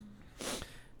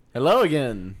Hello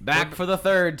again. Back for the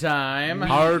third time.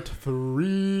 Part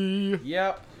 3.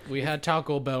 Yep. We had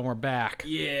Taco Bell and we're back.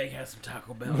 Yeah, got some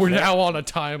Taco Bell. We're now on a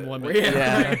time limit.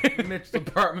 Yeah. Mitch's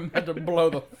department had to blow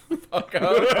the fuck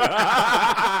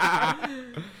up.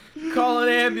 Call an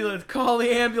ambulance. Call the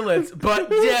ambulance. But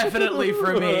definitely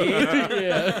for me.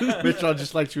 Yeah. Mitch, I'd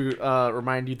just like to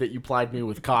remind you that you plied me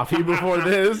with coffee before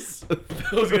this. I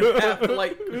was going to have to,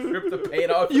 rip the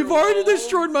paint off. You've your already wall.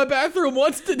 destroyed my bathroom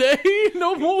once today.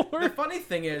 No more. The funny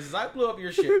thing is I blew up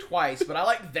your shit twice, but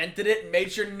I vented it and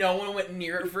made sure no one went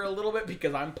near it for a little bit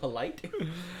because I'm polite.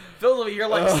 Phil's over here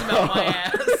smell my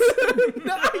ass.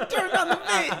 No, I turned on the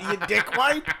vent, you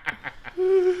dickwipe.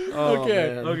 Oh,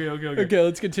 Okay. man. Okay,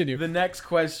 let's continue. The next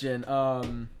question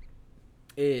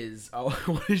is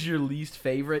what is your least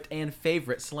favorite and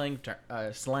favorite slang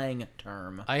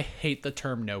term? I hate the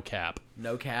term no cap.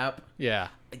 No cap. Yeah.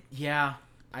 Yeah,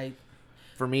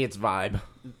 For me, it's vibe.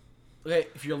 okay.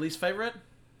 If your least favorite,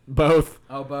 Both.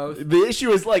 oh both. The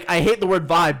issue is, I hate the word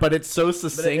vibe, but it's so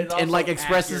succinct and, also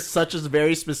expresses accurate. such a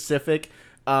very specific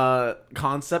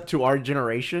concept to our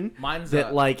generation. Mine's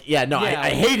that, a- I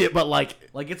hate it, but,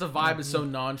 It's a vibe is so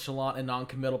nonchalant and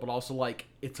non-committal, but also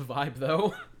it's a vibe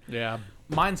though. Yeah.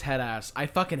 Mine's head ass. I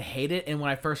fucking hate it, and when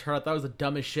I first heard it, I thought it was the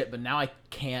dumbest shit. But now I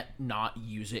can't not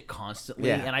use it constantly,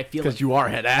 yeah, and I feel because you are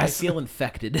head I ass. feel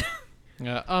infected.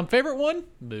 Yeah. Favorite one?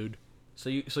 Mood. So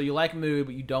you like mood,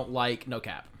 but you don't like no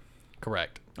cap.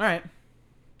 Correct. All right,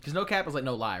 because no cap is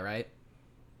no lie, right?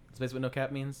 That's basically what no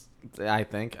cap means. I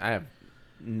think I have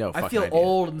no fucking I feel idea.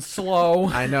 old and slow.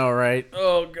 I know, right?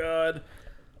 Oh god.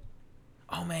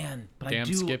 Oh man, but Damn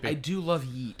Skippy. I do love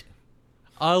yeet.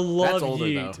 I love That's older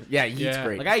Yeet. though. Yeah, Yeet's Yeah.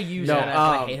 great. I use No, head ass,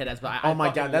 but I hate head ass. But I oh my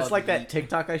fucking god, that's love that yeet.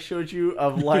 TikTok I showed you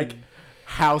of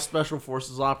how special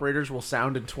forces operators will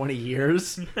sound in 20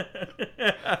 years. Did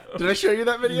I show you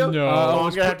that video? No. I'm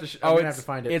gonna have to. I'm gonna have to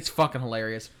find it. It's fucking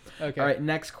hilarious. Okay. All right,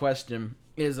 next question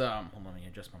is hold on, let me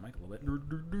adjust my mic a little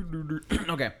bit.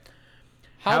 Okay.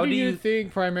 How do you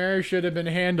think Primaris should have been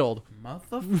handled?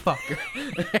 Motherfucker.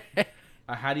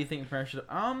 How do you think Primaris should?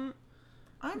 I'm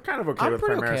kind of okay I'm with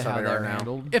pretty Primaris okay how how they they're are now.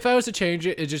 handled. If I was to change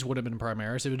it, it just would have been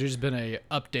Primaris. It would have just been a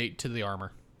update to the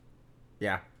armor.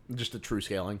 Yeah, just a true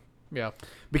scaling. Yeah.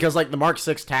 Because the Mark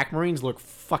 6 TAC Marines look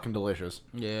fucking delicious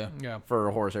Yeah. Yeah.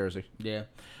 for Horus Heresy. Yeah.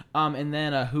 And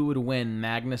then who would win,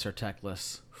 Magnus or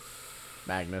Teclis?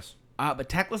 Magnus. But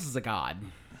Teclis is a god.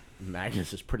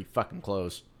 Magnus is pretty fucking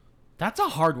close. That's a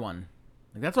hard one.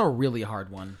 That's a really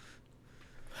hard one.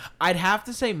 I'd have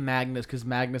to say Magnus because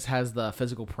Magnus has the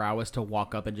physical prowess to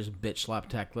walk up and just bitch slap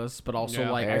Teclis, but also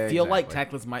Yeah. I feel like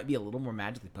Exactly. Teclis might be a little more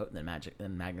magically potent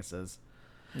than Magnus is.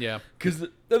 Yeah. Because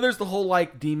there's the whole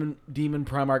demon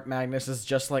Primarch Magnus is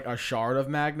just a shard of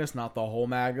Magnus, not the whole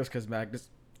Magnus, because Magnus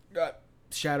got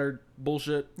shattered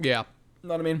bullshit. Yeah.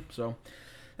 Know what I mean? So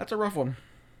that's a rough one.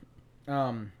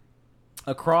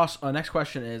 Next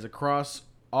question is across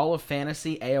all of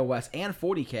Fantasy, AOS, and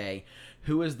 40k,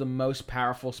 who is the most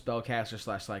powerful spellcaster /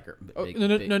 psyker? Oh,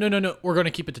 no. We're going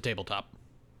to keep it to tabletop.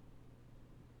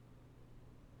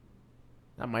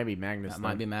 That might be Magnus. That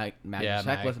might be Magnus Yeah,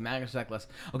 Teclis. Magnus Teclis.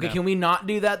 Okay, Yeah. Can we not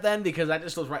do that then? Because that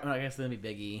just goes right. I guess then it'd be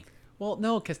Big E. Well,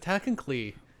 no, because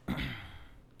technically...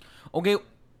 Okay,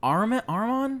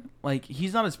 Armon,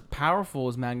 he's not as powerful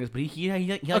as Magnus, but he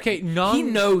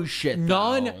knows shit.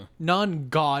 Though.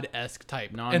 non-god-esque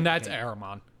type. And that's okay.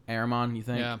 Aramon. Aramon, you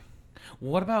think? Yeah.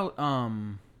 What about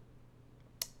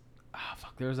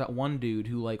there's that one dude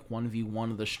who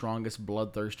 1v1 of the strongest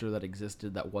bloodthirster that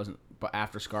existed that wasn't, but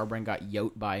after Scarbrand got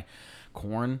yoked by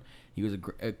Khorne, he was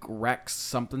a Rex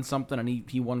something, and he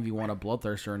 1v1 a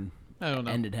bloodthirster and I don't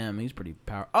know. ended him. He's pretty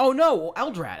powerful. Oh no,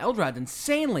 Eldrad's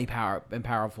insanely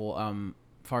powerful.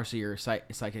 Farseer,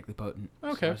 psychically potent.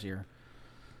 Okay. Farseer.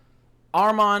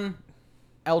 Armon,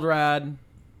 Eldrad,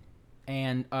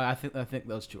 and I think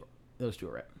those two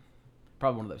are it.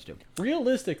 Probably one of those two.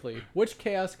 Realistically, which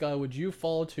Chaos God would you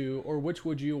fall to, or which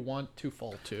would you want to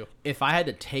fall to? If I had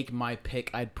to take my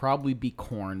pick, I'd probably be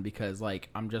Khorne because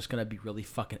I'm just gonna be really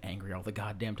fucking angry all the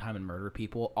goddamn time and murder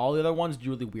people. All the other ones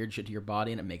do really weird shit to your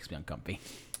body and it makes me uncomfy.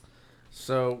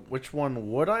 So, which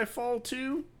one would I fall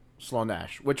to? Slow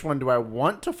Nash. Which one do I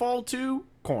want to fall to?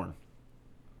 Korn.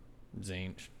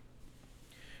 Zinch.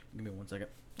 Give me 1 second.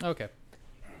 Okay.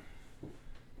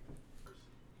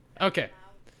 Okay.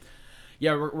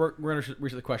 Yeah, we're gonna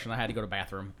reach the question. I had to go to the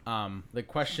bathroom. The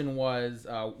question was,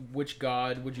 which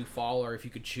god would you fall, or if you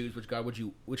could choose,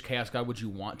 which chaos god would you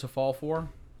want to fall for?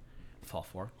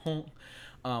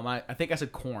 I think I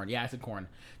said Khorne. Yeah, I said Khorne.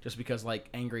 Just because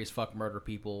angry as fuck murder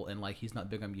people and he's not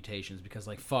big on mutations because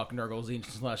fuck Nurgle Zinch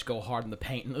slash go hard in the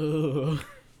paint and ugh.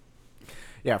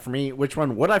 Yeah, for me, which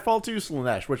one would I fall to?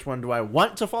 Slanesh. Which one do I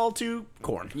want to fall to?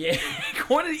 Corn. Yeah,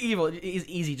 Corn is evil. Is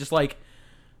easy. Just like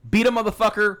beat a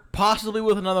motherfucker, possibly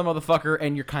with another motherfucker,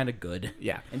 and you're kind of good.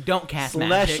 Yeah. And don't cast Slanesh,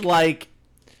 magic. like,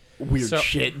 weird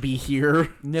shit be here.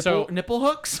 Nipple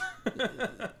hooks? If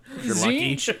you're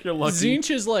lucky. Zinch, You're lucky. Zinch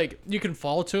is like, you can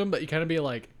fall to him, but you kind of be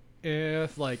like, yeah,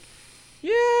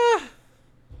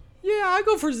 I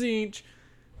go for Zinch.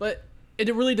 But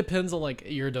it really depends on, like,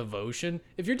 your devotion.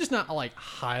 If you're just not, like,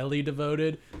 highly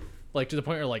devoted, like, to the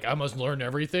point where, like, I must learn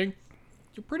everything,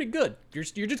 you're pretty good. You're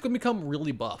just going to become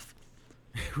really buff.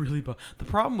 Really, the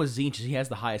problem with Zinch is he has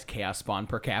the highest chaos spawn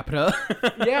per capita.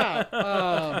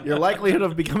 Yeah. Your likelihood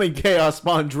of becoming Chaos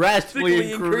Spawn drastically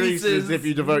Drastically increases increases. if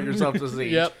you devote yourself to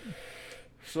Zinch. Yep.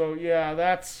 So yeah,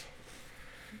 that's.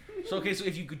 So okay, so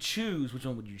if you could choose, which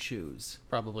one would you choose?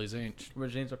 Probably Zinch.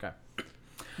 Zinch, okay.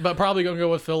 But probably going to go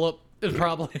with Philip. It's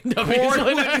probably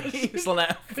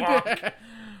Slanesh. Fuck.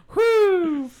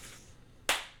 Whoo.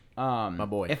 My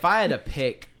boy. If I had to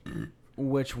pick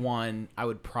which one I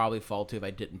would probably fall to if I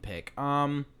didn't pick,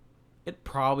 it'd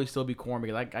probably still be Corn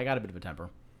because I got a bit of a temper.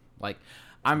 Like,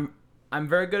 I'm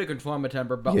very good at controlling my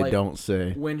temper, but You like don't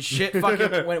say. when shit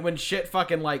fucking when shit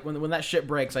fucking like when that shit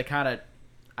breaks,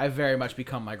 I very much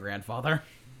become my grandfather.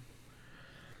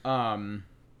 And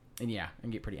yeah,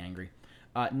 and get pretty angry.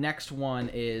 Next one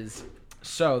is,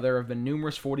 so there have been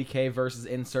numerous 40k versus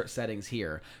insert settings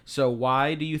here. So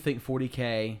why do you think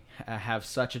 40k have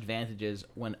such advantages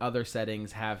when other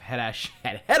settings have head ass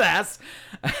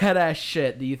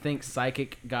shit? Do you think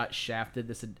Psychic got shafted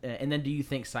this? And then do you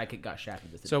think Psychic got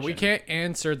shafted this? So we edition? can't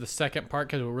answer the second part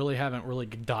because we really haven't really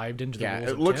dived into the rules.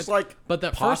 It looks yet. like but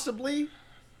that possibly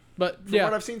but from yeah,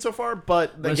 what I've seen so far,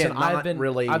 but Listen, again, not I've been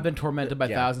really. I've been tormented by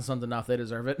yeah. Thousand Sons enough. They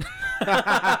deserve it.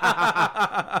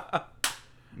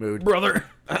 Mood. Brother.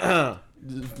 No.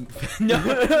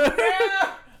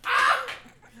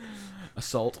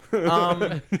 Assault.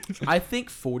 I think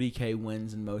 40k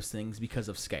wins in most things because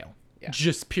of scale.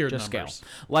 just pure Just numbers. scale.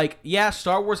 Like, yeah,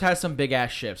 Star Wars has some big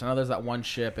ass ships. I know there's that one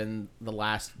ship in The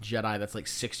Last Jedi that's like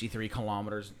 63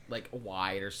 kilometers like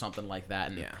wide or something like that.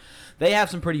 And Yeah. they have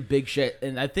some pretty big shit,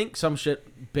 and I think some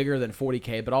shit bigger than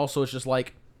 40k. But also, it's just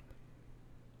like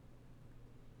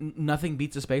nothing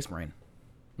beats a Space Marine.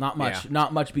 Not much. Yeah.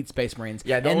 Not much beats Space Marines.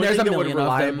 Yeah, the and only there's thing a that would million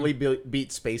of them. reliably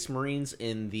beat Space Marines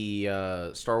in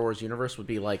the Star Wars universe would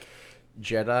be like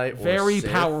Jedi or Very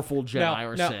Sith. powerful Jedi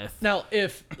or now, Sith. Now,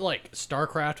 if like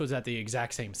StarCraft was at the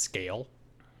exact same scale,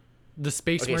 the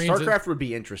Space Okay, Marines. StarCraft would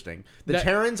be interesting. The That-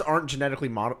 Terrans aren't genetically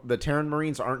the Terran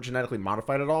Marines aren't genetically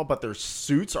modified at all, but their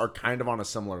suits are kind of on a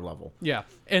similar level. Yeah,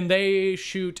 and they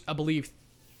shoot, I believe,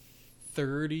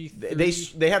 30.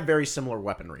 They have very similar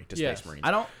weaponry to Space Yes. Marines.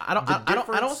 I don't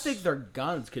difference- think their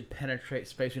guns could penetrate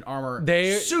Space Marine armor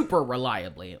They- super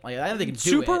reliably. Like, I don't think they can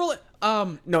do super.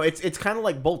 it. No, it's kind of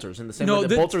like bolters in the same No, way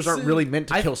that bolters aren't really meant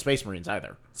to I- kill Space Marines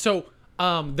either. So,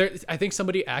 I think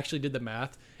somebody actually did the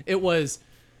math. It was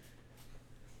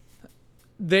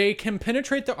they can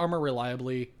penetrate the armor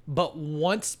reliably, but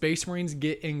once Space Marines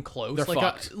get in close, They're like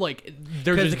fucked.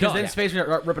 they're just Because done. then Space Marines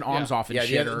are ripping arms Yeah. off and Yeah,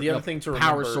 shit. the or, other you know, thing to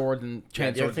power remember, sword and the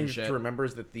other chain thing and shit. to remember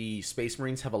is that the Space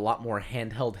Marines have a lot more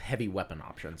handheld heavy weapon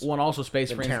options. Well, and also Than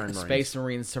Terran Space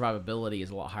Marines survivability is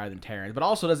a lot higher than Terrans, but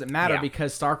also doesn't matter Yeah.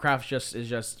 because StarCraft is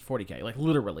just 40k. Like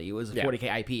literally, it was a Yeah. 40k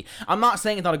IP. I'm not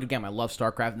saying it's not a good game. I love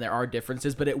StarCraft, and there are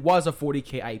differences, but it was a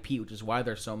 40k IP, which is why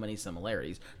there's so many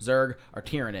similarities. Zerg are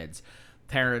Tyranids,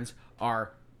 Terrans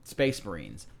are Space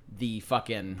Marines. The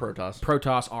fucking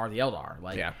Protoss are the Eldar.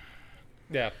 Like,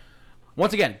 yeah.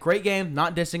 once again, great game.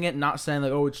 Not dissing it. Not saying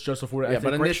like, oh, it's just a 40. Yeah,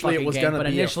 but initially it was gonna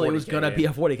be a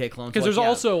 40k clone. Because there's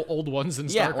also old ones in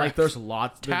StarCraft. yeah, like there's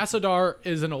lots. Tassadar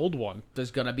is an old one.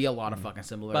 There's gonna be a lot of fucking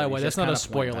similarities. By the way, that's just not a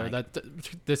kinda point spoiler.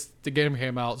 back. The game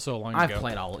came out so long I've ago.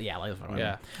 played all. Yeah, like,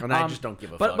 Yeah. And I just don't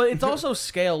give a but fuck. but it's also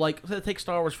scale. Like take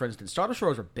Star Wars for instance. Star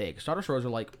Destroyers are big. Star Destroyers are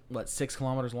like what 6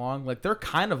 kilometers long. Like they're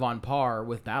kind of on par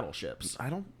with battleships. I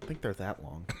don't think they're that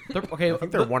long. They're, okay, I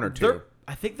think they're 1 or 2.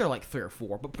 I think they're like 3 or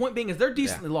 4. But point being is they're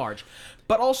decently large.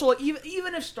 But also like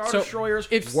even if Star So, Destroyers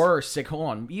if- were 6, hold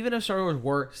on, even if Star Destroyers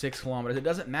were 6 kilometers, it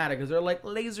doesn't matter because they're like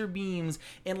laser beams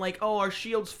and like our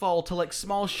shields fall to like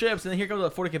small ships and then here comes a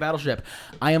 40k battleship.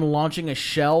 I am launching a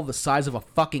shell the size of a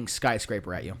fucking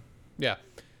skyscraper at you. Yeah.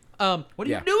 What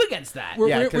do Yeah. you do against that?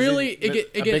 Yeah, 'cause really, a big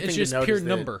again, thing it's to just note pure is that-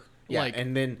 number. Yeah, Like,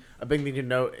 and then a big thing to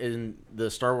note in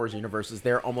the Star Wars universe is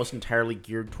they're almost entirely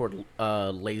geared toward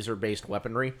laser-based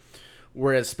weaponry,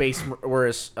 whereas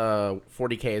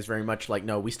 40k is very much like,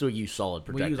 no, we still use solid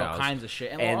We projectiles. use all kinds of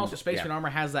shit. And, And, also Space yeah. Marine armor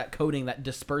has that coating that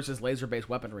disperses laser-based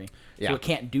weaponry. So Yeah. it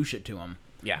can't do shit to them.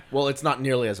 Yeah. Well, it's not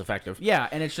nearly as effective. Yeah,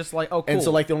 and it's just like, oh, cool. And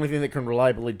so, like, the only thing that can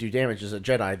reliably do damage is a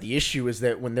Jedi. The issue is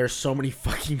that when there's so many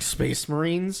fucking Space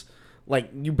Marines, like,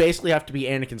 you basically have to be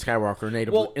Anakin Skywalker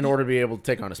in order to be able to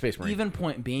take on a Space Marine. Even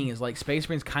point being is, like, Space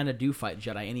Marines kind of do fight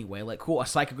Jedi anyway. Like, cool, a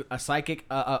psyker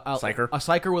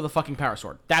with a fucking power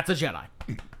sword. That's a Jedi.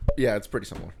 Yeah, it's pretty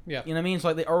similar. Yeah. You know what I mean? So,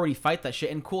 like, they already fight that shit.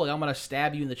 And cool, like, I'm going to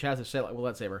stab you in the chest and say, like,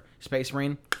 well, lightsaber. Space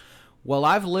Marine. Well,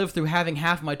 I've lived through having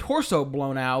half my torso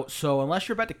blown out, so unless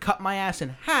you're about to cut my ass in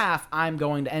half, I'm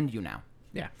going to end you now.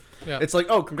 Yeah. Yeah. It's like,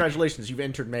 oh, congratulations, you've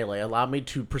entered melee. Allow me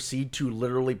to proceed to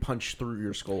literally punch through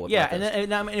your skull. Yeah,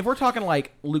 and I mean, if we're talking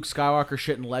like Luke Skywalker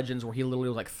shit in Legends, where he literally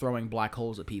was like throwing black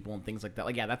holes at people and things like that,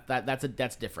 like yeah,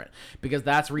 that's different because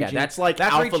that's reaching. Yeah, that's like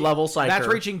alpha level Psyker. That's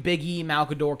reaching Big E,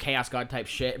 Malkador, Chaos God type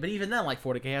shit. But even then, like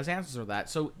 40k has answers for that.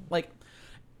 So like.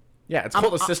 Yeah, it's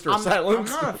called a Sister of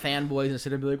Silence. I'm not a fanboy and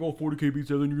sit and be like, oh, 40k beats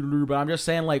everything you can do, but I'm just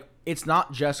saying, like, it's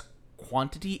not just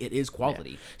quantity, it is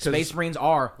quality. Yeah. Space Marines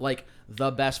are, like,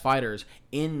 the best fighters.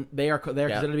 They're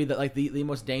considered to be, the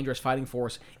most dangerous fighting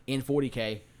force in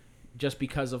 40k just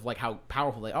because of, like, how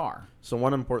powerful they are. So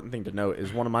one important thing to note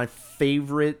is one of my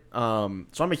favorite... so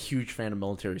I'm a huge fan of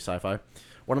military sci-fi.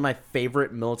 One of my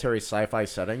favorite military sci-fi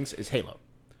settings is Halo.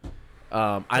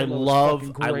 I love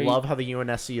how the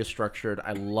UNSC is structured.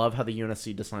 I love how the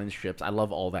UNSC designs ships. I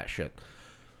love all that shit.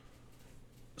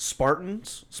 Spartan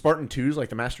 2s, like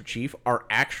the Master Chief, are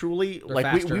actually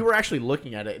we were actually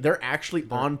looking at it. They're actually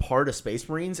on par to Space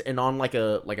Marines, and on like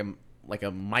a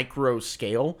micro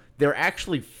scale, they're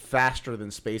actually faster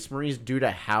than Space Marines due to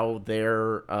how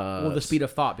their the speed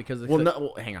of thought because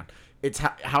hang on, it's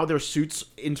how their suits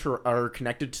are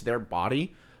connected to their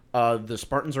body. The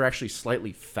Spartans are actually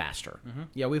slightly faster. Mm-hmm.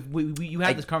 Yeah, you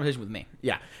had this conversation with me.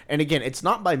 Yeah, and again, it's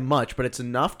not by much, but it's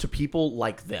enough to people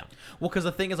like them. Well, because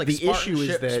the thing is, like, the issue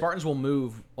is that Spartans will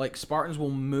move. Like, Spartans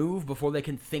will move before they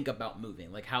can think about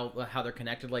moving. Like how they're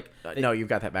connected. Like no, you've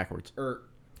got that backwards.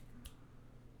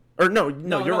 No,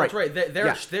 you're right.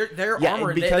 That's right. They're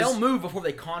armored. They'll move before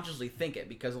they consciously think it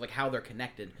because of like how they're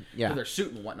connected to their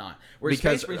suit and whatnot. Whereas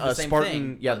Space Marines the same Spartan,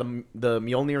 thing. Yeah, the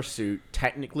Mjolnir suit,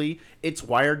 technically, it's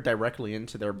wired directly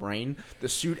into their brain. The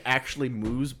suit actually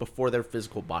moves before their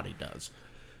physical body does.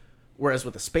 Whereas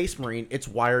with a Space Marine, it's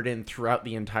wired in throughout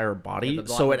the entire body,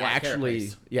 so it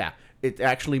actually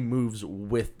moves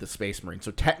with the Space Marine. So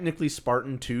technically,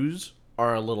 Spartan 2s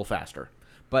are a little faster.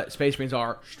 But Space Marines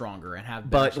are stronger and have.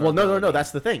 No.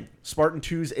 That's the thing. Spartan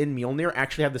 2s in Mjolnir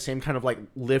actually have the same kind of like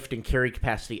lift and carry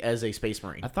capacity as a Space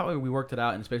Marine. I thought we worked it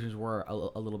out, and Space Marines were a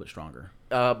little bit stronger.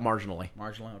 Marginally.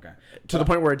 Marginally, okay. To the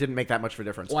point where it didn't make that much of a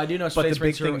difference. Well, I do know Space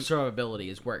Marines survivability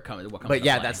is where it comes. But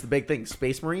yeah, that's the big thing.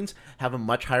 Space Marines have a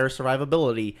much higher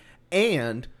survivability,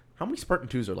 and how many Spartan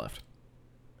 2s are left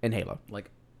in Halo? Like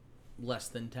less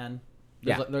than 10.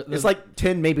 It's like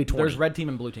 10, maybe 20. There's red team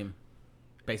and blue team.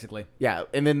 Basically, yeah,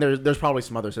 and then there's probably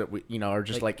some others that are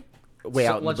just like way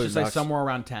out. Let's just say somewhere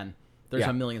around 10. There's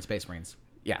a million Space Marines.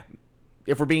 Yeah,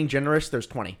 if we're being generous, there's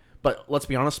 20. But let's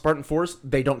be honest, Spartan 4s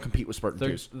they don't compete with Spartan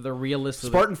 2s. The realistic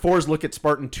Spartan 4s look at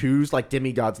Spartan 2s like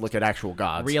demigods look at actual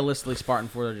gods. Realistically, Spartan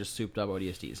 4s are just souped up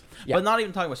ODSTs. Yeah. But not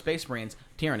even talking about Space Marines,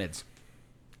 Tyranids.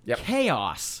 Yep.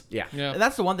 Chaos. Yeah. And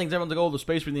that's the one thing everyone's like, oh, the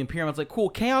Space Marine, the Imperium. It's like, cool.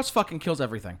 Chaos fucking kills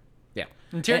everything. Yeah.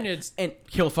 And Tyranids and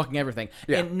kill fucking everything.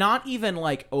 Yeah. And not even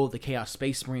like, oh, the Chaos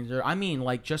Space Marines. I mean,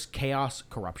 like, just Chaos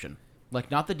corruption. Like,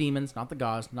 not the demons, not the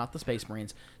gods, not the Space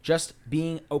Marines. Just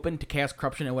being open to Chaos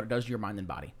corruption and what it does to your mind and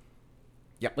body.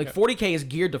 Yep. Like, 40k is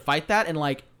geared to fight that, and,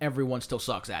 like, everyone still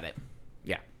sucks at it.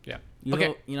 Yeah. Yeah.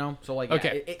 So, like,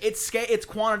 okay. It's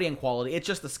quantity and quality. It's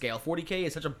just the scale. 40k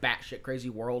is such a batshit crazy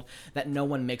world that no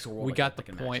one makes a world we like got that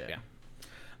the can point. match it.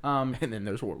 And then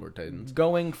there's Warlord Titans.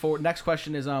 Going forward, next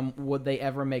question is, would they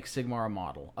ever make Sigmar a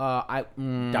model?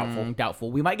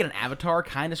 Doubtful. We might get an Avatar,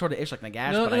 kind of, sort of ish, like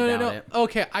Nagash, but I doubt it.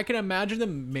 Okay, I can imagine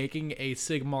them making a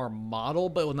Sigmar model,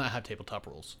 but it will not have tabletop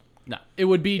rules. No, it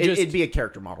would be it'd be a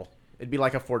character model. It'd be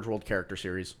like a Forge World character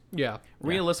series. Yeah.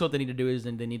 Realistically, what they need to do is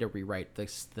they need to rewrite the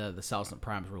Salsant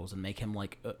Prime's rules and make him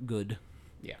like good.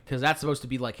 Yeah, because that's supposed to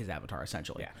be like his avatar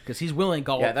essentially. Yeah, because he's willing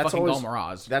Gul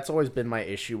Maraz. That's always been my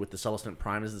issue with the Celestant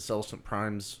Prime. Is the Celestant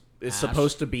Prime's is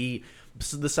supposed to be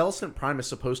the Celestant Prime is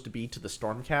supposed to be to the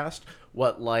Stormcast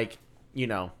what the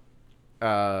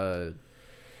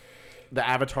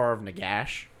avatar of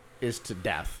Nagash is to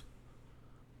Death.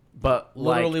 But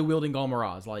literally wielding Gul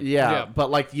Maraz,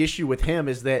 but like the issue with him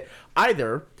is that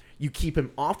either you keep him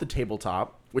off the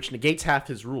tabletop, which negates half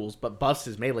his rules but buffs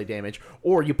his melee damage,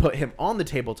 or you put him on the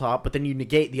tabletop, but then you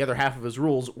negate the other half of his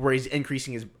rules where he's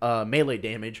increasing his melee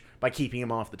damage by keeping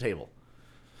him off the table.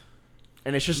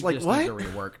 And it's just what? Needs a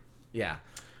rework. Yeah.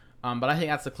 But I think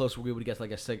that's the closest we would get to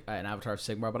like an Avatar of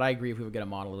Sigmar. But I agree if we would get a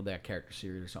model, it'll be a character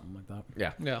series or something like that.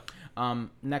 Yeah. Yeah.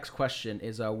 Next question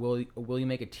is: Will you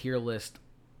make a tier list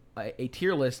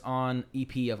on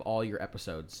EP of all your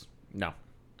episodes? No.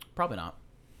 Probably not.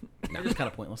 They're just kind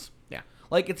of pointless. Yeah.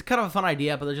 Like it's kind of a fun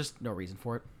idea, but there's just no reason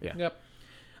for it. Yeah. Yep.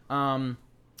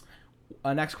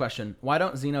 Next question: why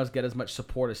don't Xenos get as much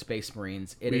support as Space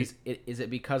Marines? Is it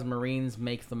because Marines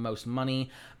make the most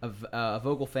money? A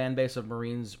vocal fan base of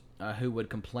Marines who would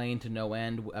complain to no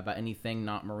end about anything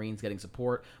not Marines getting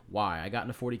support. Why? I got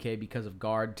into 40K because of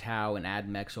Guard, Tau, and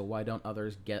AdMech. So why don't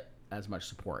others get as much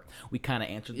support? We kind of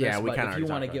answered this. Yeah, we but kind of. If you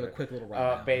want to give a quick little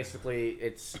rundown. Basically,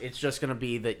 it's just gonna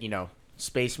be that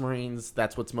Space Marines.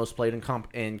 That's what's most played in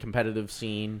competitive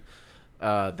scene.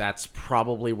 That's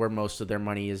probably where most of their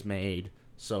money is made.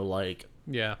 So like,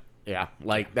 Yeah.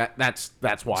 like that's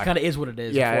why. It kind of is what it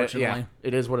is. Yeah, Unfortunately.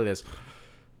 it is what it is.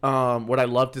 Would I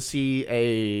love to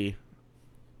see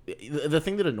the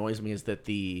thing that annoys me is that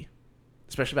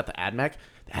especially about the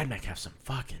AdMech have some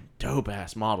fucking dope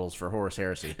ass models for Horus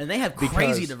Heresy. And they have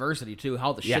crazy diversity too.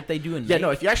 How the shit they do in no,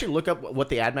 if you actually look up what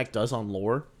the AdMech does on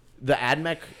lore, the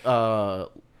AdMech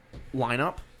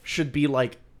lineup should be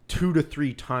like 2 to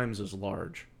 3 times as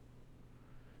large.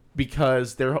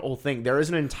 Because their whole thing, there is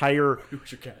an entire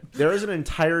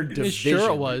division.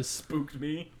 Sure it was. Spooked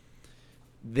me.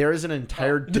 There is an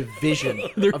entire division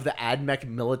of the AdMech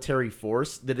military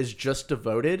force that is just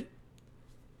devoted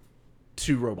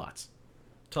to robots.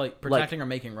 To like protecting or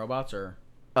making robots, or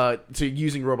to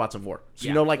using robots in war.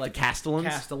 So like the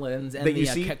Castellans and that you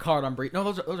the see? card on breed. No,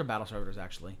 those are battle servitors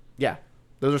actually. Yeah,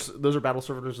 those are battle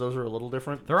servitors. Those are a little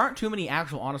different. There aren't too many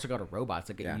actual honest to god robots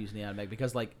that get used in the AdMech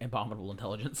because like abominable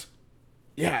intelligence.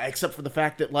 Yeah, except for the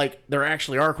fact that like there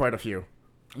actually are quite a few.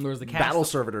 And there's the battle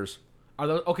servitors.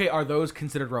 Are those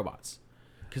considered robots?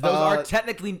 Because those are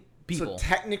technically people. So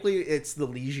technically, it's the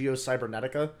Legio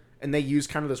Cybernetica, and they use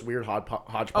kind of this weird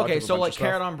hodgepodge. Okay, of a so bunch like of stuff.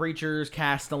 Caradon Breachers,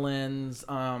 Castellans,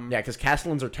 Yeah, because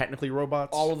Castellans are technically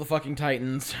robots. all of the fucking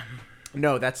Titans.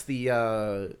 No, that's the It's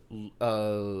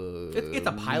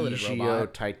a piloted Legio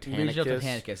robot. Titanicus. Legio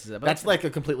Titanicus is it? But That's like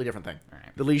a completely different thing.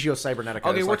 Alright. The Legio Cybernetica.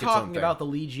 Okay, is we're like its own talking thing. about the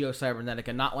Legio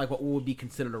Cybernetica, not like what would be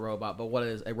considered a robot, but what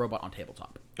is a robot on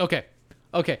tabletop. Okay.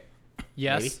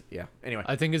 Yes. Maybe? Yeah. Anyway,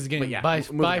 I think it's getting but yeah, by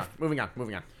moving on.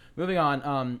 Moving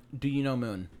on. Do you know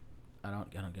Moon? I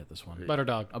don't get this one.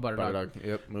 Butterdog. A Butterdog.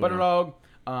 Yep. moving on.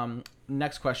 Butterdog.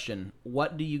 Next question.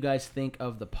 What do you guys think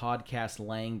of the podcast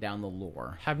laying down the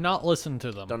lore? Have not listened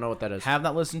to them. Don't know what that is. Have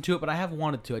not listened to it, but I have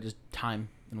wanted to. I just time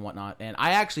and whatnot. And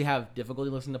I actually have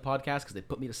difficulty listening to podcasts because they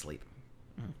put me to sleep.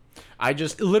 I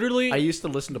just Literally, I used to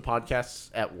listen to podcasts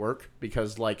at work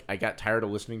because like I got tired of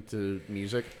listening to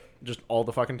music just all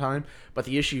the fucking time. But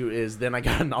the issue is then I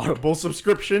got an Audible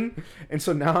subscription, and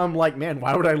so now I'm like, man,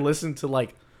 why would I listen to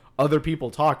like other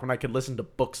people talk when I could listen to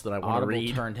books that I want to Audible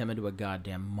read? turned him into a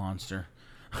goddamn monster.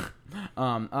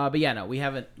 But yeah, no, we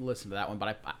haven't listened to that one,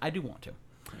 but I do want to.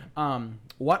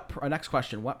 Next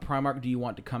question. What Primarch do you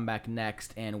want to come back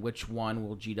next, and which one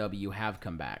will GW have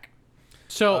come back?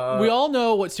 so we all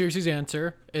know what Cersei's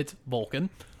answer. It's Vulcan.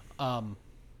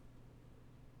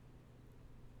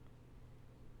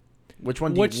 Which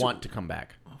one do you want to come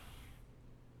back?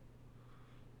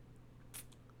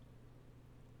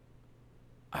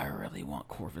 I really want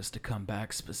Corvus to come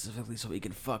back specifically so he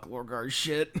can fuck Lorgar's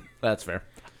shit. That's fair.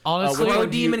 Honestly, Pro one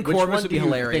do you- Demon which Corvus one would do be you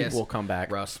hilarious. think will come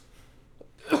back? Russ.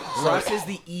 Russ is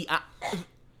the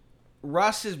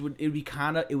Russ is it would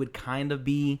kind of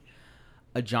be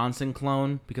a Johnson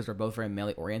clone because they're both very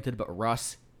melee oriented, but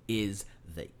Russ is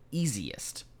the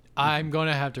easiest. I'm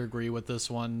gonna have to agree with this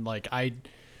one. But I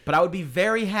would be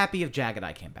very happy if Jagged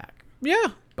Eye came back. Yeah.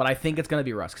 But I think it's going to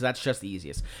be Russ, because that's just the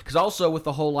easiest. Because also with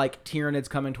the whole, like, Tyranids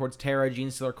coming towards Terra,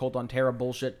 Genestealer Cult on Terra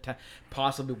bullshit,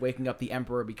 possibly waking up the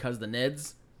Emperor because the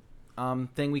Nids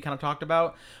thing we kind of talked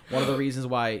about, one of the reasons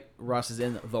why Russ is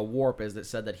in the Warp is that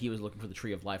said that he was looking for the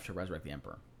Tree of Life to resurrect the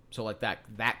Emperor. So, like,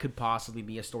 that could possibly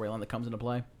be a storyline that comes into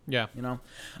play. Yeah. You know?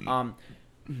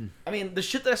 I mean, the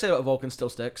shit that I say about Vulcan still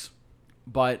sticks,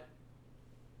 but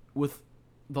with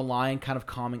the Lion kind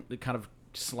of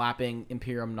slapping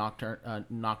Imperium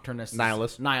Nocturnus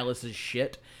Nihilus'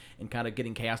 shit and kind of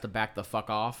getting Chaos to back the fuck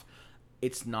off,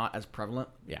 it's not as prevalent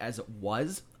as it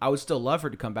was. I would still love for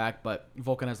it to come back, but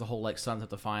Vulcan has the whole like sons have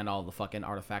to find all the fucking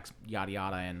artifacts, yada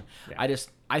yada, and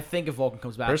I think if Vulcan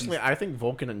comes back, Personally, I think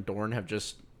Vulcan and Dorn have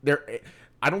just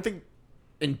I don't think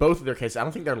in both of their cases, I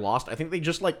don't think they're lost. I think they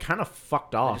just like kind of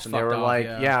fucked off, and they were like,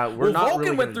 we're not Vulcan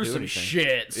really went gonna through do some anything.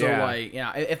 shit, so Yeah. like,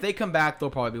 if they come back,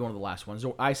 they'll probably be one of the last ones.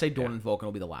 I say Dorn and Vulcan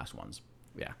will be the last ones.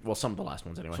 Yeah, well, some of the last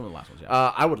ones anyway. Some of the last ones,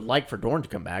 yeah. I would like for Dorn to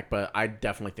come back, but I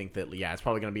definitely think that it's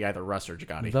probably going to be either Russ or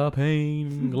Jagati. The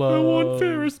pain glove.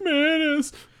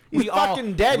 Manus. He's We all-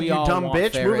 fucking dead, we you all dumb want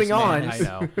bitch. Ferris Moving on. Manus. I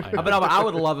know. But no, but I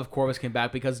would love if Corvus came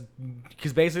back because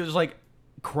basically there's like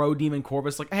Crow Demon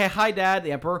Corvus like, hey, hi Dad,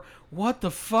 the Emperor. What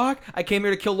the fuck? I came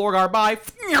here to kill Lorgar. Bye.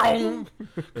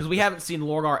 Because we haven't seen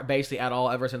Lorgar basically at all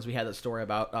ever since we had that story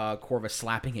about Corvus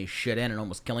slapping his shit in and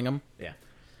almost killing him. Yeah.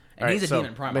 And he's a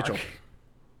demon Primarch. Mitchell,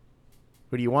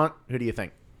 who do you want? Who do you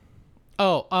think?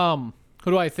 Oh,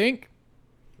 who do I think?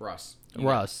 Russ.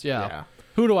 Russ, yeah. Yeah.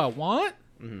 Who do I want?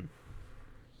 Mm-hmm.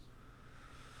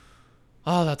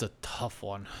 Oh, that's a tough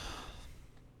one.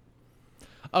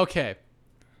 Okay.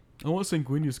 I want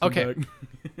Sanguinius to come Okay.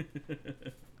 back.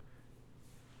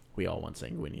 We all want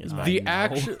Sanguinius back. The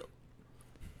actual,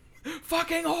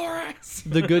 Fucking Horus!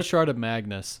 the good shard of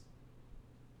Magnus.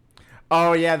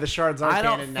 Oh yeah, the shards are I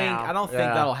don't canon think now. I don't think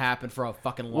Yeah. that'll happen for a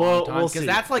fucking long Well, time we'll because see.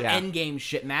 that's like Yeah. end game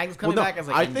shit. Magnus Well, coming no, back as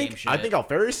like I end think game shit. I think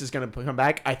Alpharius is going to come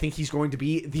back. I think he's going to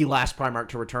be the last Primarch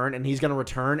to return, and he's going to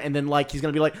return, and then like he's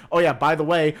going to be like, oh yeah, by the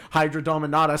way, Hydra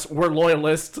Dominatus, we're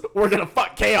loyalists. We're going to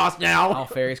fuck Chaos now.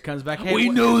 Alpharius comes back. Hey, We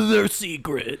know their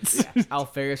secrets.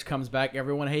 Alpharius comes back.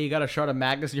 Everyone, hey, you got a shard of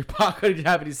Magnus in your pocket? You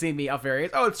happy to see me,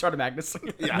 Alpharius? Oh, it's shard of Magnus.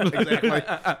 Yeah,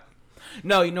 exactly.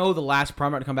 No, you know who the last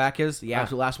Primarch to come back is? The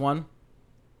absolute last one?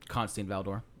 Constantine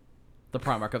Valdor. The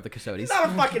Primarch of the Custodes. Not a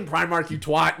fucking Primarch, you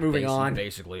twat. Moving on.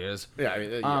 Basically is. Yeah,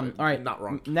 I mean, All right. not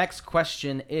wrong. Next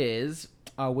question is,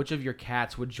 which of your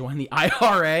cats would join the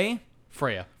IRA?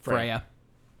 Freya. Freya.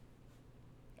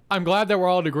 I'm glad that we're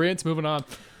all in agreement. Moving on.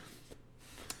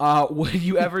 Would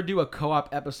you ever do a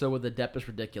co-op episode with Adeptus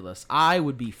Ridiculous? I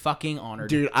would be fucking honored.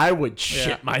 Dude, I would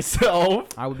shit myself.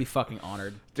 I would be fucking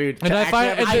honored. Dude, And I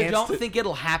find- and I don't think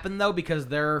it'll happen though because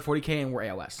they're 40K and we're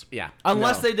AOS. Yeah.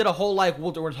 Unless No. they did a whole like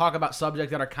we're talking about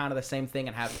subjects that are kind of the same thing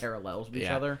and have parallels with each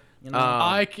Yeah. other. You know?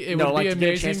 It no, would like be to get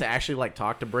a chance amazing. to actually like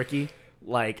talk to Bricky.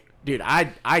 Like, dude,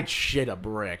 I'd shit a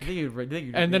brick.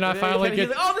 And then I finally He's get-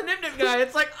 like, oh, the Nip Nip guy.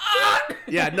 It's like, ah!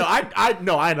 Yeah, no, I'd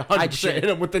 100% hit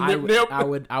him with the nip nip. I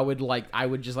would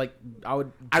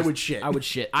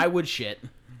shit.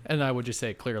 And I would just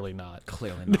say clearly not.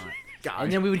 Clearly not. God.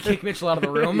 And then we would kick Mitchell out of the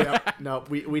room. Yeah, no,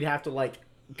 we'd have to like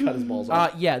cut his balls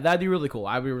off. Yeah, that'd be really cool.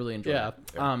 I would really enjoy Yeah.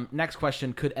 that. Next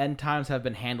question: could end times have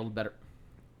been handled better?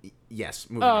 Yes,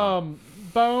 moving on.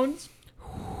 Bones.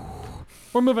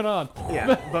 We're moving on.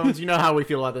 Yeah, Bones, you know how we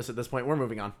feel about this at this point. We're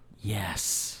moving on.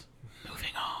 Yes.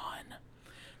 Moving on.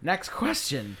 Next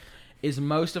question: is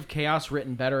most of Chaos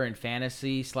written better in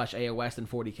Fantasy / AOS than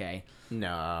 40K?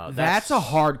 No, That's a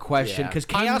hard question yeah. because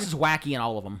Chaos is wacky in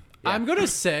all of them. I'm gonna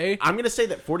say I'm gonna say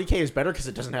that 40K is better because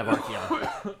it doesn't have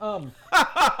Archeon.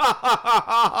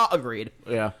 Agreed.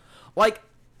 Yeah. Like,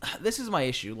 this is my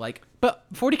issue. Like, but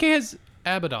 40K has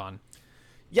Abaddon.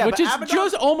 Yeah, Which but is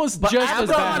Abaddon- almost just as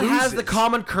Abaddon bad. has the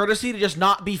common courtesy to just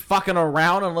not be fucking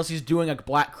around unless he's doing a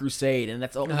Black Crusade, and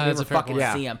that's all we That's ever a fair fucking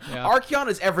point. see him. Yeah. Archeon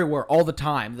is everywhere all the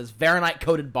time. There's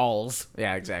Varanite-coated balls.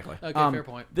 Yeah, exactly. Okay, fair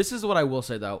point. This is what I will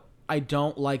say, though. I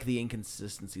don't like the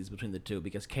inconsistencies between the two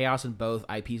because Chaos and both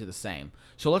IPs are the same.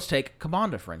 So let's take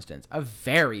Kabanda, for instance. A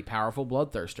very powerful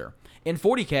Bloodthirster. In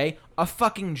 40K, a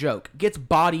fucking joke. Gets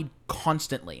bodied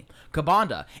constantly.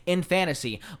 Kabanda, in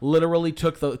Fantasy, literally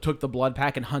took the blood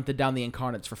pack and hunted down the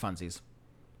Incarnates for funsies.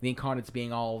 The Incarnates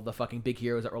being all the fucking big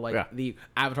heroes that were like the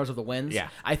avatars of the winds. Yeah.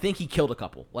 I think he killed a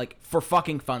couple. Like, for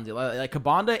fucking funsies. Like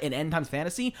Kabanda in End Times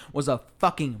Fantasy was a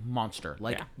fucking monster.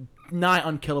 Like, nigh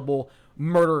unkillable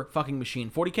murder fucking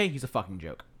machine. 40K, he's a fucking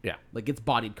joke. Yeah. Like, gets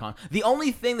bodied The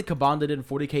only thing that Kabanda did in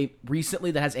 40K recently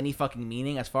that has any fucking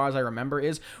meaning, as far as I remember,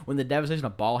 is when the devastation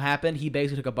of Baal happened, he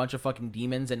basically took a bunch of fucking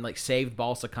demons and, like, saved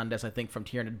Baal Secundus, I think, from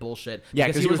Tyranid bullshit. Yeah,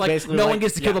 because he he was was like, basically no like- one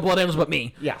gets to kill the Blood Angels but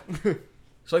me. Yeah.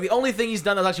 So, like, the only thing he's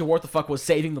done that's actually worth the fuck was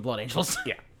saving the Blood Angels.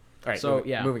 Yeah. All right. So,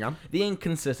 yeah. Moving on. The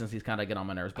inconsistencies kind of get on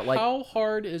my nerves, but, like, How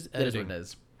hard is it is editing? what it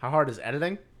is. How hard is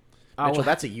editing? Mitchell, with-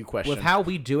 that's a you question. With how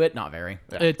we do it, not very.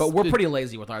 It's- But we're it- pretty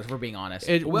lazy with ours, if we're being honest.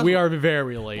 We are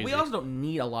very lazy. We also don't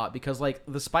need a lot because, like,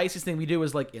 the spiciest thing we do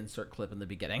is, like, insert clip in the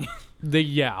beginning.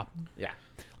 yeah.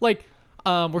 Like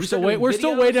we're still doing we're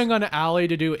still videos? waiting on Ali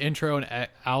to do intro and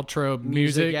outro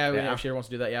music. Yeah, Yeah. if she ever wants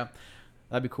to do that, yeah.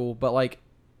 That'd be cool. But, like,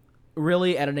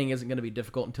 really, editing isn't going to be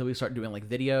difficult until we start doing, like,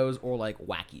 videos or, like,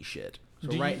 wacky shit. So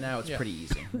Do right you- now, it's yeah. pretty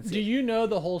easy. Do you know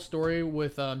the whole story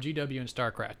with GW and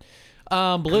StarCraft?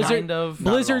 Blizzard, Kind of,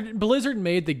 not at all. Blizzard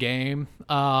made the game,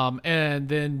 and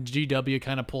then GW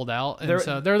kind of pulled out, and They're-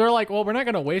 so they're like, well, we're not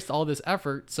going to waste all this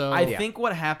effort. So I think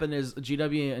what happened is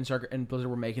GW and Blizzard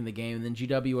were making the game, and then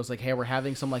GW was like, "Hey, we're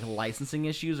having some like licensing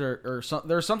issues, or some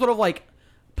there's some sort of like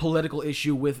political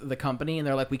issue with the company, and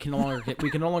they're like, we can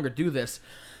no longer do this.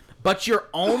 But you're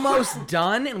almost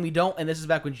done, and we don't. And this is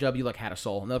back when GW like had a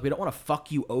soul, and they're like, we don't want to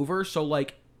fuck you over, so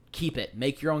like keep it,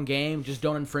 make your own game, just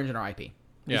don't infringe on our IP.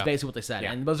 Is basically what they said.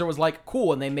 And Blizzard was like,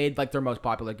 cool, and they made like their most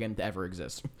popular game to ever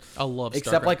exist. I love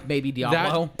except StarCraft. like maybe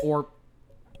Diablo or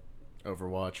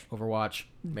Overwatch.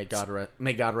 May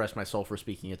God rest my soul for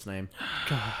speaking its name.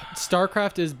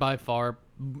 StarCraft is by far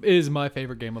my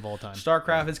favorite game of all time.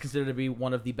 StarCraft is considered to be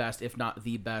one of the best, if not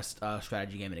the best,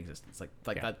 strategy game in existence.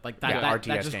 That RTS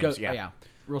just games, goes. yeah. Oh, yeah,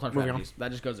 real-time Moving strategies.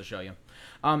 That just goes to show you.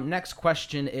 Next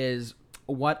question is,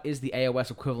 what is the AOS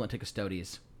equivalent to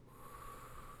Custodes?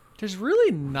 There's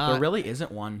really not. There really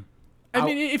isn't one. I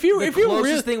mean, if you the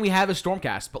closest thing we have is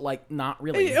Stormcast, but like not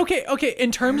really. Okay.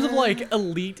 In terms of like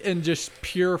elite and just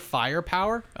pure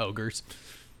firepower, ogres.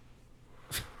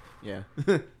 Yeah.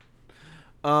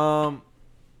 The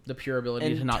pure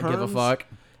ability to not give a fuck.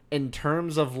 In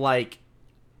terms of like,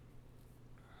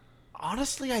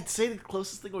 honestly, I'd say the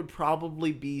closest thing would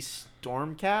probably be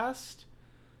Stormcast,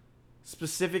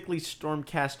 specifically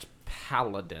Stormcast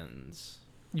Paladins.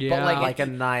 Yeah, But like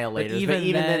Annihilators. But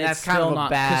even then, that's it's kind still of a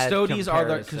not. bad Custodes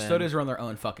comparison. are on their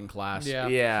own fucking class.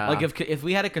 Yeah. Like if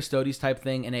we had a Custodes type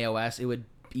thing in AOS, it would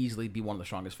easily be one of the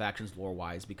strongest factions lore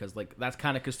wise, because like that's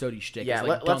kind of Custodes shtick. Yeah, is,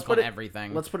 like, let's dunk put on it.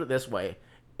 everything. Let's put it this way: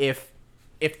 if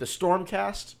the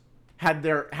Stormcast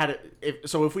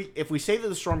if we say that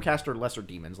the Stormcast are lesser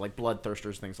demons like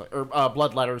Bloodthirsters, things like or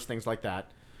Bloodletters, things like that,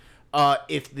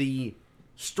 if the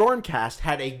Stormcast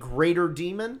had a greater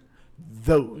demon,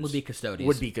 those would be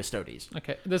Custodes.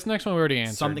 Okay, this next one we already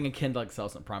answered. Something akin to like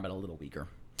Celestin Prime, but a little weaker.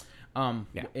 And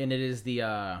it is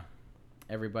the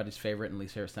everybody's favorite and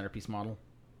least favorite centerpiece model.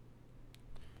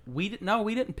 We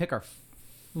didn't pick our.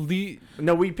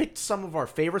 No, we picked some of our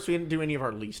favorites. We didn't do any of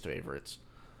our least favorites.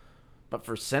 But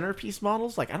for centerpiece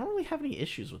models, like I don't really have any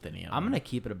issues with any of them. I'm gonna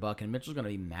keep it a buck, and Mitchell's gonna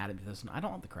be mad at me for this. I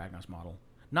don't want the Kragnos model.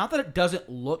 Not that it doesn't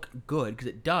look good, because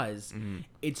it does. Mm-hmm.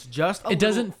 It's just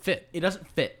doesn't fit. It doesn't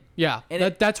fit. Yeah,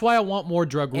 and that's why I want more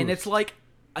drug roof. And it's like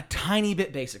a tiny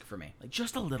bit basic for me, like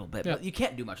just a little bit. But you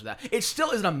can't do much of that. It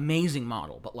still is an amazing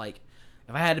model, but like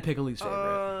if I had to pick a least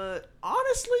favorite,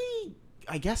 honestly,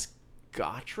 I guess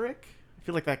Gotrek. I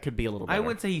feel like that could be a little better. I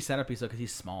would say he's centerpiece though, because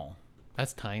he's small.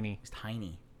 That's tiny. He's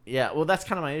tiny. Yeah, well, that's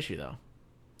kind of my issue though.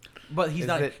 But he's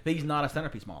not a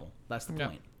centerpiece model. That's the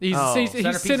point. He's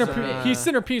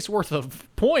centerpiece worth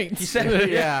of points. He's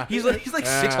like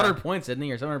 600 points, isn't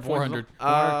he, or 700 400.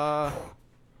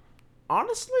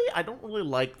 Honestly, I don't really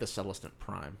like the Celestin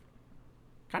Prime.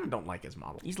 Kind of don't like his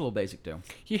model. He's a little basic too.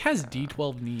 He has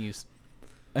D12 knees.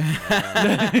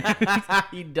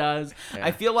 He does. Yeah.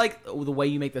 I feel like the way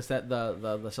you make the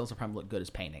Celestin Prime look good is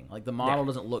painting. Like the model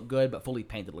doesn't look good, but fully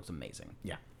painted looks amazing.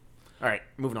 Yeah. All right,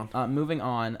 moving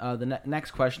on. The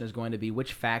next question is going to be,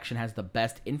 which faction has the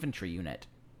best infantry unit?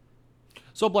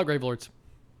 Soul Black Gravelords.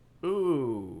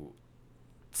 Ooh.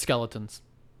 Skeletons.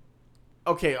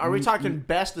 Okay, are we talking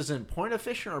best as in point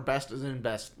efficient or best as in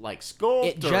best like sculpt?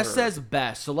 It just says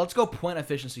best, so let's go point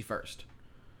efficiency first.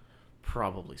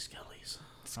 Probably Skellies.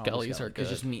 Skellies are good.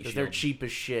 Just meat shield. They're cheap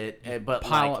as shit, but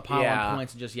pile like, on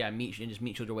points and just meat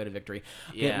shield your way to victory.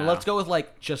 Okay, Yeah. let's go with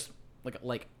like just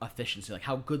like efficiency, like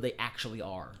how good they actually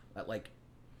are at like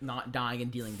not dying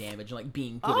and dealing damage and like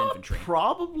being good infantry.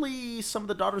 Probably some of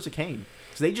the Daughters of Cain,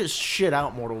 because they just shit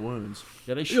out mortal wounds.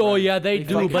 Yeah, they Oh yeah, they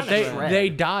do, but shred. they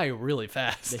die really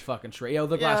fast. They fucking shred. Yo,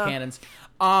 the glass cannons.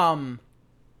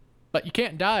 But you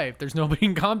can't die if there's nobody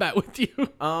in combat with you.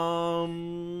 I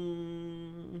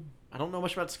don't know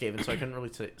much about Skaven, so I couldn't really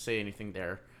say anything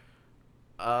there.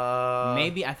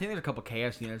 Maybe I think there's a couple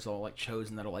chaos units all like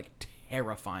chosen that are like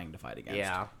terrifying to fight against.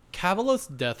 Yeah.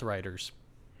 Cavalos Death Riders.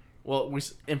 Well,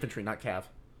 infantry, not cav.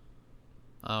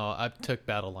 Oh, I took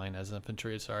battle line as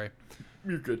infantry. Sorry.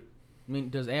 You're good. I mean,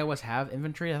 does AOS have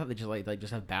infantry? I thought they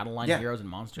just have battle line heroes and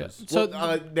monsters. Yeah.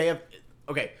 So they have.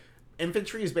 Okay,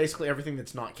 infantry is basically everything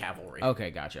that's not cavalry.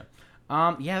 Okay, gotcha.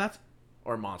 Yeah, that's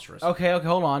or monstrous. okay.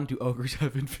 Hold on. Do ogres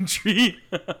have infantry?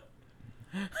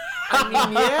 I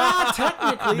mean, yeah,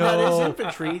 technically that is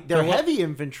infantry. They're heavy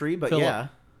infantry, but yeah.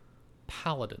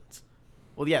 Paladins.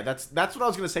 Well, yeah, that's what I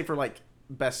was gonna say for like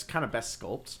best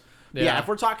sculpts. Yeah, if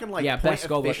we're talking like best point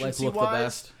sculpt, efficiency look the wise,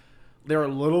 best. they're a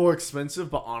little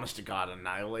expensive, but honest to God,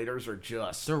 Annihilators are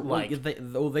just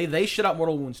They shit out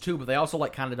mortal wounds too, but they also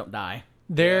like kind of don't die.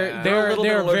 They're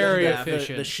very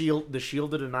efficient. The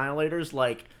shielded Annihilators,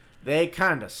 like they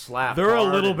kind of slap. They're a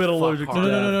hard little and bit fuck allergic to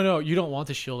hard. No. You don't want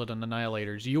the shielded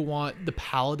Annihilators. You want the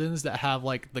Paladins that have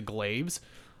like the glaives.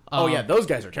 Oh yeah, those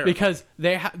guys are terrible. Because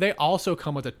they also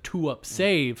come with a 2-up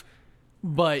save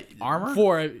but Armor?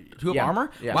 for 2-up Yeah. armor?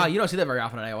 Yeah. Wow, you don't see that very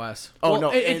often on iOS. Oh well,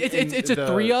 no, it's a the-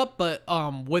 3-up, but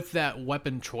with that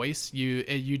weapon choice,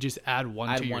 you just add one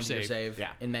Add to your one to your save. save. Yeah.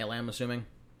 In melee, I'm assuming,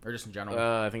 or just in general.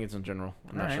 I think it's in general.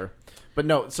 I'm not Alright. sure, but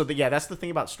no. So that's the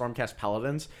thing about Stormcast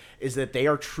Paladins is that they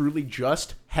are truly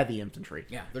just heavy infantry.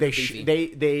 Yeah, they're they just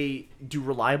beefy. they do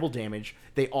reliable damage.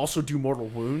 They also do mortal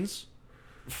wounds,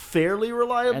 fairly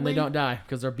reliably, and they don't die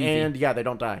because they're beefy. And yeah, they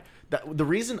don't die. The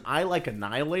reason I like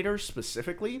Annihilator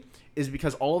specifically is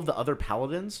because all of the other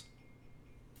paladins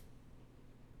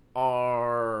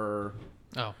are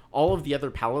Oh, all of the other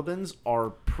paladins are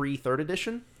pre 3rd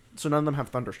edition, so none of them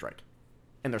have Thunderstrike,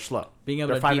 and they're slow. being able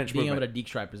they're to 5-inch being able movement.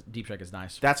 to deep strike is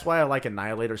nice. That's why I like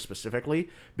Annihilator specifically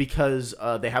because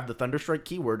they have the Thunderstrike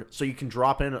keyword, so you can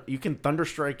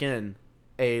Thunderstrike in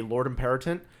a Lord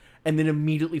Imperatant, and then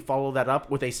immediately follow that up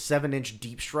with a 7-inch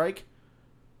deep strike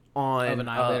on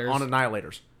Annihilators. on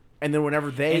Annihilators. And then whenever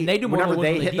they And they do mortal wounds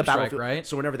when they hit the deep strike, battlefield, right?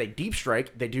 so whenever they deep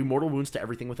strike, they do mortal wounds to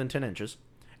everything within 10 inches.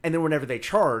 And then whenever they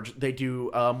charge, they do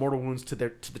mortal wounds to the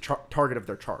target of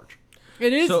their charge.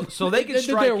 it is. So they can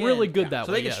strike They're in. really good that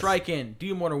So way. they can yes. strike in, do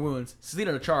you mortal wounds, succeed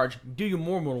on a charge, do you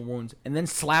more mortal wounds, and then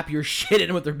slap your shit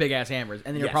in with their big ass hammers,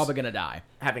 and then you're Yes. probably gonna die.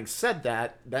 Having said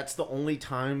that, that's the only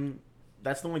times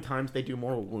they do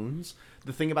mortal wounds.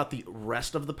 The thing about the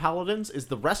rest of the paladins is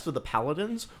the rest of the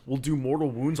paladins will do mortal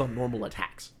wounds on normal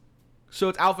attacks. So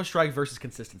it's alpha strike versus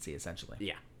consistency, essentially.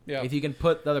 Yeah. Yeah. If you can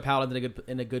put the other paladins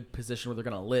in a good position where they're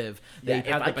gonna live, they Yeah, if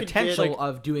have I the could potential get, like,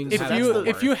 of doing. if So having that's you the-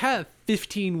 if you have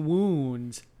 15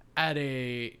 wounds at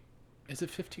a, is it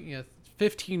 15? Yeah,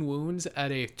 15 wounds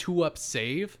at a 2-up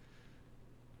save.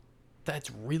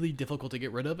 That's really difficult to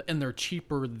get rid of, and they're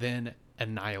cheaper than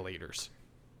Annihilators.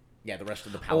 Yeah, the rest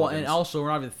of the Oh, paladins. and also we're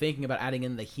not even thinking about adding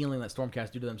in the healing that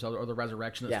Stormcast do to themselves or the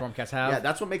resurrection that Stormcast have. Yeah,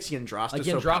 that's what makes the Andrasta like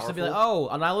so Andrasta to be like, powerful.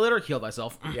 oh, Annihilator, heal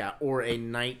thyself. Yeah, or a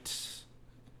Knight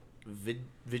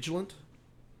Vigilant.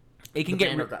 It can The get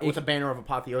banner ri- guy- it- with a banner of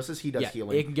apotheosis, he does yeah,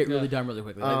 healing. it can get really Yeah. done really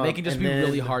quickly. Like, they can just and be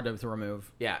really then- hard to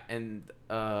remove. Yeah, and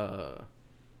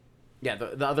yeah,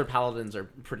 the other paladins are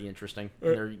pretty interesting.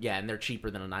 And they're cheaper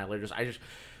than Annihilators. I just,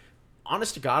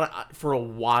 honest to God, for a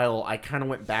while I kind of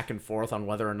went back and forth on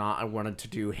whether or not I wanted to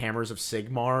do Hammers of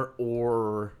Sigmar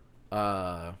or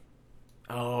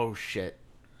oh shit,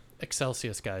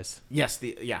 Excelsius guys. yes,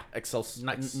 Excelsior.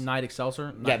 Knight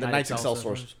Excelsior. Yeah, the Knights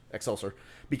Excelsiors,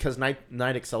 because Knight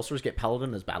Excelsiors get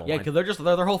Paladin as battle Yeah, line. because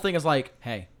their whole thing is like,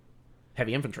 hey,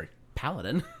 Heavy infantry.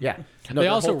 Paladin. Yeah, They their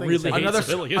also whole thing is really heavy hate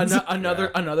infantry. civilians.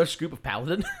 Another scoop of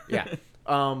Paladin. Yeah.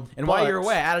 And while you're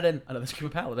away, I added in another scoop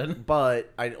of Paladin.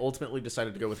 But I ultimately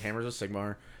decided to go with Hammers of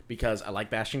Sigmar because I like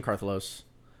Bastion Karthalos.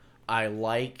 I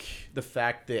like the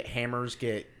fact that Hammers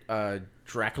get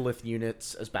Dracolith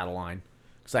units as battle line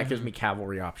because that gives me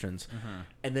cavalry options.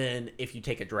 And then if you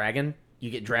take a dragon, you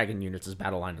get dragon units as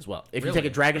battle line as well. If you take Really?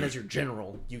 a dragon as your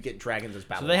general, you get dragons as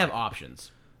battle So they line. have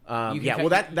options. You can Yeah, ca- well,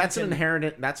 you that's can-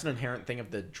 an inherent thing of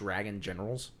the dragon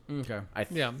generals. Okay.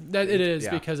 Yeah, that it is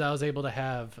Yeah. because I was able to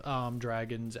have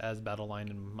dragons as battle line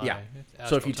in my. Yeah.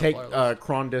 So if Astral you take Templar list.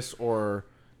 Krondys or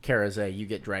Karazai, you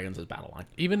get dragons as battle line.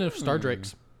 even if Star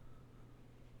Drakes.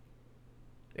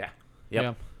 Yeah. Yep. Yeah.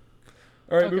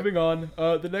 All right, Okay. moving on.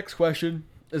 The next question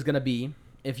is gonna be: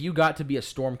 if you got to be a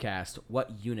Stormcast,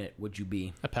 what unit would you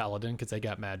be? A paladin because they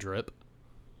got mad drip.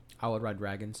 I would ride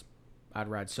dragons. I'd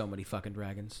ride so many fucking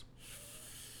dragons.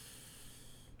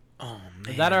 Oh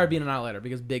man. That or I'd be an Annihilator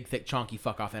because big, thick, chonky,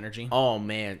 fuck off energy. Oh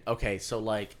man. Okay, so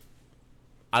like,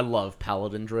 I love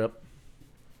Paladin drip,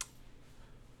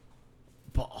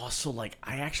 but also like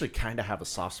I actually kind of have a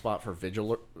soft spot for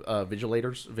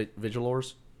Vigilors,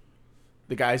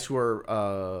 the guys who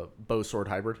are bow sword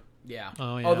hybrid. Yeah.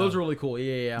 Oh, Oh, yeah. those are really cool.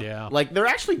 Yeah. Yeah. Like they're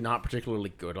actually not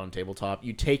particularly good on tabletop.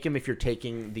 You take them if you're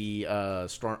taking the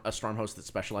storm host that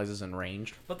specializes in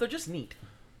ranged. But they're just neat.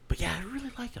 But yeah, I really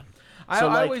like them. I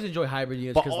always enjoy hybrid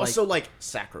units but because, also like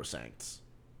sacrosancts.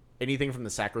 Anything from the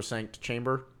sacrosanct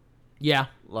chamber, yeah.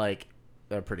 like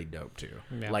they're pretty dope too.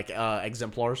 Yeah. Like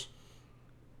exemplars.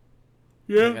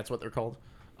 I Yeah. think that's what they're called.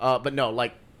 But no,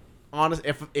 like honest,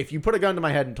 if you put a gun to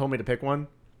my head and told me to pick one,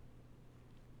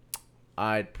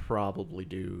 I'd probably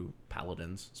do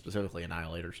paladins, specifically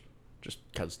annihilators, just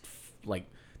because like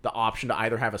the option to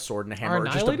either have a sword and a hammer Are or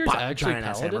just a Annihilators actually giant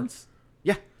ass hammer. paladins?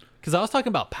 Yeah. Because I was talking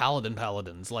about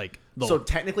paladins, like the, So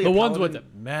technically, the a ones paladin-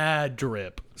 with mad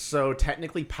drip. So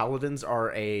technically, paladins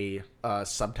are a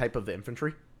subtype of the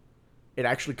infantry. It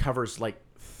actually covers like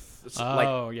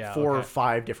Oh, yeah, 4 or okay.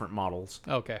 5 different models.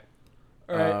 Okay.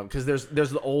 All right. Because there's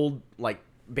the old like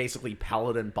basically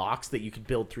paladin box that you could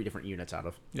build 3 different units out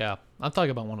of. Yeah, I'm talking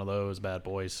about one of those bad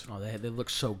boys. Oh, they look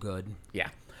so good. Yeah.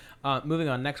 Moving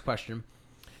on, next question.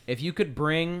 If you could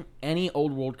bring any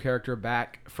old world character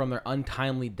back from their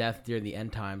untimely death during the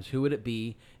end times, who would it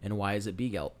be, and why is it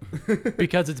Beagelt?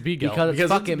 Because it's Beagelt. Because it's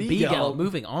fucking Beagelt. Beagelt.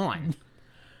 Moving on.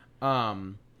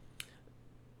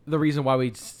 The reason why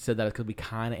we said that is because we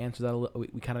kind of answered that. We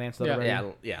kind of answered that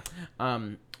already. Yeah.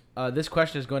 This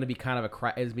question is going to be kind of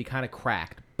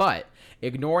cracked, but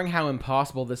ignoring how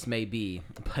impossible this may be,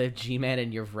 but if G-Man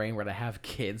and your brain were to have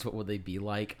kids, what would they be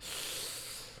like?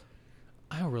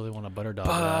 I really want to butter dog.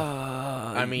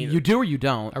 I mean, You do or you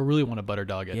don't? I really want to butter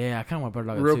dog it. Yeah, I kind of want butter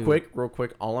dog it real too.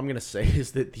 quick. All I'm gonna say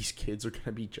is that these kids are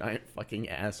gonna be giant fucking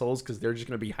assholes because they're just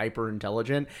gonna be hyper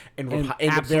intelligent and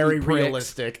absolute very pricks.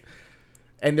 realistic.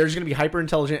 And they're just gonna be hyper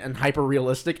intelligent and hyper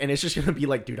realistic, and it's just gonna be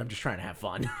like, dude, I'm just trying to have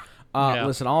fun. Yeah.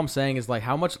 Listen, all I'm saying is like,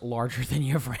 how much larger than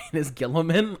your brain is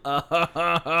Gilliman?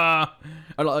 Well,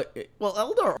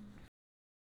 Eldar.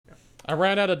 I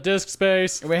ran out of disk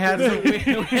space. We had some.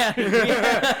 Yeah,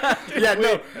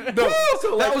 no.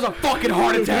 So That was a fucking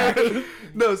heart attack.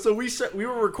 No, so we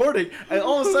were recording, and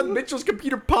all of a sudden Mitchell's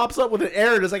computer pops up with an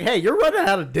error, and it's like, hey, you're running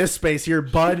out of disk space here,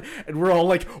 bud. And we're all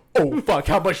like, oh, fuck,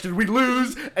 how much did we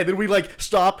lose? And then we, like,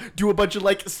 stop, do a bunch of,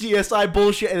 like, CSI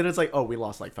bullshit, and then it's like, oh, we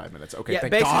lost, like, 5 minutes. Okay, Yeah,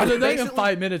 thank basically- God. Not even basically-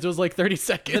 5 minutes. It was like 30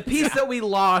 seconds. The piece that we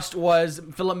lost was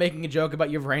Philip making a joke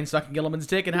about your brain sucking Gilliman's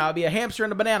dick and how it'd be a hamster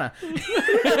and a banana.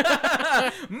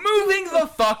 Moving the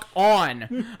fuck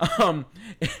on.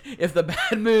 If the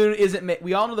bad moon isn't made,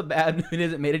 we all know the bad moon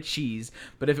isn't made of cheese,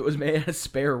 but if it was made of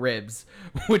spare ribs,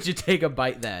 would you take a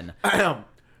bite then?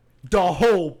 The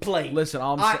whole plate. Listen,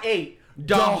 I ate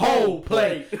the whole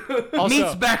plate. Also-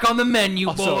 Meat's back on the menu,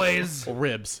 Also, boys.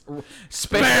 Ribs.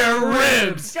 Spare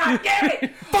ribs. God damn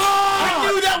it!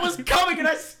 I knew that was coming, and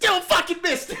I still fucking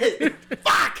missed it.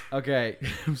 Fuck! Okay,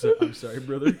 I'm sorry,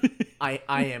 brother. I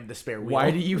am the spare wheel.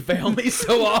 Why do you fail me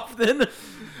so often?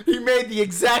 He made the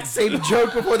exact same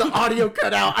joke before the audio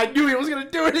cut out. I knew he was going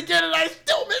to do it again, and I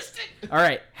still missed it. All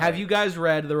right. Have you guys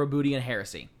read The Roboutian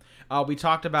Heresy? We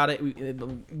talked about it.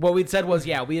 What we'd said was,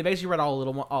 yeah, we basically read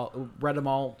read them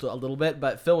all a little bit,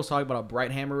 but Phil was talking about how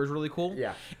Bright Hammer was really cool.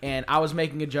 Yeah. And I was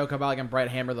making a joke about, like, in Bright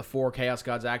Hammer, the 4 Chaos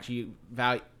Gods actually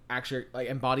like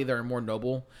embody their more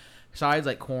noble sides.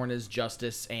 Like Khorne is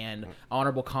justice and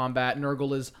honorable combat.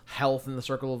 Nurgle is health and the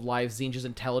circle of life. Tzeentch is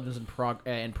intelligence and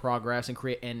progress and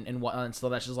create and whatnot. And so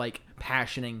that's just like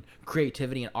passion and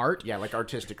creativity and art. Yeah, like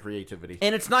artistic creativity.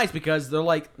 And it's nice because they're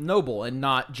like noble and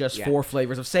not just 4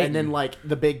 flavors of Satan. And then, like,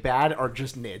 the big bad are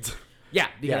just nids. yeah,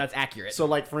 because that's accurate. So,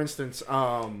 like, for instance,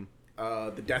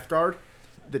 the Death Guard.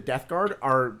 The Death Guard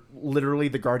are literally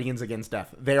the guardians against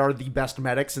death. They are the best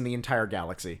medics in the entire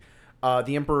galaxy.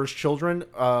 The Emperor's Children,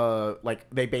 like,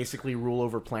 they basically rule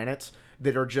over planets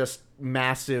that are just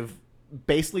massive.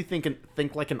 Basically, think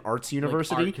like an arts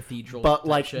university, art cathedral but type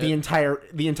like shit. the entire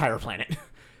planet.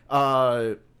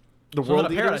 The so world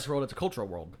not a paradise eaters, world, it's a cultural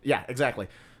world. yeah, exactly.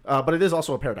 But it is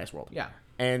also a paradise world. Yeah.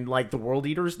 And like the world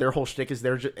eaters, their whole shtick is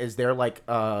they're like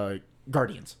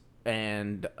guardians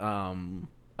and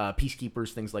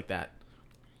peacekeepers, things like that.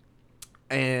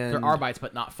 And They're Arbites,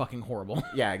 but not fucking horrible.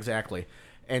 yeah, exactly.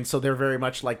 And so they're very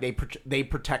much like they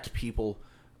protect people.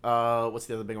 What's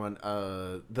the other big one?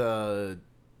 The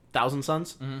Thousand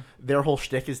Sons. Mm-hmm. Their whole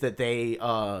shtick is that they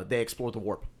explore the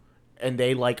warp, and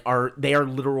they are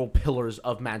literal pillars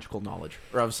of magical knowledge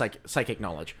or of psychic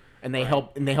knowledge, and they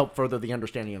help further the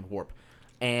understanding of the warp.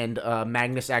 And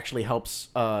Magnus actually helps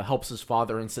his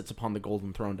father and sits upon the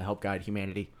golden throne to help guide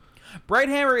humanity. Bright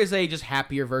Hammer is a just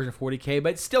happier version of 40k,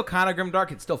 but it's still kind of grimdark.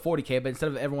 It's still 40k, but instead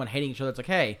of everyone hating each other, it's like,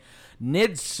 hey,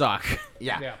 Nids suck.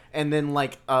 Yeah. And then,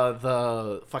 like,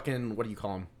 the fucking, what do you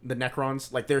call them? The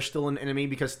Necrons, like, they're still an enemy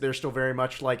because they're still very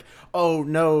much like, oh,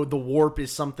 no, the warp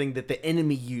is something that the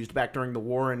enemy used back during the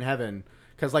war in heaven.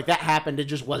 Because, like, that happened, it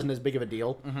just wasn't as big of a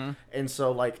deal. Mm-hmm. And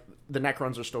so, like, the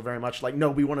Necrons are still very much like, no,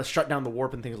 we want to shut down the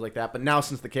warp and things like that. But now,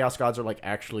 since the Chaos Gods are, like,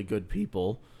 actually good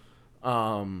people,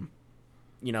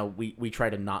 you know, we try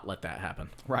to not let that happen.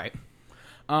 Right.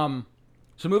 So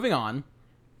moving on.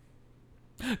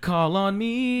 Call on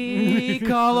me,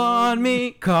 call on me,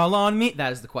 call on me.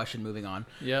 That is the question. Moving on.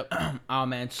 Yep. Oh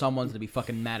man, someone's gonna be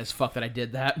fucking mad as fuck that I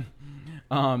did that.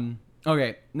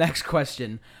 Okay, next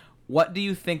question. What do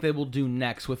you think they will do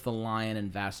next with the Lion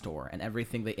and Vastor and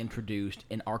everything they introduced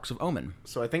in Arcs of Omen?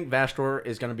 So I think Vastor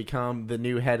is going to become the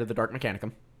new head of the Dark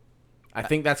Mechanicum. I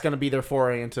think that's going to be their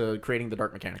foray into creating the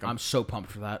Dark Mechanicum. I'm so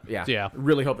pumped for that. Yeah.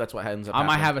 Really hope that's what ends up I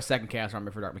might happening. have a second Chaos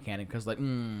Army for Dark Mechanic because, like,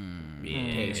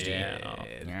 tasty.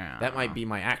 Yeah. That might be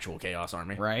my actual Chaos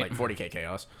Army. Right. Like 40k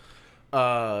Chaos.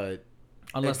 Unless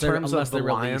in they terms of the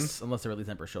Lion- release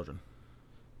Emperor's Children.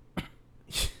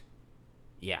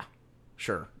 Yeah.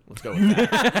 Sure. Let's go with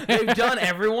that. They've done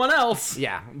everyone else.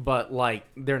 Yeah, but like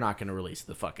they're not going to release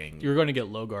the fucking. You're going to get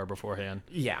Logar beforehand.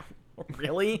 Yeah,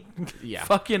 Really? yeah.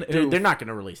 Fucking Dude, they're not going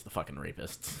to release the fucking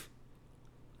rapists.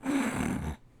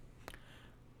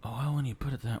 Oh, well, when you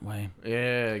put it that way.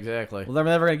 Yeah, exactly. Well, they're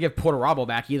never going to give Porto Rabo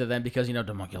back either then because,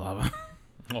 Homunculava.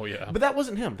 Oh, yeah. But that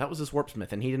wasn't him. That was his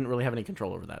Warpsmith, and he didn't really have any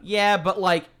control over that. Yeah, but,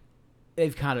 like,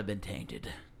 they've kind of been tainted.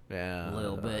 Yeah, A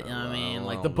little bit. You know what I mean?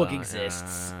 Like, the book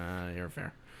exists. You're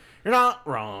fair. You're not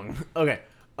wrong. Okay.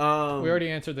 We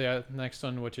already answered the next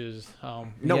one, which is... No,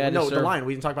 Yeah, no, sir. the lion.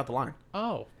 We didn't talk about the lion.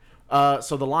 Oh.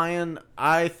 So the lion,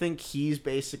 I think he's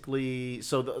basically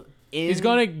He's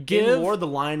gonna give- in lore. The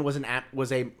lion was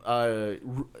a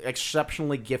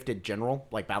exceptionally gifted general,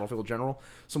 like battlefield general.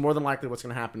 So more than likely, what's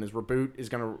gonna happen is Reboot is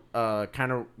gonna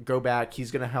kind of go back.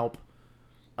 He's gonna help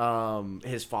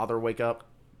his father wake up,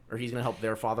 or he's gonna help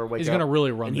their father wake up. He's gonna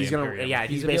really run and the he's gonna Imperium. yeah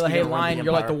He's he's going to be like, basically hey, gonna run the Lion,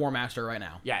 you're like the Empire. War Master right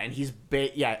now. Yeah, and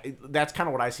that's kind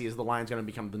of what I see is the lion's gonna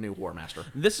become the new War Master.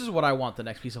 This is what I want the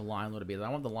next piece of lion lore to be. I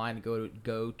want the lion to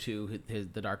go to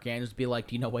the Dark Angels to be like,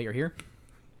 do you know why you're here?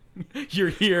 You're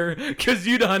here because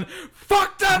you done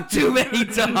fucked up too many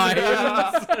times.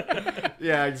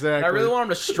 Yeah, exactly. I really want him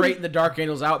to straighten the Dark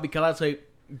Angels out because I'd say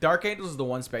Dark Angels is the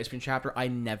one Space Marine chapter I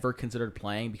never considered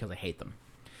playing because I hate them.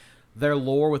 Their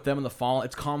lore with them in the Fallen,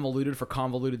 it's convoluted for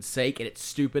convoluted's sake, and it's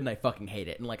stupid, and I fucking hate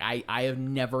it. And like I have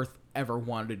never ever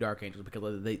wanted to do Dark Angels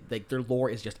because their lore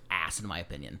is just ass in my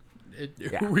opinion.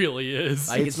 It really is.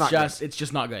 Like It's not good. it's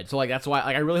just not good. So like that's why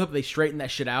I really hope they straighten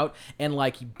that shit out and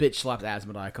like he bitch slapped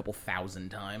Asmodai a couple thousand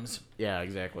times. Yeah,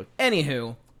 exactly.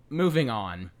 Anywho, moving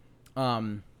on.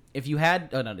 If you had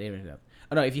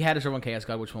if you had a serve on Chaos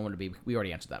God, which one would it be? We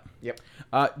already answered that. Yep.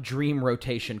 Dream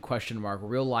rotation ?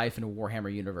 Real life and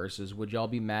Warhammer universes. Would y'all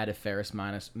be mad if Ferrus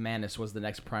Manus was the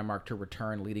next Primarch to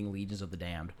return, leading Legions of the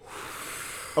Damned?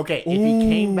 Okay, if he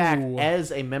came back as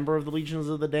a member of the Legions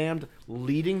of the Damned,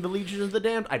 leading the Legions of the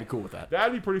Damned, I'd be cool with that.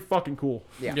 That'd be pretty fucking cool.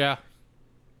 Yeah.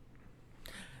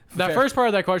 That Fair. first part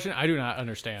of that question, I do not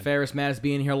understand. Ferrus Manus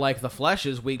being here like the flesh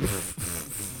is weak.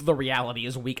 The reality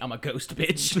is weak. I'm a ghost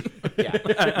bitch.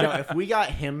 Yeah. No, if we got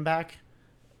him back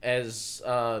as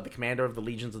the commander of the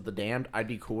Legions of the Damned, I'd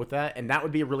be cool with that, and that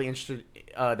would be a really interesting.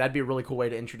 That'd be a really cool way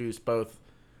to introduce both,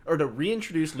 or to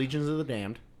reintroduce Legions of the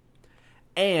Damned,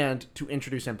 and to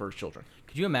introduce Emperor's Children.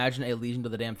 Could you imagine a Legion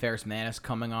of the Damned Ferrus Manus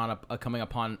coming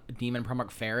upon Demon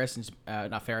Primarch Ferrus and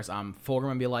not Ferrus,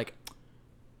 Fulgrim, and be like,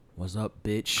 "What's up,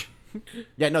 bitch?"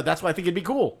 Yeah, no, that's why I think it'd be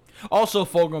cool. Also,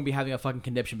 Fulgrim will be having a fucking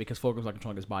conniption because Fulgrim's not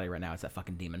controlling his body right now. It's that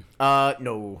fucking demon.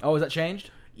 No. Oh, is that changed?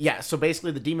 Yeah, so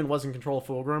basically the demon was in control of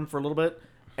Fulgrim for a little bit,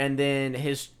 and then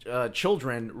his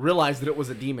children realized that it was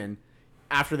a demon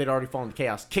after they'd already fallen to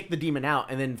chaos, kicked the demon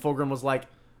out, and then Fulgrim was like,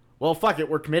 well, fuck it,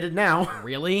 we're committed now.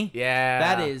 Really? Yeah.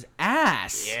 That is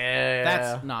ass. Yeah.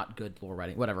 That's not good lore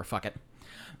writing. Whatever, fuck it.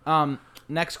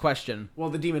 Next question. Well,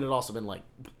 the demon had also been like...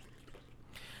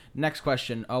 Next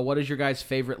question. What is your guys'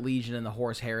 favorite Legion in the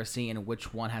Horus Heresy, and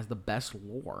which one has the best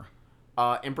lore?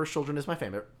 Emperor's Children is my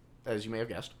favorite, as you may have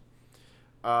guessed.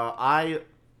 I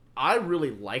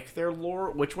really like their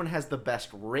lore. Which one has the best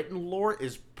written lore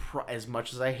is, as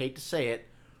much as I hate to say it,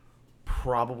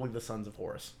 probably the Sons of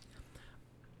Horus.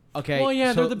 Okay. Well,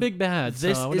 yeah, so they're the big bads.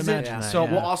 this so I would isn't- imagine that. so-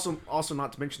 yeah. Well, also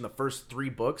not to mention the first 3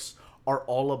 books are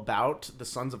all about the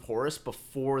Sons of Horus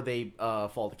before they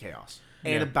fall to chaos,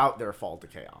 and about their fall to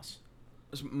chaos.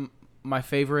 My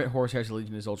favorite Horus Heresy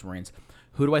Legion is Ultramarines.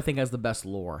 Who do I think has the best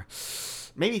lore?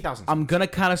 Maybe Thousand. I'm gonna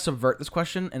kind of subvert this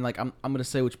question, and like I'm gonna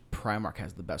say which Primarch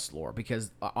has the best lore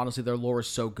because honestly their lore is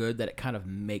so good that it kind of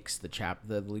makes the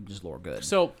Legion's lore good.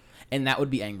 So, and that would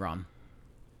be Angron.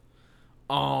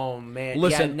 Oh man!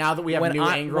 Listen, yeah, now that we have when new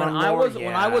Angron when I lore, was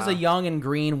when I was a young and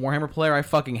green Warhammer player, I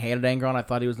fucking hated Angron. I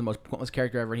thought he was the most pointless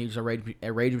character ever. And he was a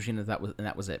rage machine, and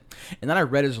that was it. And then I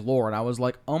read his lore, and I was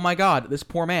like, oh my god, this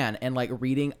poor man. And like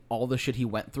reading all the shit he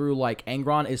went through, like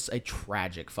Angron is a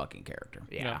tragic fucking character.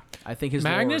 yeah. I think his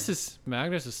Magnus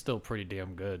lore, is still pretty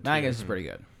damn good. Magnus is pretty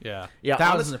good. Yeah. yeah,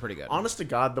 Thousands are pretty good. Honest to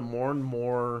God, the more and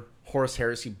more Horus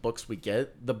Heresy books we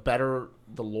get, the better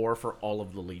the lore for all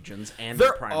of the legions and They're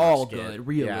the Primarchs all get. good,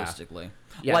 realistically.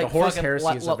 Yeah, the Horus fucking-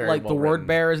 Heresy is a very like the well-written- Word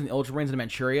Bearers and the Ultramarines and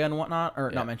Manchuria and whatnot,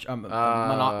 or not Manchuria, Manchuria,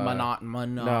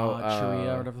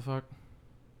 or whatever the fuck.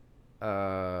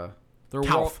 They're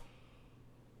Calth.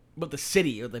 but the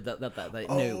city that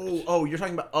nuked. Oh, you're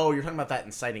talking about that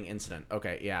inciting incident.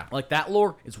 Okay, yeah, Like that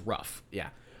lore is rough. yeah.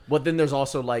 But then there's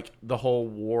also like the whole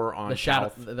war on The shadow,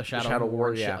 Calth, the shadow war,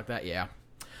 and shit yeah. like that. Yeah.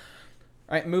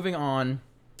 All right, moving on.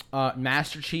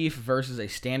 Master Chief versus a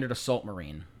standard assault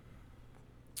marine.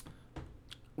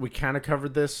 We kind of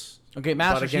covered this. Okay,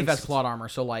 Master But Chief has against- plot armor,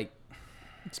 so like,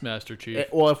 It's Master Chief.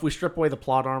 Well, if we strip away the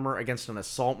plot armor against an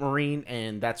assault marine,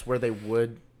 and that's where they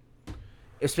would.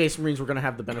 If Space Marines were going to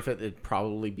have the benefit, it'd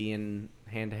probably be in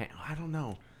hand to hand. I don't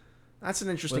know. That's an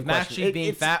interesting With Master question. Chief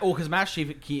being fat, because Master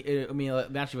Chief,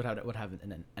 Master Chief would have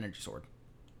an energy sword.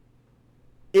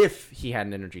 If he had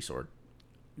an energy sword,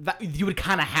 That you would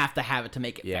kind of have to have it to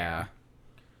make it fair.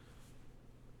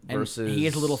 And versus he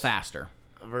is a little faster.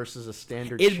 versus a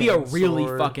standard. It'd be a chain really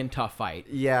sword. fucking tough fight.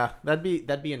 Yeah, that'd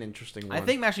be an interesting one. I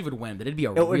think Master Chief would win, but it'd be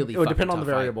a it would, really it would fucking depend on the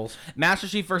tough fight. variables. Master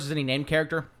Chief versus any named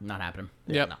character, not happening.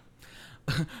 Yep. No.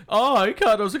 Oh,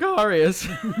 Kato Zacharias.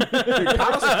 Dude,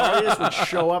 Kato Sicarius would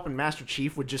show up, and Master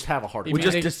Chief would just have a heart You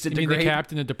attack. mean just the- you mean disintegrate? the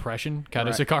captain of depression, Kato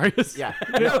Right. Sicarius? Yeah,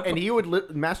 no, and he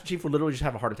would. Master Chief would literally just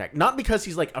have a heart attack, not because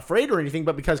he's like afraid or anything,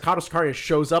 but because Kato Sicarius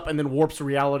shows up and then warps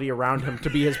reality around him to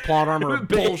be his plot armor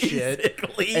bullshit.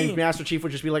 Basically. And Master Chief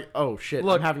would just be like, "Oh shit,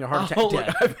 Look, I'm having a heart attack." oh, dead.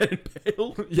 look, I've been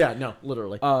impaled. Yeah, no,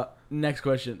 literally. Next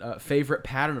question. Favorite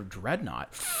pattern of Dreadnought?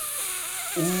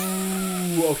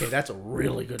 Ooh, okay, that's a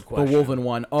really good The question. Wolven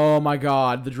one. Oh my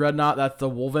god. The Dreadnought, that's the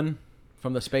Wolven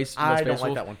from the space. I Space don't like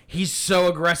Wolf. that one. He's so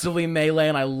aggressively melee,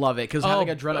 and I love it, because having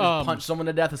a Dreadnought punch someone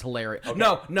to death is hilarious.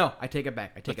 No, I take it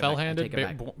back. I take it back. I Fell-handed? take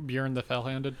it back. Bjorn the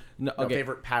fell-handed? No, No, okay.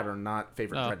 favorite pattern, not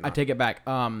favorite dreadnought. I take it back.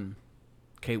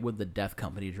 Okay, would the Death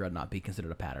Company Dreadnought be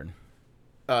considered a pattern?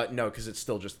 No, because it's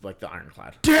still just like the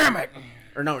Ironclad. Damn it!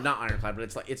 Or no, not Ironclad, but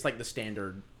it's like the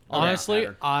standard. Honestly,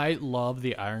 pattern. I love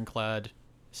the Ironclad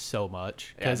so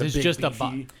much Yeah, because the it's big, just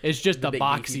beefy- it's just the a big,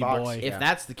 beefy boxy box. boy. If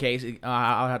that's the case,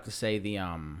 I'll have to say the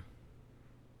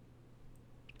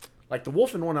Like the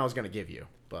Wolfen one, I was gonna give you,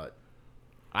 but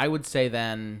I would say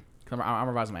then. I'm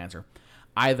revising my answer.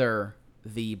 Either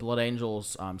the Blood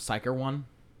Angels Psyker one,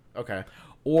 okay,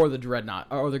 or the Dreadnought,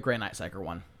 or the Grey Knight Psyker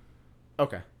one.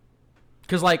 okay.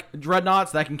 Because, like,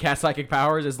 Dreadnoughts that can cast psychic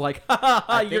powers is like, ha ha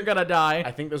ha, you're gonna die.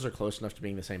 I think those are close enough to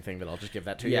being the same thing, but I'll just give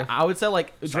that to Yeah, you. I would say,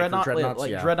 like, Dreadnoughts,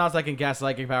 like yeah. Dreadnoughts that can cast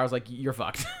psychic powers, like, you're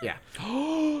fucked. Yeah.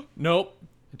 Nope,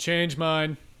 change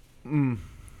mine.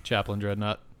 Chaplain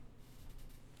Dreadnought.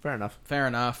 Fair enough. Fair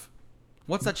enough.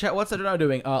 What's that Dreadnought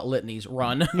doing? Litanies.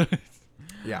 Run.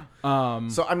 Yeah.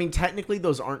 So I mean, technically,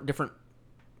 those aren't different.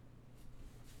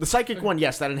 The psychic one,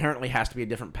 yes, that inherently has to be a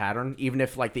different pattern, even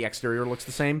if like the exterior looks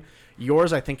the same.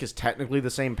 Yours, I think, is technically the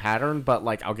same pattern, but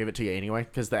like I'll give it to you anyway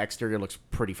because the exterior looks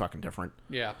pretty fucking different.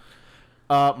 Yeah.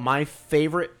 My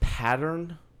favorite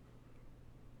pattern.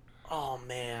 Oh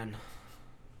man.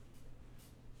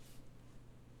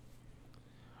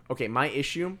 Okay, my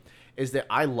issue is that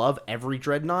I love every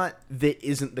dreadnought that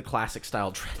isn't the classic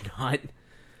style dreadnought.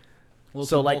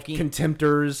 So like bulky.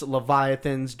 Contemptors,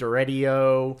 Leviathans,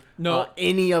 Doredio, No.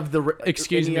 any of the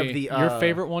Excuse any me. of the, Your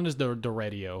favorite one is the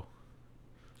radio.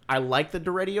 I like the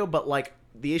Doredio, but like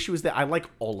the issue is that I like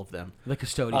all of them. The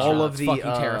Custodian. All It's of the, fucking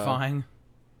terrifying.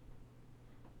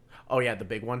 Oh yeah, the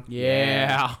big one.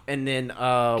 Yeah. And then Get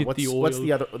what's the what's oil.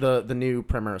 the other the new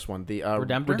Primaris one? The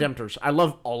Redemptor? Redemptors. I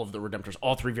love all of the Redemptors,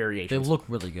 all three They variations. look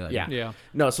really good. Yeah. Yeah.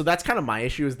 No, so that's kind of my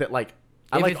issue is that like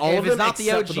I If like it's, all if of it's them not the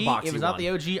except OG, for the boxy if it's not one. the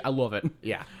OG, I love it.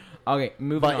 Yeah. Okay,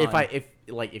 moving But on.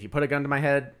 if you put a gun to my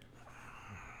head,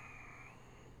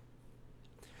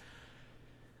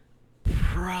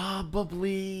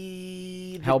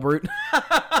 probably Hellbrute.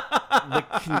 the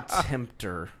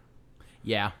Contemptor.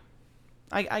 Yeah.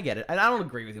 I get it. And I don't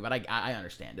agree with you, but I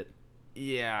understand it.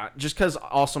 Yeah, just because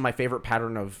also my favorite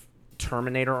pattern of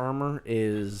Terminator armor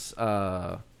is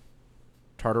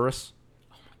Tartarus,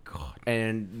 God.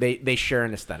 and they share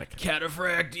an aesthetic.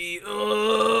 Cataphracti.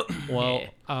 Well,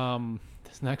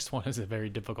 this next one is a very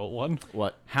difficult one.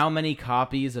 What? How many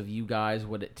copies of you guys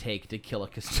would it take to kill a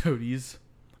Custodes?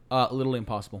 Literally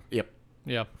impossible. Yep.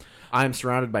 Yeah. I'm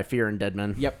surrounded by fear and dead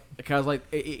men. Yep, because like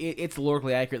it's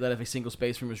logically accurate that if a single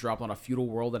space marine was dropped on a feudal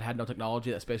world that had no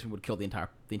technology, that space marine would kill the entire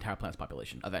planet's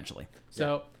population eventually.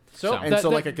 So And so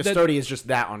like a custodian is just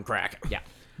that on crack. Yeah.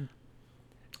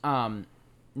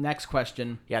 Next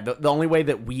question. Yeah, the only way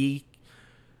that we...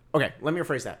 Okay, let me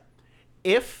rephrase that.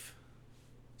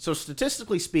 So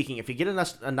statistically speaking, if you get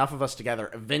enough of us together,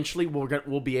 eventually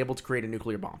we'll be able to create a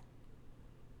nuclear bomb.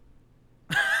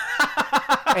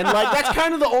 And like that's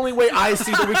kind of the only way I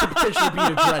see that we could potentially beat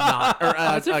a dreadnought or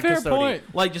That's a fair custodian. point.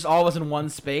 Like just all of us in one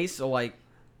space, or like,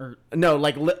 or No,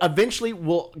 like eventually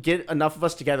we'll get enough of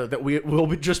us together that we'll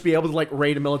just be able to like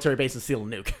raid a military base and steal a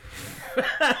nuke.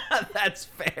 that's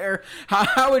fair.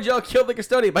 How would y'all kill the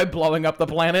custodian? By blowing up the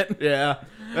planet? Yeah,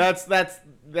 that's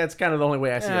kind of the only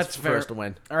way I see That's us fair. first to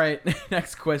win. All right,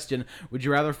 next question. Would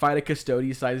you rather fight a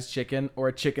custodian-sized chicken or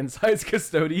a chicken-sized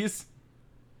custodies?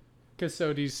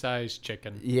 Custody-sized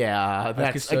chicken. Yeah,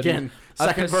 that's custody- again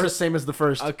second verse, same as the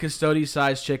first. A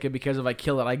custody-sized chicken, because if I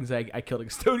kill it, I can say I killed a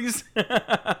custodies.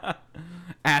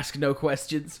 Ask no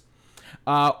questions.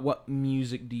 What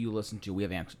music do you listen to? We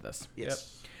have answered this.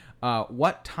 Yes.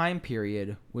 What time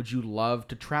period would you love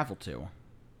to travel to?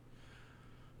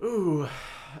 Ooh,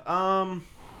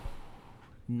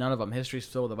 None of them. History's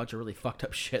filled with a bunch of really fucked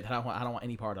up shit that I don't want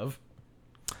any part of.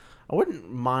 I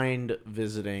wouldn't mind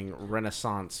visiting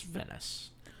Renaissance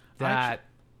Venice. I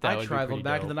would be traveled pretty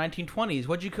back to dope. the 1920s.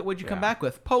 What'd you come back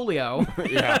with? Polio.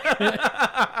 Yeah.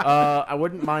 I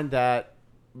wouldn't mind that,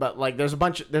 but like there's a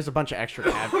bunch of extra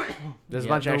there's a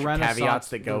bunch of extra caveats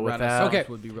that go with that. Okay.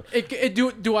 Would be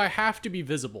real. Do I have to be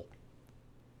visible?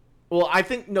 Well, I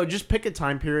think no. Just pick a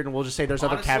time period, and we'll just say there's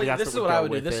other Honestly, caveats. This that is what I would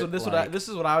do. go This with is it, like- this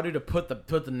is what I would do to put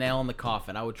the nail in the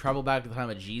coffin. I would travel back to the time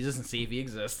of Jesus and see if he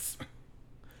exists.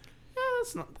 Yeah,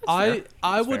 that's not. That's fair.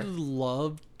 I That's would fair.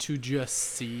 love to just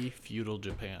see feudal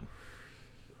Japan.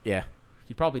 Yeah.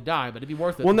 He'd probably die, but it'd be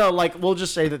worth it. Well, no, like we'll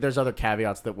just say that there's other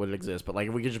caveats that would exist, but like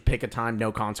if we could just pick a time,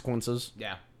 no consequences.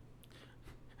 Yeah.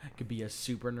 Could be a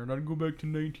super nerd. I'd go back to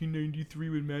 1993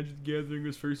 when Magic the Gathering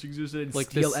was first existed and Like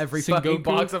steal this every fucking Sengoku?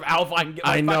 box of alpha I can get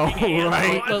my I know, fucking hands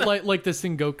right? on. like the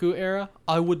Sengoku era.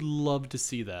 I would love to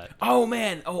see that. Oh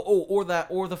man! Or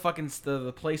the fucking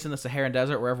the place in the Saharan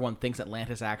desert where everyone thinks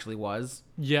Atlantis actually was,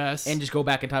 Yes. and just go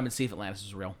back in time and see if Atlantis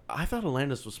was real. I thought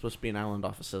Atlantis was supposed to be an island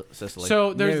off of Sicily.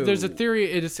 so there's a No. theory.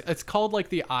 It's called like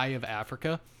the Eye of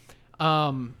Africa.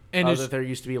 And it's, that there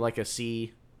used to be like a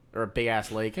sea or a big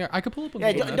ass lake. here, I could pull up.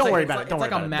 Yeah, Google Maps. don't worry It's about like- it. Don't it's worry like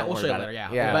about a it. map. Don't We'll worry show you about later.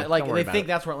 it. Yeah, but like don't worry they about think it.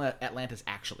 that's where Atlantis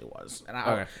actually was. And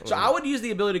Okay. so I would use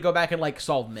the ability to go back and like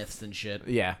solve myths and shit.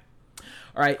 Yeah.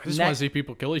 All right, I just want to see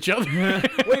people kill each other. where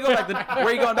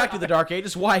are you going back to the Dark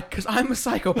Ages? Why? Because I'm a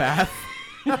psychopath.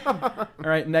 All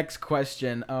right, next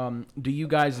question. Do you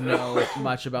guys know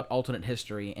much about alternate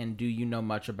history, and do you know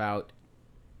much about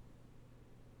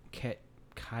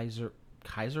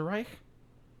Kaiserreich?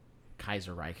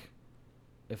 Kaiserreich.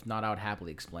 If not, I would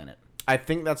happily explain it. I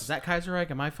think that's Is that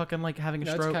Kaiserreich? Am I fucking like having a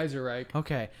That's stroke? Kaiserreich.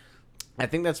 Okay. I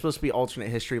think that's supposed to be alternate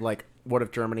history. Like, what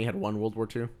if Germany had won World War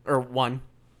II or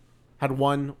had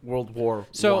won World War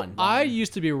So One? I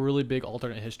used to be a really big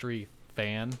alternate history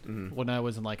fan when I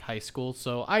was in like high school.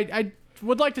 So I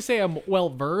would like to say I'm well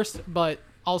versed, but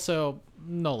also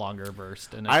no longer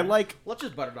versed in it. I like Let's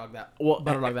just butterdog that. well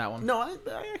Butterdog that one. No, I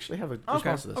actually have a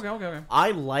response to this. Okay.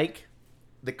 I like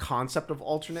the concept of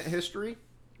alternate history,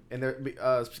 and there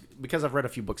because I've read a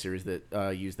few book series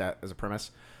that use that as a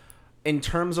premise. In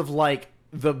terms of like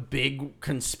the big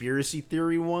conspiracy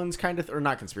theory ones, kind of, or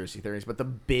not conspiracy theories, but the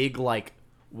big like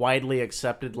widely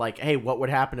accepted like, hey, what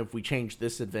would happen if we changed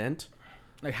this event?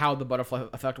 Like how the butterfly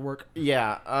effect work.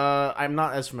 Yeah, I'm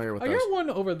not as familiar with I those. got one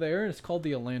over there. It's called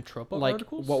the Elantropa Like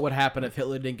articles. what would happen if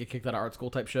Hitler didn't get kicked out of art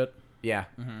school type shit. Yeah,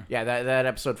 yeah, that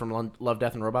episode from Love,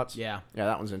 Death, and Robots. Yeah.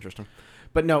 that one's interesting.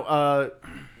 But no,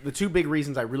 the two big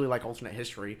reasons I really like alternate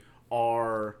history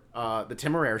are the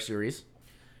Temeraire series.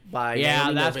 By Yeah,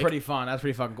 Naomi that's Novik. pretty fun. That's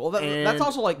pretty fucking cool. That's And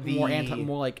also like more the-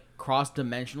 more like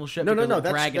cross-dimensional shit. No, because, like,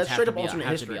 that's dragons have straight to up be alternate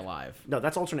have history. to be alive. No,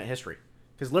 that's alternate history.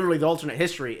 Because literally, the alternate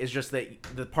history is just that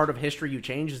the part of history you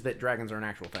change is that dragons are an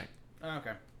actual thing.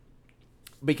 Okay.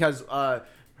 Because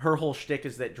her whole shtick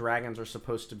is that dragons are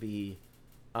supposed to be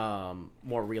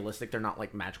more realistic. They're not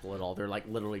like magical at all. They're like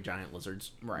literally giant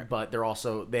lizards. Right. But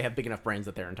they have big enough brains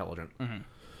that they're intelligent.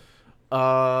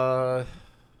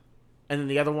 And then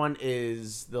the other one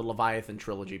is the Leviathan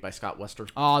trilogy by Scott Wester.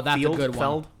 Oh, that's a good one.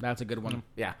 Feld. That's a good one.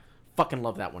 Yeah, fucking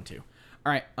love that one too.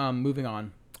 All right, moving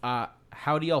on.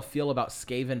 How do y'all feel about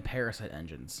Skaven parasite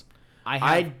engines?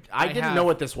 I didn't know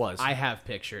what this was. I have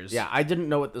pictures. Yeah, I didn't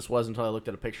know what this was until I looked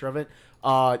at a picture of it.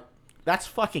 That's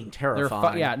fucking They're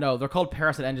terrifying. they're called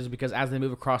parasite engines because as they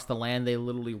move across the land, they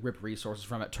literally rip resources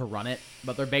from it to run it.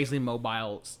 But they're basically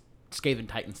mobile Skaven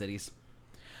Titan cities.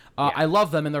 I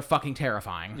love them and they're fucking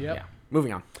terrifying. Yep. Yeah.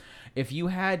 Moving on. If you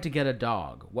had to get a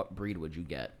dog, what breed would you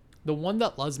get? the one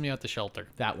that loves me at the shelter.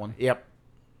 That one. Yep.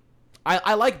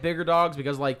 I like bigger dogs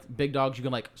because like big dogs you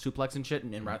can like suplex and shit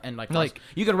and like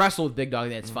you can wrestle with big dogs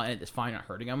and it's fine. It's fine not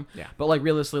hurting them. Yeah. But like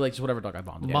realistically, like just whatever dog I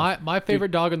bond with. My favorite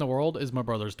dog in the world is my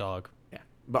brother's dog. Yeah.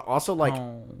 But also like,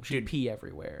 Oh, she pee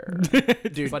everywhere.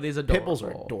 dude, But he's adorable. pit bulls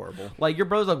are adorable. Like your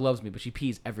brother's dog loves me, but she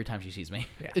pees every time she sees me.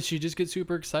 Yeah. She just gets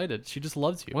super excited. She just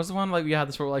loves you. What's the one like we had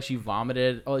this where like she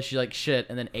vomited? Oh, she like shit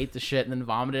and then ate the shit and then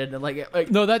vomited and like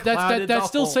No, that's clouded that's the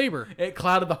still whole- Saber. It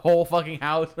clouded the whole fucking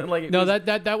house and like it No, was,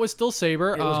 that was still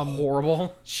Saber. it was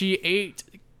horrible. She ate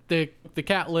the took the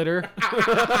cat litter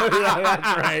Yeah,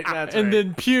 that's right. That's and right.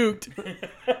 then puked.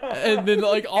 And then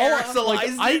like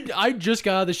Aerosolized I just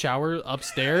got out of the shower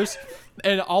upstairs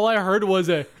and all I heard was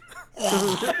a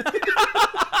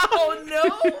Oh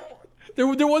no!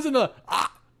 there wasn't a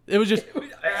it was just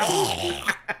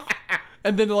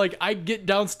and then like I get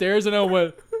downstairs and I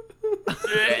went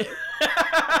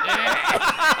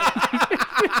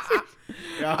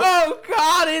Oh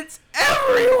God, it's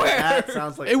everywhere. That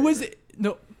sounds like it was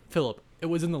no Philip, it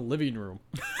was in the living room.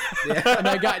 And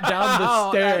I got down the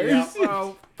stairs.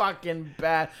 Oh, fucking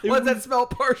bad. What's that smell?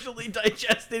 Partially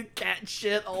digested cat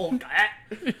shit. Oh, cat.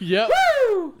 Yep.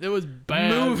 Woo! It was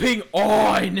bad. Moving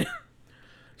on.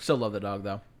 Still love the dog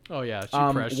though. Oh yeah, she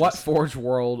precious. What Forge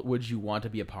world would you want to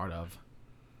be a part of?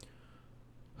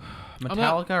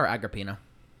 Metallica or Agrippina?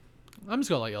 I'm just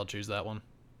gonna let y'all choose that one.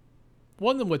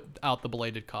 One of them without the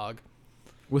bladed cog.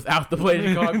 Without the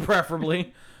bladed cog,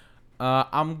 preferably.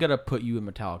 I'm gonna put you in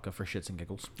Metallica for shits and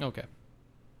giggles. Okay.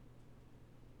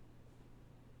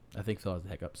 I think Phil has the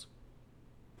hiccups.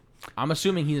 I'm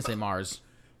assuming he's gonna say Mars.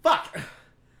 Fuck.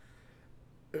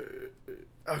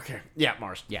 Okay. Yeah,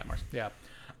 Mars. Yeah, Mars. Yeah.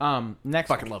 Next.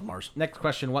 Fucking love Mars. Next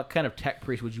question: what kind of tech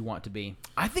priest would you want to be?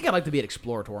 I think I'd like to be an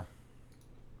explorator.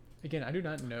 Again, I do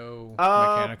not know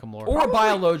Uh, mechanical lore. Or a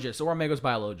biologist, or a Megos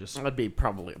biologist. I'd be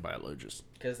probably a biologist.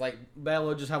 Because, like,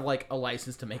 biologists have, like, a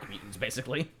license to make mutants,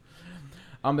 basically.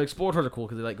 But explorators are cool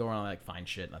because they, like, go around and, like, find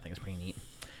shit, and I think it's pretty neat.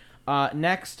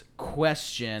 Next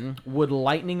question. Would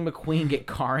Lightning McQueen get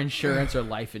car insurance or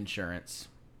life insurance?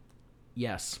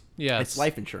 Yes. Yes. It's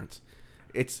life insurance.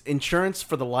 It's insurance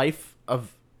for the life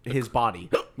of his body.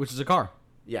 Which is a car.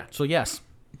 Yeah. So, yes.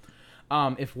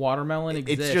 If Watermelon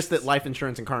exists... It's just that life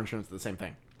insurance and car insurance are the same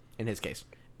thing, in his case.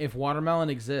 If Watermelon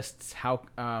exists, how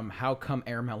come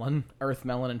Airmelon,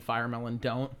 Earthmelon, and Firemelon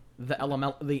don't? The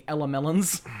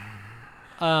Elemelons?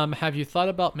 Have you thought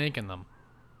about making them?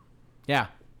 Yeah.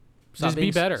 Just be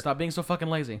better. Stop being so fucking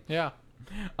lazy. Yeah.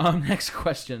 Next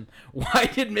question. Why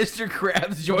did Mr.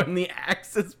 Krabs join the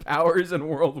Axis powers in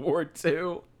World War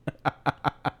II?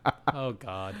 Oh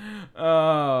God.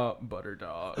 Butter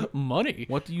dog. Money.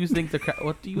 What do you think the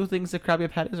Krabby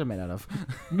Patties are made out of?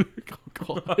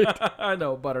 I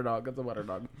know, butter dog. It's a butter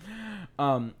dog.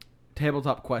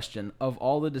 Tabletop question. Of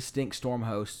all the distinct storm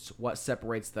hosts, what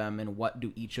separates them and what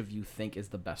do each of you think is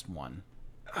the best one?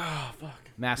 Oh, fuck.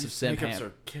 Massive These simp. hiccups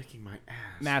are kicking my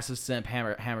ass. Massive simp.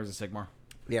 Hammers and Sigmar.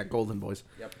 Yeah, Golden Boys.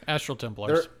 Yep. Astral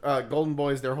Templars. Golden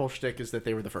Boys, their whole shtick is that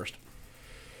they were the first.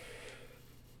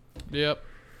 Yep.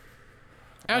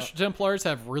 Astral Templars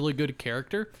have really good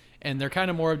character, and they're kind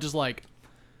of more of just like...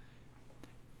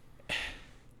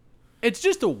 It's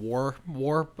just a a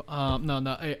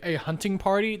hunting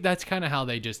party. That's kind of how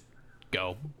they just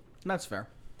go. That's fair.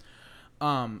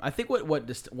 I think what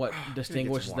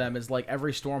distinguishes them is like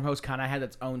every storm host kind of had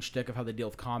its own shtick of how they deal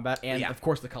with combat, and of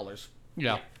course the colors.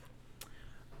 Yeah.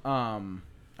 All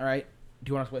right. Do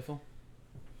you want us to wait, Phil?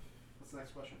 What's the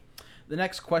next question? The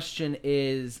next question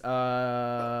is,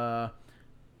 for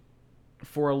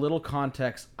a little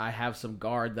context, I have some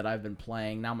Guard that I've been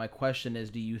playing. Now my question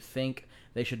is, do you think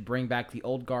they should bring back the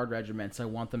old Guard regiments? I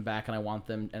want them back, and I want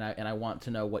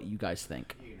to know what you guys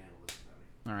think.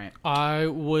 All right. I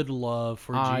would love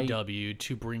for GW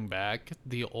to bring back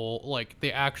the old, like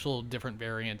the actual different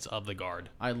variants of the Guard.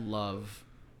 I love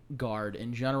Guard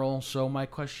in general, so my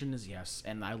question is yes,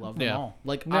 and I love them all.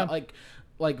 Like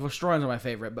Vestorians are my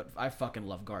favorite, but I fucking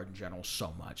love Guard in general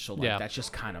so much. So that's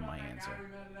just kind of my answer.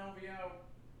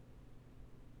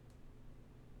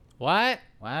 What?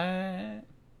 What?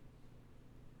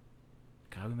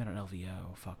 God, we met an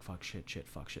LVO. Fuck, shit,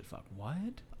 fuck. What?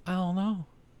 I don't know.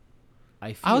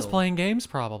 I was playing games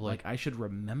probably. Like I should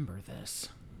remember this.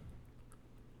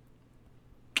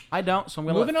 I don't, so I'm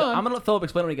Moving on. I'm gonna let Philip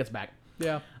explain when he gets back.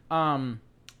 Yeah.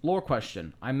 Lore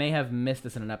question. I may have missed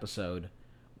this in an episode.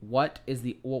 What is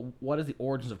the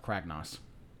origins of Kragnos?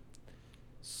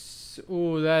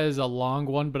 Ooh, that is a long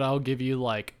one, but I'll give you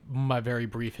like my very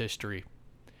brief history.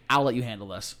 I'll let you handle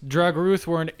this. Dragruth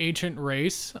were an ancient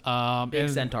race. Big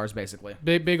centaurs, basically.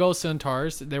 Big old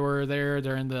centaurs. They were there.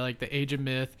 They're in the Age of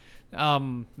Myth.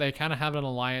 They kind of have an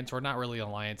alliance, or not really an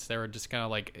alliance. They were just kind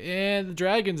of like, the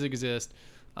dragons exist.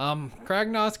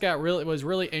 Kragnos was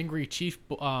really angry chief,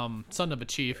 son of a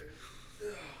chief.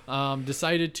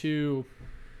 Decided to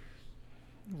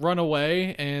run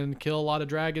away and kill a lot of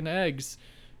dragon eggs.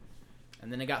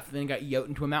 And then it got yoked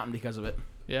into a mountain because of it.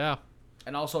 Yeah.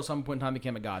 And also at some point in time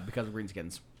became a god because of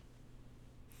greenskins.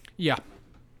 Yeah.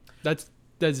 That's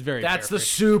very That's the fair.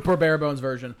 super bare bones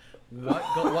version. What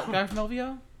guy from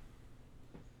LVO?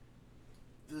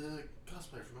 The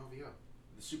cosplayer from LVO.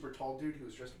 The super tall dude who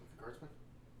was dressed up like a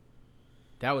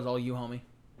That was all you, homie.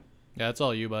 Yeah, that's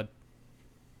all you, bud.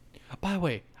 By the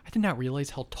way, I did not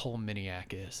realize how tall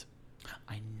Miniac is.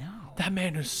 I know. That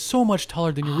man is so much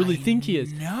taller than you really think he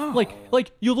is. know.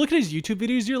 Like you look at his YouTube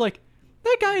videos, you're like,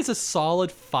 that guy is a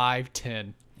solid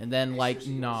 5'10". And then, like,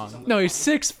 no. No, he's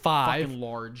 6'5". Fucking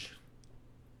large.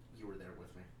 You were there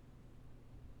with me.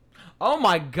 Oh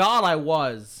my god, I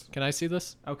was. Can I see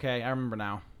this? Okay, I remember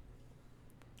now.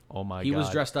 Oh my god. He was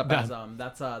dressed up as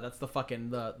that's the fucking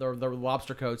the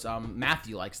lobster coats.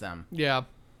 Matthew likes them. Yeah,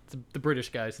 the British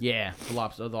guys. Yeah, the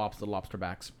lobster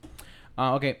backs.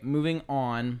 Okay, moving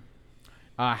on.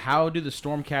 How do the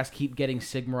Stormcast keep getting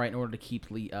Sigma right in order to keep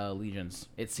legions?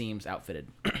 It seems outfitted.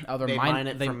 They mine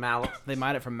it from Malice. They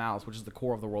mine it from Malice, which is the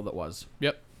core of the world that was.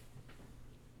 Yep.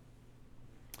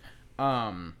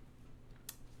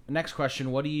 Next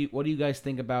question: What do you guys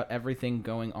think about everything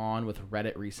going on with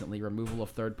Reddit recently? Removal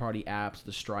of third-party apps,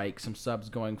 the strike, some subs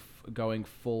going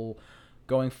full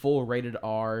rated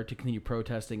R to continue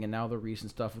protesting, and now the recent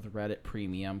stuff with Reddit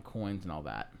Premium coins and all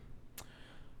that.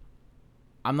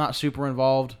 I'm not super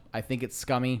involved. I think it's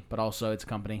scummy, but also it's a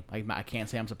company. I can't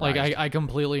say I'm surprised. Like I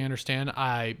completely understand.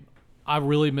 I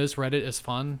really miss Reddit. It's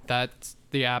fun. That's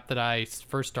the app that I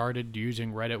first started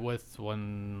using Reddit with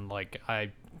when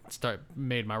I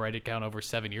made my Reddit account over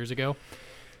 7 years ago.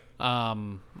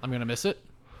 I'm gonna miss it.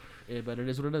 Yeah, but it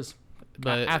is what it is.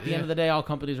 But at the end of the day, all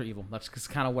companies are evil. That's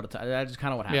just kind of what that's just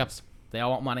kind of what happens. They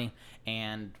all want money,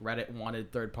 and Reddit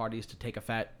wanted third parties to take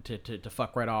to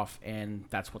fuck right off, and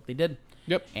that's what they did.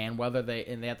 Yep. And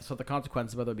they have to suffer the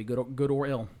consequences, whether it be good or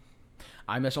ill.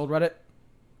 I miss old Reddit.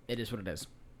 It is what it is.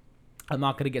 I'm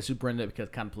not gonna get super into it because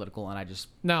it's kind of political, and I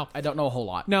don't know a whole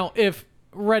lot. Now, if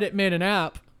Reddit made an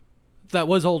app that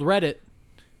was old Reddit,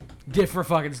 Different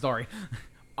fucking story.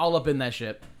 All up in that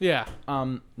shit. yeah.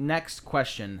 Next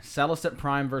question: Celestant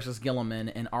Prime versus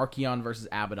Gilliman and Archeon versus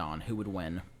Abaddon. Who would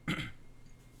win?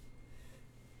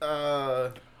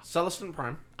 Celestin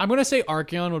Prime. I'm gonna say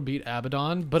Archeon would beat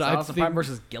Abaddon, but Celestant Prime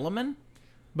versus Gilliman?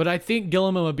 I think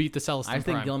Gilliman would beat the Celestin Prime. I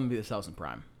think Gilliman would be the Celestant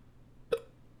Prime.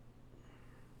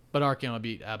 But Archeon would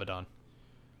beat Abaddon.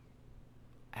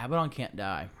 Abaddon can't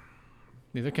die.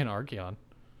 Neither can Archeon.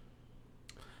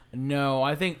 No,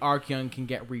 I think Archeon can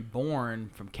get reborn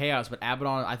from chaos, but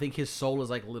Abaddon, I think his soul is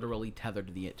literally tethered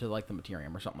to the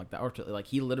Materium or something like that, or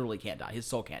he literally can't die. His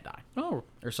soul can't die. Oh,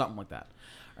 or something like that.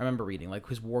 I remember reading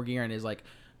his war gear and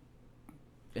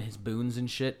his boons and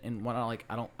shit and whatnot.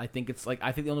 I think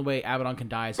the only way Abaddon can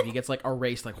die is if he gets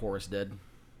erased like Horus did.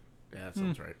 Yeah, that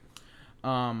sounds right.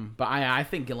 But I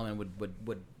think Gilliman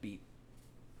would beat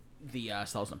the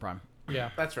Celestant Prime.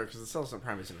 yeah. That's right, because the Celestin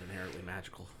Prime isn't inherently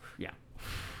magical. Yeah.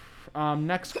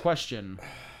 Next question.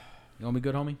 You want me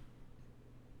good, homie?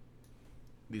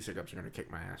 These hiccups are going to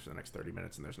kick my ass for the next 30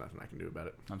 minutes, and there's nothing I can do about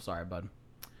it. I'm sorry, bud.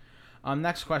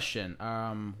 Next question.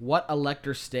 What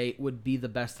elector state would be the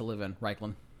best to live in?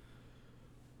 Reichland.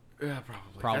 Yeah,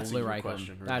 probably. Probably That's a good Reichland.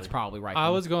 question, really. That's probably Reichland. I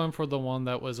was going for the one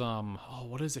that was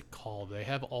what is it called? They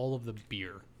have all of the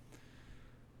beer.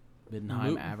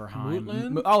 Middenheim, Averheim.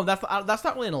 Mootland? That's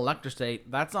not really an elector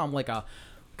state. That's like a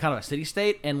kind of a city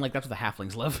state, and that's where the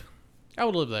halflings live. I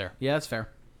would live there. Yeah, that's fair.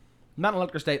 Not an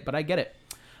elector state, but I get it.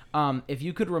 If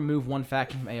you could remove one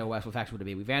faction from AOS, what faction would it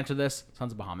be? We've answered this.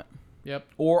 Sons of Bahamut. Yep.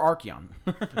 Or Archeon.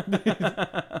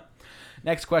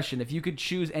 Next question. If you could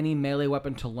choose any melee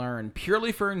weapon to learn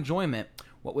purely for enjoyment,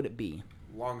 what would it be?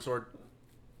 Longsword.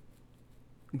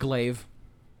 Glaive.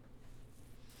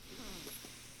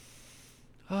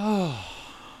 Oh.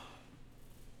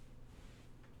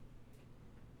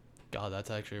 God, that's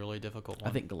actually a really difficult one.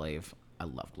 I think glaive. I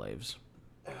love glaives.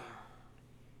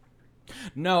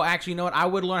 No, actually, you know what? I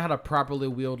would learn how to properly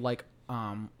wield a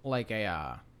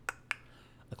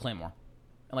claymore,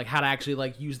 and how to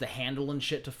actually use the handle and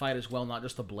shit to fight as well, not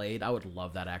just the blade. I would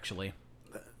love that actually.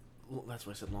 That's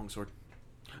why I said longsword.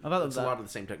 I thought It's a lot of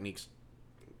the same techniques.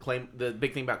 The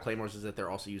big thing about claymores is that they're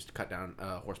also used to cut down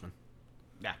horsemen.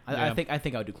 Yeah, Yeah. I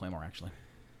think I would do claymore actually.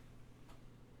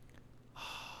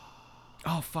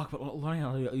 Oh fuck! But learning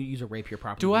how to use a rapier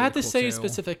properly. Do I have to cool say too. a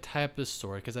specific type of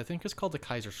sword? Because I think it's called the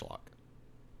Kaiserschlag.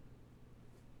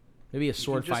 Maybe a You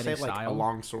sword can just fighting say, style. a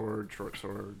long sword, short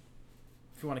sword,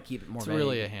 If you want to keep it more. It's vague.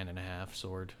 really a hand and a half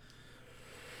sword.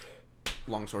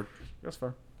 long sword. That's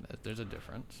fair. There's a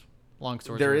difference. Long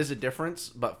swords. There is a difference,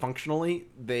 but functionally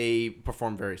they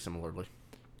perform very similarly.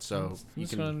 So I'm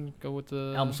just gonna go with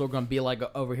the. I'm still gonna be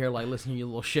over here, listening to you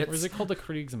little shits. Or is it called the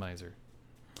Kriegsmeiser?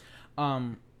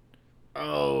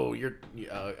 Oh, I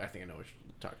think I know what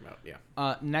you're talking about. Yeah.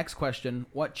 Next question: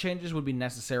 what changes would be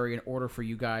necessary in order for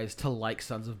you guys to like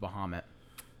Sons of Bahamut?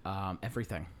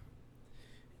 Everything.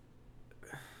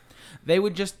 They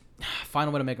would just find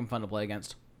a way to make them fun to play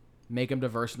against. Make them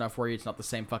diverse enough where it's not the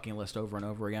same fucking list over and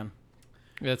over again.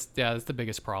 That's the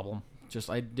biggest problem. Just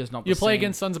not. You The play same.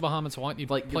 against Sons of Bahamut's one. You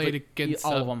play against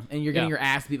all of them, and you're getting yeah. your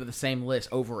ass beat with the same list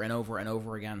over and over and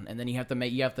over again. And then you have to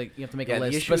make make Yeah, a the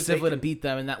list issue is specifically they to beat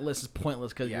them, and that list is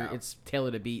pointless because Yeah. it's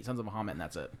tailored to beat Sons of Bahamut, and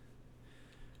that's it.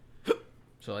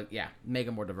 So make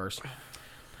them more diverse.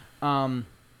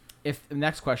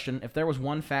 Next question: if there was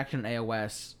one faction in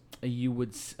AOS, you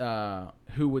would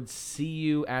who would see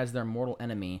you as their mortal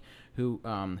enemy? Who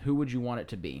would you want it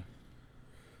to be?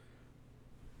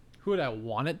 Who would I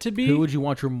want it to be? Who would you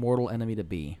want your mortal enemy to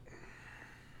be?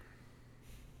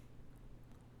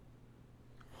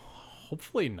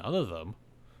 Hopefully none of them.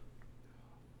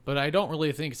 But I don't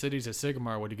really think Cities of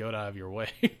Sigmar would go out of your way.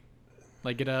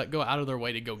 Like, go out of their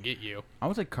way to go get you. I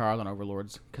would say Kargon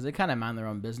Overlords, because they kind of mind their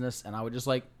own business, and I would just,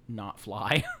 not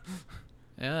fly.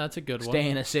 Yeah, that's a good one. Stay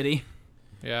in a city.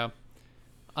 Yeah.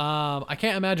 I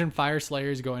can't imagine Fire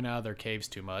Slayers going out of their caves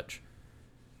too much.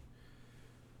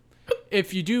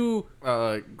 If you do...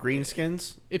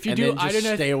 greenskins. If you and do, then just I don't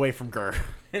know. stay away from Gur.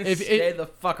 Stay the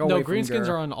fuck away No, from greenskins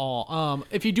Gur. are on all.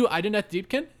 If you do Idonet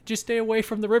Deepkin, just stay away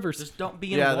from the rivers. Just don't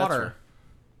be in Yeah, that's water. fair.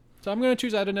 So I'm going to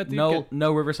choose Idonet Deepkin.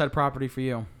 No Riverside property for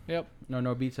you. Yep.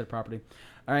 No beachside property.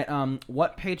 All right.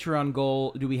 What Patreon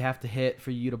goal do we have to hit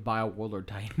for you to buy a Warlord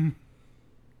Titan?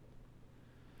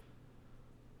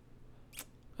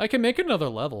 I can make another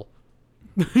level.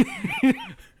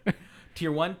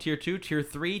 Tier 1, Tier 2, Tier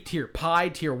 3, Tier Pi,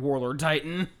 Tier Warlord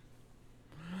Titan.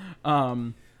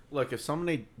 Look, if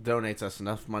somebody donates us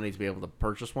enough money to be able to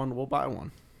purchase one, we'll buy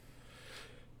one.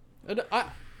 And There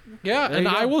and you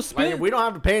I go. will Like, spend... we don't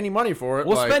have to pay any money for it.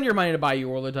 We'll like, spend your money to buy you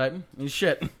Warlord Titan.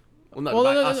 Shit. Well, no, Well,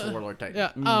 buy no, us no, a Warlord Titan.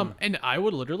 Yeah. And I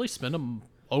would literally spend them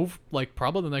over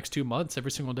probably the next 2 months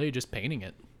every single day just painting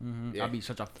it Yeah. I'd be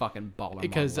such a fucking baller.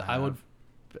 because model to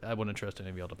I wouldn't trust any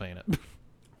of y'all to paint it.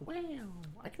 Wow.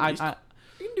 I can, have.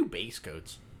 you can do base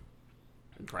coats.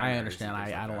 And I primaries understand. and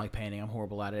things I like don't that. like painting. I'm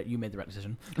horrible at it. You made the right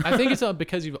decision. I think it's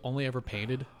because you've only ever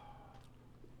painted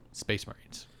Space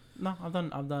Marines. No, I've done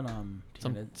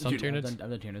Some Tyranids. Tyranids? I've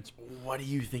done Tyranids. What do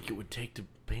you think it would take to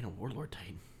paint a Warlord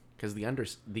Titan? Because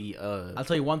I'll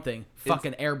tell you one thing.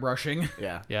 Fucking airbrushing.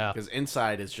 yeah. Yeah. Because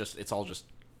inside is it's all just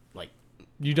like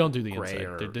You don't do the Gray inside.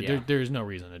 or- There- yeah. there's no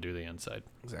reason to do the inside.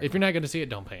 Exactly. If you're not going to see it,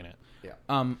 don't paint it. yeah.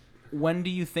 When do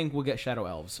you think we'll get Shadow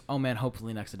Elves? Oh man,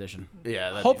 hopefully next edition.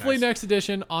 Yeah. that'd be Hopefully nice. next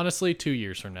edition. Honestly, 2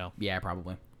 years from now. Yeah,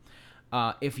 probably.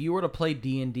 If you were to play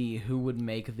D&D, who would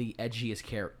make the edgiest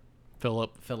character?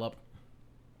 Philip.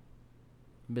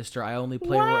 Mr. I only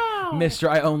play Wow. Mr.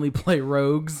 I only play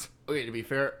rogues. Okay, to be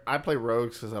fair, I play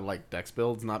rogues because I like dex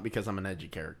builds, not because I'm an edgy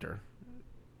character.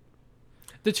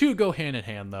 The two go hand in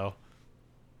hand, though.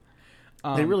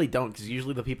 They really don't, because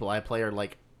usually the people I play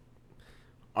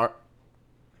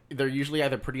they're usually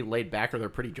either pretty laid back or they're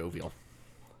pretty jovial.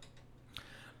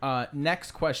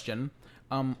 Next question.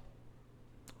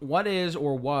 What is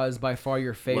or was by far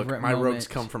your favorite Look, my moment? rogues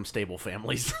come from stable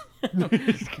families.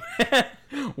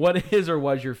 What is or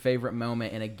was your favorite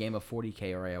moment in a game of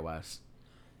 40k or AOS?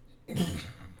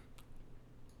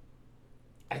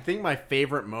 I think my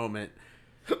favorite moment,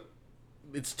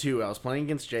 it's two. I was playing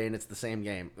against Jay, and it's the same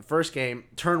game. The first game,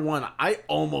 turn one, I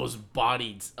almost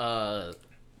bodied,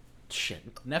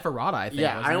 shit. Neferata, I think.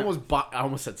 Yeah, wasn't it? I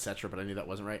almost said Cetra, but I knew that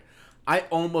wasn't right. I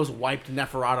almost wiped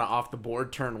Neferata off the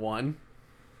board turn one.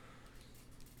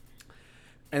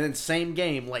 And then same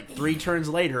game, like 3 turns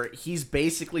later, he's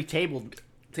basically tabled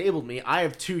me. I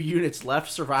have 2 units left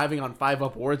surviving on 5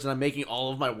 up wards, and I'm making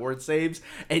all of my ward saves,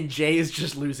 and Jay is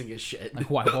just losing his shit. Like,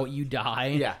 why won't you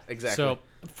die? Yeah, exactly. So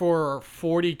for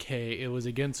 40k, it was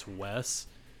against Wes.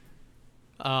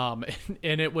 And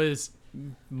it was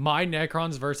my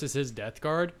Necrons versus his Death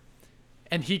Guard.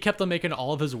 And he kept on making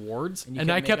all of his wards, And you and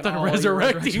kept I kept making on all your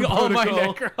resurrecting resurrection all my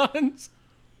protocol. Necrons.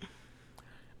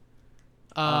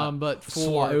 But It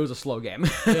for was a slow game.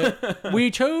 we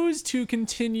chose to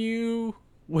continue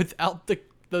without the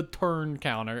turn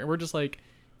counter, and we're just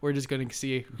going to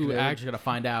see who We're actually. just gonna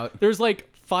find out. There's like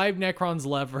 5 Necrons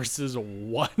left versus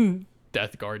 1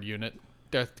 Death Guard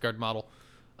model.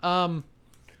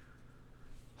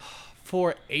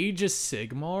 For Age of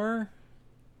Sigmar,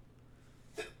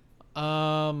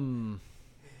 I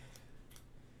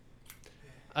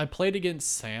played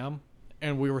against Sam,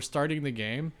 and we were starting the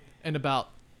game, and about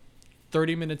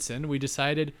 30 minutes in, we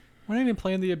decided we're not even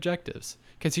playing the objectives.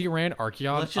 Because he ran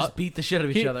Archeon. Let's just beat the shit out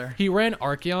of each other. He ran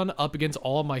Archeon up against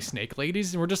all of my Snake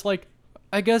Ladies, and we're just like,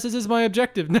 I guess this is my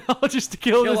objective now, just to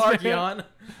kill Kill this man. Archeon.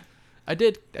 I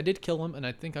did kill him, and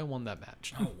I think I won that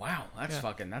match. Oh wow,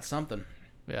 that's something.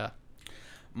 Yeah.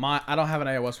 I don't have an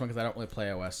AOS one because I don't really play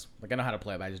AOS. Like I know how to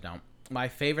play it, but I just don't. My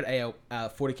favorite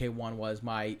 40k one was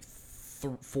my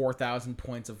 4,000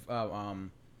 points of.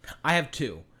 I have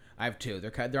two.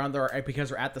 They're on there because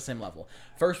they're at the same level.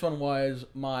 First one was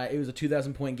it was a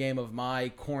 2,000 point game of my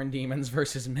Corn Demons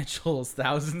versus Mitchell's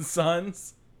Thousand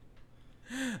Suns.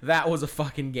 That was a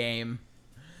fucking game.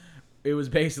 It was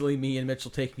basically me and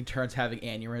Mitchell taking turns having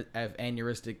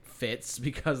aneurystic fits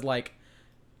because like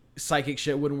psychic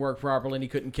shit wouldn't work properly and he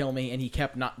couldn't kill me and he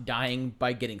kept not dying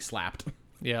by getting slapped.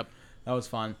 Yep. That was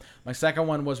fun. My second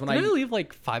one was when Did I leave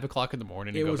like 5 o'clock in the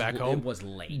morning to go back home? It was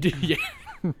late. Yeah.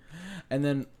 And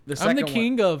then the second I'm the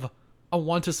king of I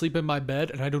want to sleep in my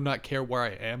bed and I do not care where I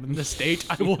am in the state.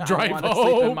 I will drive I want to sleep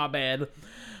in home. my bed.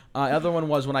 Other one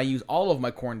was when I used all of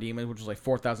my Corn Demons, which was like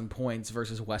 4,000 points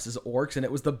versus Wes's Orcs, and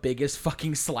it was the biggest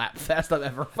fucking slap fest I've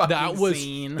ever fucking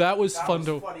seen. That was fun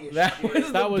to. That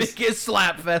was the biggest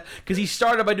slap fest because he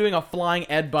started by doing a flying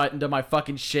Ed-butt into my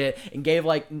fucking shit and gave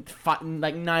like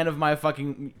 9 of my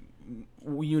fucking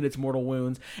units mortal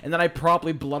wounds, and then I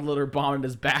promptly bloodletter bombed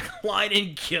his back line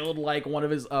and killed like one of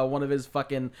his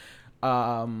fucking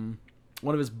one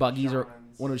of his buggies or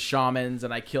one of his shamans,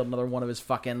 and I killed another one of his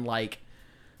fucking like.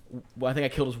 Well, I think I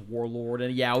killed his warlord,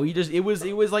 and yeah, it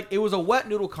was a wet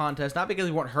noodle contest, not because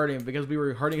we weren't hurting him, because we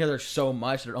were hurting each other so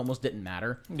much that it almost didn't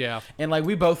matter. Yeah. And like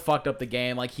we both fucked up the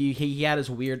game. Like he had his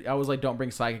weird. I was like, don't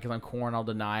bring psychic because I'm Corn, I'll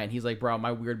deny. And he's like, bro,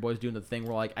 my weird boy's doing the thing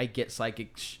where like I get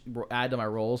psychic add to my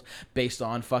rolls based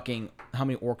on fucking how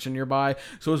many orcs are nearby.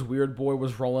 So his weird boy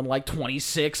was rolling like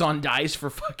 26 on dice for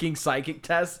fucking psychic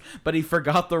tests, but he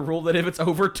forgot the rule that if it's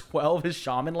over 12, his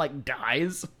shaman like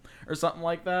dies or something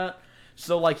like that.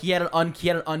 So, like, he had an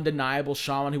undeniable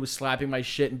shaman who was slapping my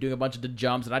shit and doing a bunch of the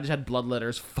jumps, and I just had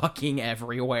bloodletters fucking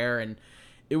everywhere, and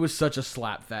it was such a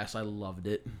slap fest. I loved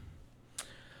it.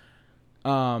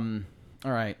 All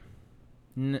right.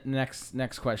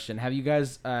 Next question. Have you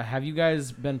guys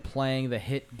been playing the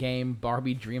hit game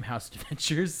Barbie Dreamhouse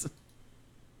Adventures?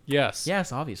 Yes.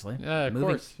 Yes, obviously. Yeah, of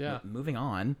course. Yeah. Moving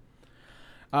on.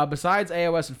 Besides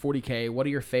AOS and 40k, what are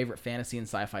your favorite fantasy and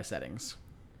sci-fi settings?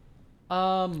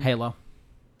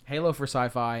 Halo for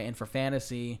sci-fi, and for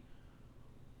fantasy,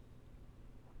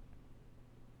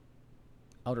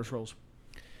 Elder Scrolls.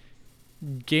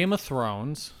 Game of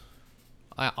Thrones.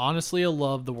 I honestly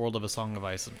love the world of A Song of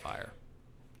Ice and Fire.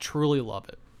 Truly love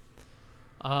it.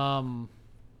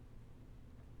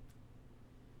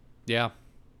 Yeah.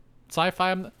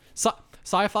 Sci-fi.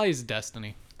 Sci-fi is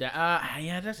Destiny.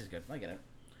 Yeah, this is good. I get it.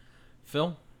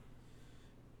 Phil?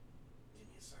 Give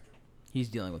me a second. He's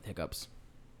dealing with hiccups.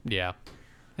 Yeah.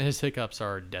 And his hiccups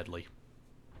are deadly.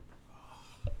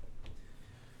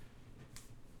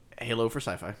 Halo for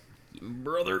sci-fi.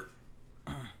 Brother.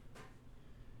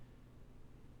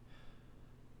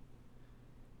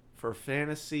 For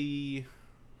fantasy...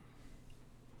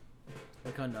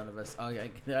 Like none of us. Oh,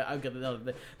 yeah, I've got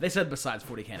another. They said besides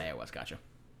 40k and AOS. Gotcha.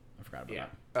 I forgot about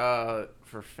that.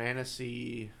 For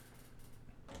fantasy...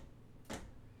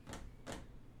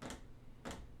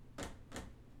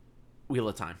 Wheel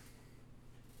of Time.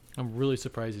 I'm really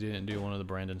surprised you didn't do one of the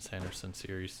Brandon Sanderson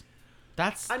series.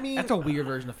 That's a weird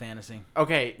version of fantasy.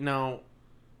 Okay, no.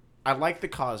 I like the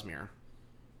Cosmere.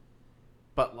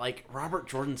 But, like, Robert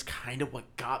Jordan's kind of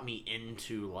what got me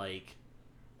into, like...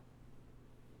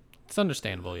 It's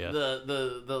understandable, yeah.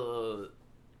 The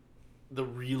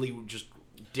really just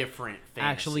different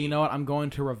fantasy. Actually, you know what? I'm going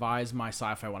to revise my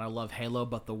sci-fi one. I love Halo,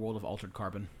 but the world of Altered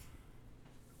Carbon.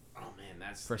 Oh, man,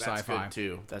 that's sci-fi. good,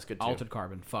 too. That's good, too. Altered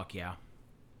Carbon. Fuck, yeah.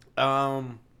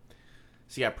 So,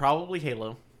 yeah, probably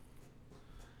Halo.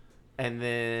 And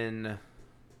then...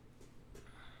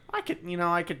 I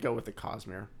could go with the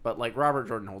Cosmere, but like Robert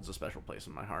Jordan holds a special place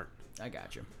in my heart. I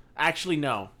got you. Actually,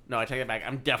 no, I take it back.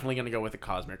 I'm definitely gonna go with the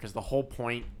Cosmere because the whole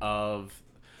point of,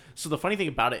 so the funny thing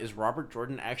about it is Robert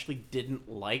Jordan actually didn't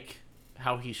like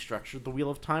how he structured the Wheel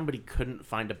of Time, but he couldn't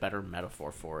find a better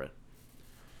metaphor for it.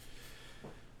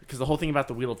 Because the whole thing about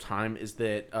the Wheel of Time is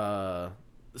that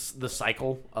the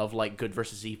cycle of like good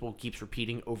versus evil keeps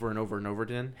repeating over and over and over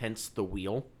again. Hence the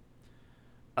wheel.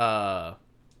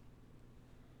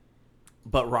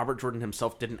 But Robert Jordan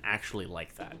himself didn't actually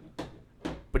like that.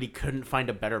 But he couldn't find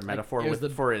a better metaphor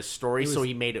for his story, so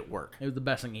he made it work. It was the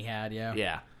best thing he had, yeah.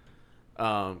 Yeah.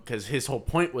 Because his whole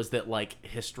point was that, like,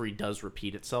 history does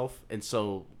repeat itself. And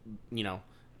so,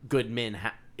 good men,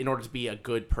 in order to be a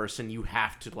good person, you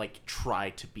have to, like, try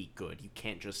to be good. You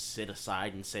can't just sit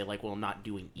aside and say, like, well, I'm not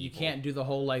doing evil. You can't do the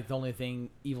whole, like, the only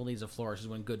thing evil needs to flourish is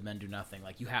when good men do nothing.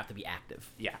 Like, you have to be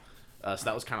active. Yeah. So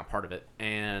that was kind of part of it.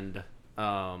 And...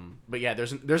 But yeah,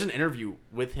 there's an interview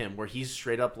with him where he's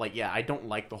straight up like, yeah, I don't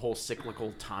like the whole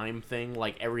cyclical time thing,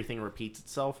 like everything repeats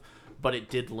itself, but it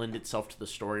did lend itself to the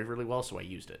story really well, so I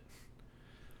used it.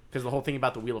 Because the whole thing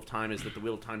about the Wheel of Time is that the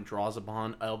Wheel of Time draws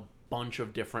upon a bunch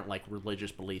of different like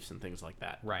religious beliefs and things like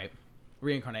that. Right.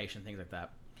 Reincarnation, things like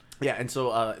that. Yeah, and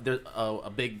so there's a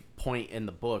big point in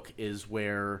the book is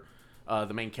where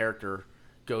the main character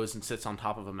goes and sits on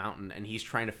top of a mountain, and he's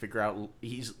trying to figure out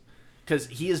because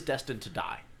he is destined to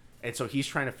die, and so he's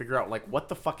trying to figure out like what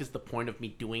the fuck is the point of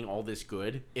me doing all this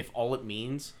good if all it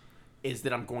means is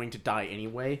that I'm going to die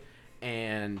anyway,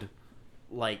 and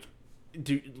like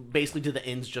do the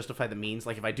ends justify the means?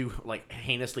 Like if I do like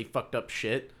heinously fucked up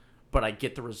shit, but I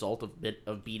get the result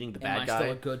of beating the bad guy. Am I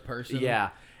still a good person? Yeah.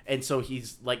 And so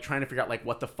he's like trying to figure out like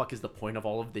what the fuck is the point of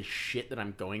all of this shit that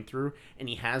I'm going through, and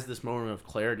he has this moment of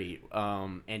clarity,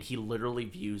 and he literally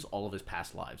views all of his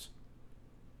past lives.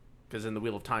 Because in the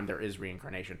Wheel of Time there is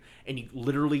reincarnation, and he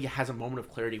literally has a moment of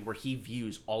clarity where he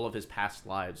views all of his past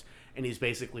lives, and he's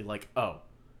basically like, oh,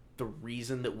 the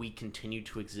reason that we continue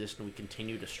to exist and we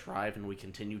continue to strive and we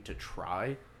continue to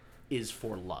try is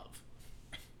for love.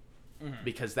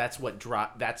 Because that's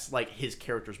that's like his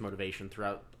character's motivation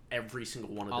throughout every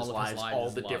single one of his lives, all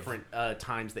the different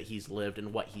times that he's lived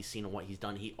and what he's seen and what he's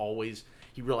done. He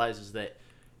realizes that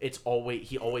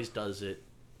he always does it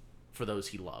for those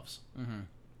he loves.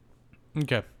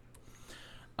 Okay.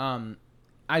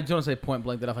 I don't say point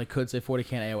blank that if I could say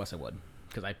 40K in AOS, I would,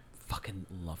 because I fucking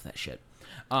love that shit.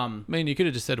 Man, you could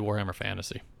have just said Warhammer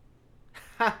Fantasy.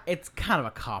 It's kind of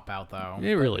a cop-out, though.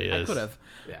 It really is. I could have.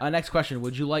 Yeah. Next question.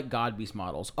 Would you like God Beast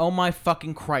models? Oh my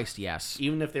fucking Christ, yes.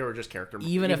 Even if they were just character.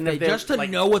 Even if they just to like,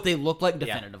 know what they look like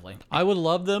definitively. I would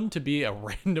love them to be a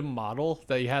random model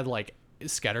that you had like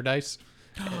scatter dice.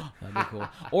 That'd be cool.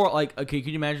 Or like, okay,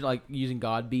 could you imagine like using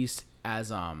God Beast as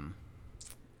fuck,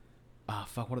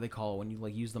 what do they call it when you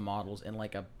like use the models in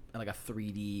like a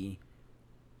 3D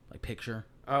like picture?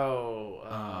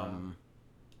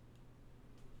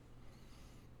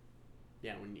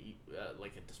 Yeah, when you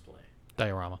like a display.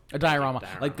 Diorama. A diorama.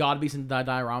 Like God Beast and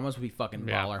dioramas would be fucking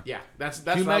baller. Yeah, that's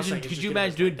Could you what I was imagine? saying. Could you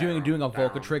imagine doing a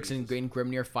Volcatrix and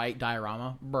Grimnir fight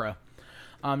diorama, bruh?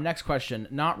 Next question.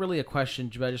 Not really a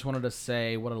question, but I just wanted to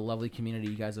say what a lovely community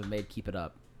you guys have made. Keep it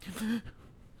up.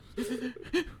 Thanks,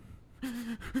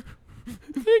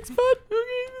 bud.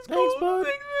 Thanks, bud.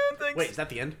 Thanks, man. Thanks. Wait, is that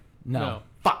the end? No.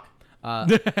 Fuck.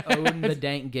 Odin the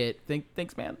Dank Git.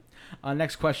 Thanks, man.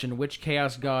 Next question. Which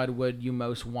Chaos God would you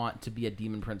most want to be a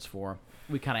Demon Prince for?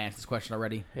 We kind of answered this question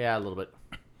already. Yeah, a little bit.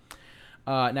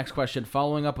 Next question.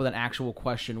 Following up with an actual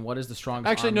question. What is the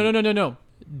strongest Actually, army? no.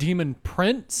 Demon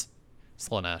Prince?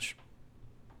 Slaanesh.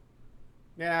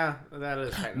 Yeah, that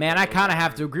is. Man, I kind of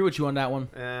have to agree with you on that one.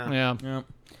 Yeah.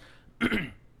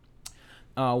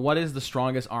 What is the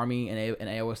strongest army in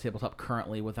AOS tabletop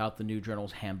currently without the new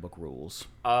Journal's Handbook rules?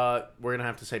 We're gonna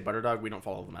have to say Butterdog. We don't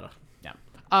follow the meta. Yeah.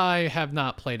 I have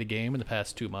not played a game in the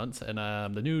past 2 months, and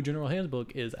the new General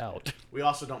Handbook is out. We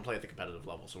also don't play at the competitive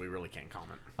level, so we really can't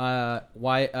comment.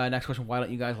 Why? Next question. Why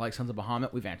don't you guys like Sons of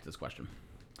Bahamut? We've answered this question.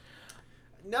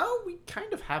 No, we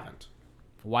kind of haven't.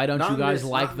 Why don't you guys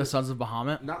like the Sons of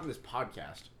Bahamut? Not in this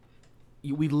podcast.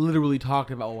 We literally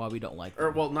talked about why we don't like them.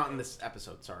 Or, well, not in this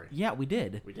episode, sorry. Yeah, we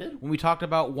did. We did? When we talked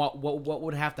about what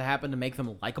would have to happen to make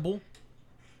them likable,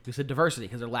 we said diversity,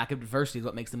 because their lack of diversity is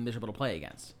what makes them miserable to play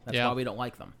against. That's why we don't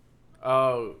like them.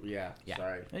 Oh, yeah. Yeah.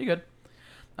 Sorry. Yeah, you're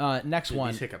good. Next Dude,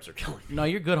 one. These hiccups are killing me. No,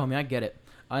 you're good, homie. I get it.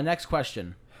 Next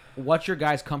question. What's your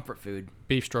guys' comfort food?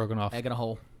 Beef stroganoff. Egg in a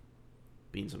hole.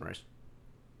 Beans and rice.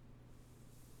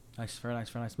 Nice, very nice,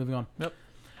 very nice. Moving on. Yep.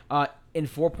 In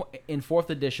 4th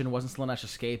edition, wasn't Slaanesh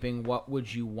escaping? What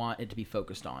would you want it to be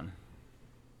focused on?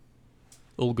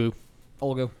 Ulgu.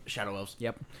 Olgu. Shadow Elves.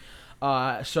 Yep.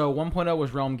 So 1.0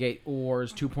 was Realm Gate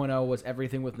Wars. 2.0 was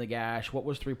everything with Nagash. What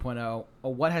was 3.0?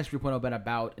 What has 3.0 been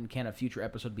about, and can a future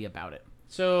episode be about it?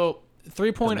 So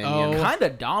 3.0. Kind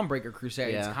of Dawnbreaker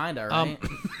Crusades, Yeah. kind of, right?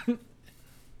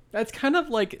 That's kind of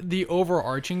like the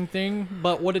overarching thing,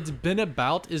 but what it's been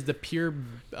about is the pure,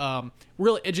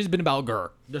 really, it's just been about Gur.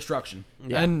 Destruction.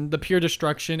 Yeah. And the pure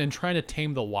destruction and trying to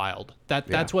tame the wild.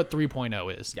 That's what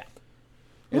 3.0 is. Yeah.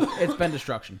 It's been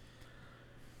destruction.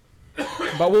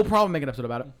 But we'll probably make an episode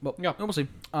about it. But Yeah. we'll see.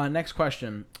 Next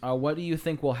question. What do you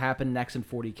think will happen next in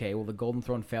 40K? Will the Golden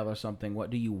Throne fail or something? What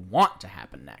do you want to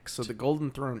happen next? So the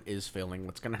Golden Throne is failing.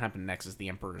 What's going to happen next is the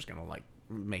Emperor is going to, like,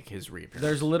 make his reappearance.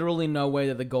 There's literally no way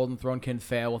that the Golden Throne can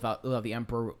fail without the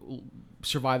Emperor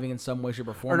surviving in some way, shape,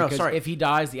 or form. Or no, because sorry. if he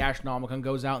dies, the Astronomicon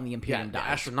goes out and the Imperium the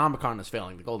dies. Astronomicon is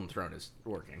failing. The Golden Throne is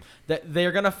working.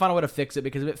 They're going to find a way to fix it,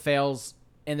 because if it fails,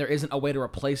 and there isn't a way to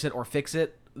replace it or fix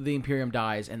it, the Imperium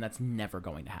dies, and that's never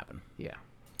going to happen. Yeah.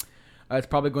 It's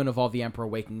probably going to involve the Emperor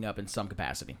waking up in some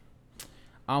capacity.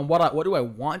 What do I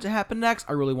want to happen next?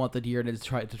 I really want the deer to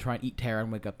try and eat Terra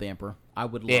and wake up the Emperor. I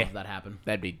would love that happen.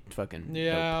 That'd be fucking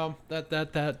Yeah,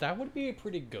 that would be a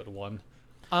pretty good one.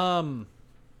 I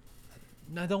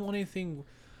don't want anything.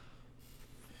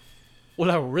 What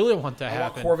I really want to I want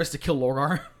happen. Corvus to kill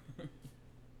Lorgar.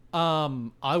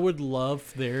 I would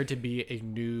love there to be a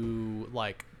new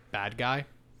like bad guy,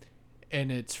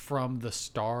 and it's from the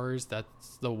stars.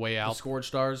 That's the way out. The Scourge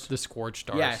Stars. The Scourge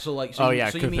Stars. Yeah, so like,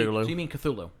 Cthulhu. You mean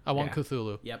Cthulhu? I want Yeah.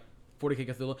 Cthulhu. Yep, 40k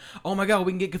Cthulhu. Oh my god,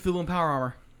 we can get Cthulhu in power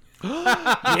armor.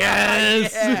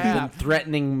 Yes. You've been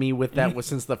threatening me with that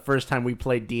since the first time we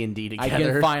played D&D together. I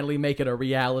can finally make it a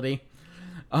reality.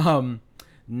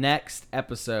 Next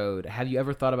episode. Have you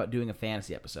ever thought about doing a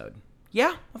fantasy episode?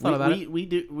 Yeah, I thought about it.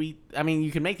 I mean,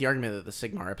 you can make the argument that the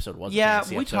Sigmar episode was. Yeah, a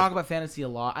fantasy we episode. talk about fantasy a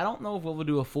lot. I don't know if we'll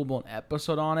do a full-blown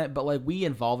episode on it, but like we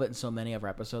involve it in so many of our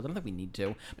episodes. I don't think we need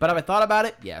to. But have I thought about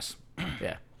it? Yes.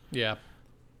 Yeah. Yeah.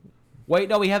 Wait,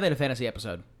 no, we have a fantasy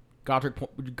episode. Godric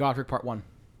Part 1.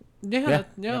 Yeah.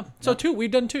 So 2,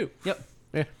 we've done 2. Yep.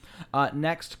 Yeah.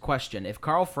 Next question. If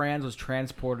Karl Franz was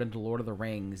transported into Lord of the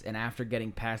Rings and after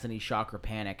getting past any shock or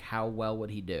panic, how well would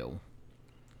he do?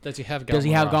 Does he have? Does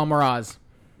he have Galmaraz?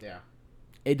 Yeah.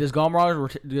 Does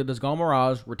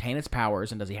Galmaraz retain its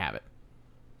powers, and does he have it?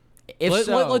 If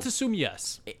Let's assume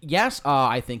yes. yes,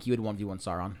 I think he would 1v1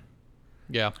 Sauron.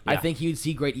 Yeah. I think he would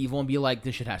see great evil and be like,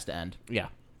 this shit has to end. Yeah.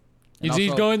 And He's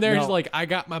also- going there. He's no. like, I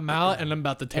got my mallet, and I'm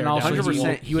about to tear And down. also his 100%.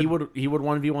 wall." He would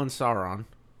 1v1 Sauron.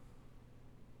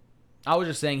 I was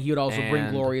just saying he would also bring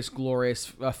And- glorious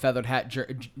feathered hat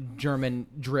German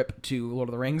drip to Lord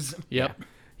of the Rings. Yep. Yeah.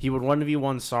 He would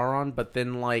 1v1 Sauron, but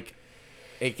then like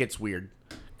it gets weird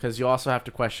because you also have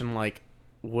to question like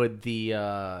would the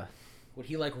Would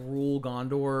he like rule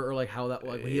Gondor, or like how that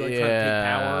like would he like try to take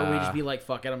power? Or would he just be like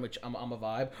fuck it, I'm a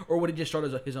vibe, or would he just start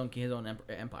as his own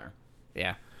empire?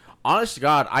 yeah. Honest to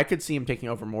God, I could see him taking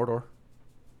over Mordor.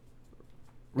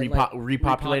 And, like,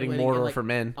 repopulating Mordor and, like, for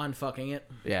men. unfucking it.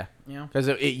 Yeah. Yeah. Because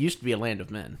it used to be a land of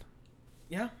men.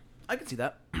 Yeah, I could see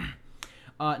that.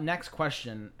 Next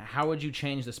question: how would you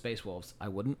change the Space Wolves? I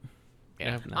wouldn't.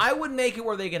 Yeah. No. I would make it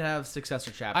where they could have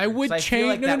successor chapters. I would 'cause I feel change-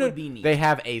 like no, that no, would be neat. They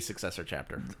have a successor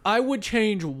chapter. I would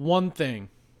change one thing.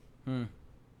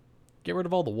 Get rid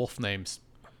of all the wolf names.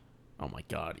 Oh my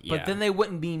God. Yeah. But then they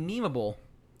wouldn't be memeable.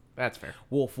 That's fair.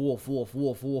 Wolf, wolf, wolf,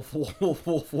 wolf, wolf, wolf, wolf,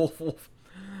 wolf, wolf, wolf.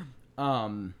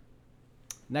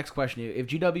 Next question: if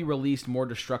GW released more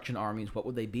destruction armies, what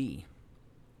would they be?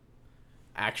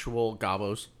 Actual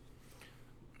gobos.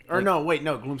 Or no, wait,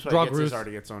 no. Gloomspite gets his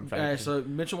already its own faction. So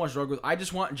Mitchell wants drug. I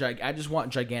just want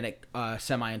gigantic,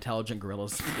 semi-intelligent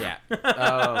gorillas. Yeah. But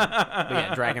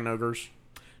yeah, dragon ogres.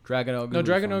 Dragon ogres. No,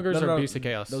 dragon ogres No, are beasts of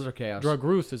chaos. Those are chaos.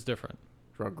 Dragruth is different.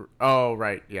 Oh,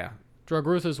 right. Yeah.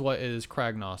 Dragruth is what is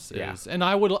Kragnos Yeah. is, and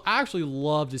I would actually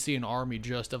love to see an army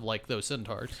just of like those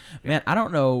centaurs. Man, I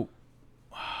don't know.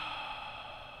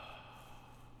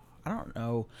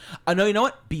 I know. You know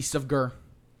what? Beasts of Gur.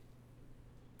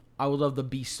 I would love the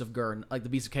Beasts of Gur, like the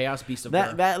Beasts of Chaos, Beasts of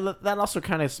Gur. That also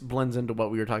kind of blends into what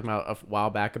we were talking about a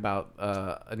while back about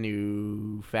a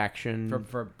new faction.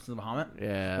 for the Bahamut.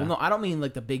 Yeah. Well, no, I don't mean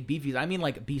like the big beefies. I mean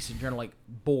like beasts in general, like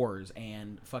boars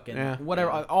and fucking whatever.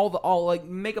 Yeah. All like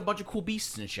make a bunch of cool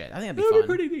beasts and shit. I think that'd be That'd fun. be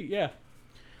pretty neat. Yeah.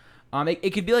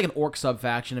 It could be like an orc sub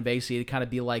faction, and basically it'd kind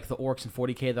of be like the orcs in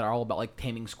 40k that are all about like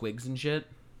taming squigs and shit.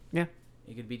 Yeah.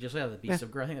 It could be just the Beasts of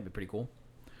Gur. I think that'd be pretty cool.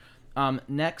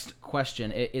 Next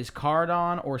question: is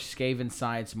Cardon or Skaven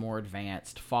science more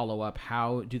advanced? Follow up: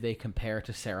 how do they compare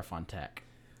to Seraphon tech?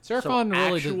 Seraphon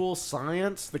really actual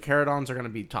science, the Caradons are going to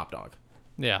be top dog.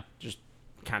 Yeah. Just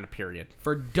kind of period.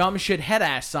 For dumb shit head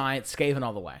ass science, Skaven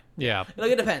all the way. Yeah.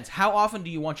 Like it depends. How often do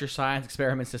you want your science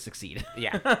experiments to succeed?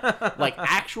 Yeah. Like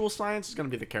actual science is going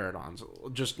to be the Caradons.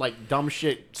 Just like dumb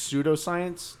shit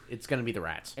pseudoscience, it's going to be the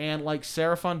rats. And like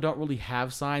Seraphon don't really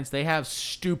have science; they have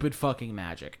stupid fucking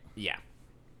magic. Yeah.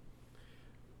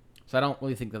 So I don't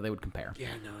really think that they would compare. Yeah,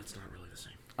 no, it's not really the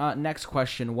same. Next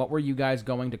question: what were you guys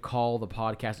going to call the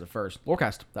podcast at first?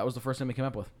 Lorecast. That was the first thing we came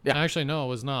up with. Yeah. Actually, no, it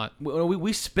was not.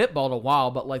 We spitballed a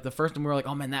while, but like the first time we were like,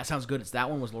 "Oh man, that sounds good." It's that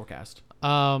one was Lorecast.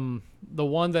 The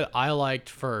one that I liked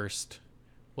first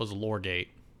was Loregate.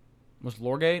 Was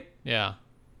Loregate? Yeah.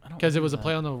 I don't Because it remember was a that.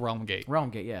 play on the Realm Gate. Realm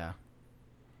Gate. Yeah.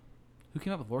 Who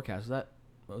came up with Lorecast?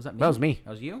 Was that me? That was me.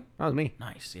 That was you. That was me.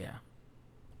 Nice. Yeah.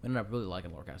 We ended up really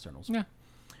liking Lorecast journals. Yeah.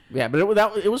 Yeah, but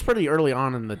it was pretty early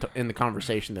on in the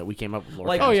conversation that we came up with Lorecast.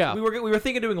 Like, Oh, yeah. we were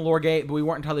thinking of doing Loregate, but we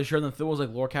weren't entirely sure. Then Phil was like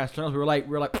Lorecast journals. We were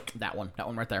like that one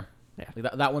right there. Yeah.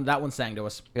 Like that one sang to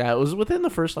us. Yeah, it was within the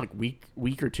first like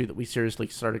week or two that we seriously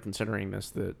started considering this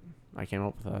that I came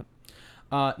up with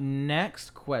that.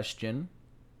 Next question.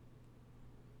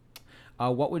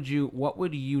 What would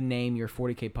you name your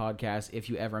 40K podcast if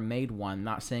you ever made one?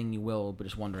 Not saying you will, but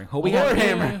just wondering. Oh, we have a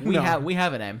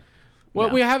name. Well,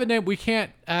 No. we have a name. We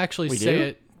can't actually We say do?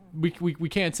 it. We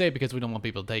can't say it because we don't want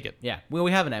people to take it. Yeah,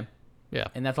 we have a name, Yeah.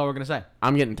 and that's all we're gonna say.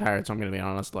 I'm getting tired, so I'm gonna be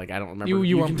honest. Like I don't remember.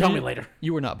 You can tell me later.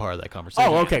 You were not part of that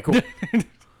conversation. Oh, okay, cool.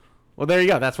 Well, there you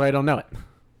go. That's why I don't know it.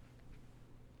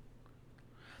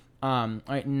 All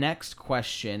right. Next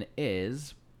question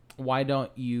is, why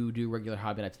don't you do regular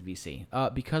hobby nights at VC?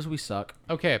 Because we suck.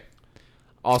 Okay.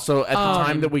 Also, at the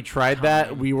time that we tried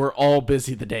that, we were all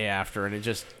busy the day after, and it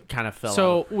just kind of fell.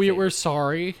 So out. we're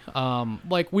sorry.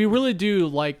 Like we really do.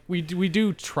 Like we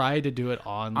do try to do it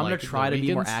on. I'm like, gonna try the to be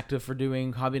more weekends, active for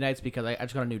doing hobby nights because I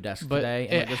just got a new desk but today,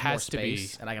 and it like, there's more has to be.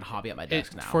 space, and I can hobby at my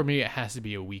desk now. For me, it has to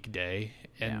be a weekday,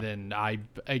 and Yeah. then I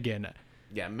again.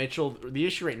 Yeah, Mitchell. The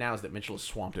issue right now is that Mitchell is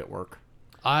swamped at work.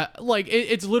 Like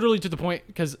it's literally to the point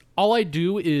because all I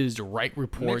do is write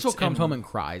reports. Mitchell comes home and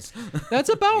cries. That's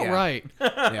about Yeah. right.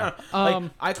 Yeah.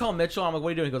 Like, I call Mitchell. I'm like, "What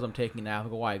are you doing?" He goes, "I'm taking a nap." I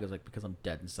go, "Why?" He goes, "Like because I'm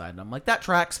dead inside." And I'm like, "That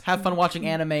tracks. Have fun watching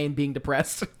anime and being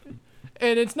depressed."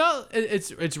 And it's not.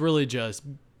 It's really just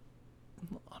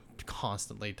I'm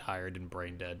constantly tired and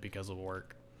brain dead because of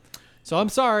work. So I'm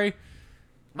sorry.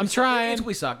 I'm trying.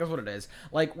 We suck. That's what it is.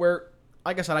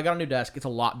 Like I said, I got a new desk. It's a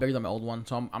lot bigger than my old one,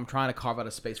 so I'm trying to carve out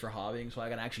a space for hobbying so I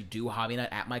can actually do hobby night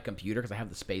at my computer because I have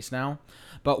the space now.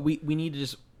 But we need to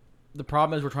just. The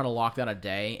problem is we're trying to lock down a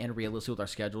day, and realistically with our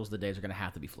schedules, the days are going to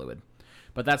have to be fluid.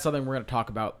 But that's something we're going to talk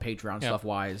about Patreon stuff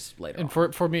wise later. And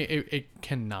for me, it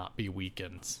cannot be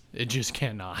weekends. It just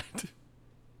cannot.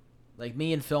 Like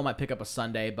me and Phil might pick up a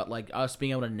Sunday, but like us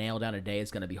being able to nail down a day is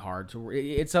going to be hard. So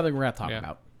it's something we're going to talk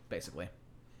about basically.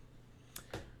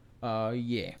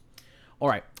 Yeah. All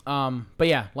right. But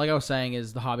yeah, like I was saying,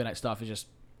 is the hobby night stuff is just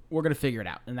we're gonna figure it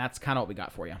out, and that's kind of what we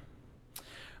got for you.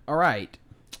 All right.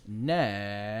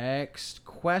 Next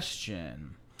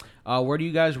question. Where do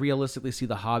you guys realistically see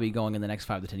the hobby going in the next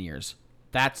 5 to 10 years?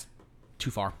 That's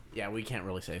too far. Yeah, we can't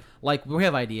really say. Like we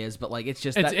have ideas, but like it's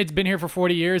just It's been here for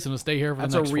 40 years and it'll stay here for the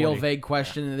that's next a real 40. vague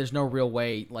question, and there's no real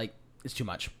way. Like it's too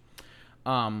much.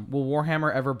 Will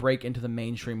Warhammer ever break into the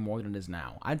mainstream more than it is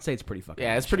now? I'd say it's pretty fucking.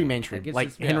 Yeah, it's pretty mainstream.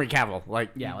 Like Henry Cavill. Like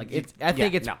Yeah, like it's. I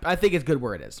think it's good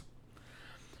where it is.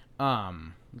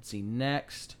 Let's see.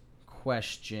 Next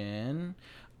question.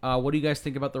 What do you guys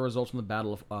think about the results from the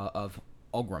Battle of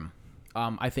Ulgrim?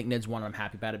 I think Ned's one. I'm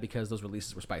happy about it because those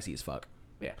releases were spicy as fuck.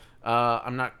 Yeah.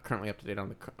 I'm not currently up to date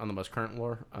on the most current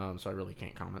lore, so I really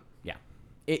can't comment. Yeah,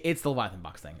 it's the Leviathan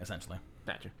box thing essentially.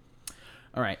 Gotcha.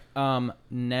 All right.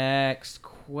 Next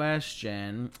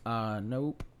question.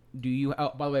 Nope. Do you?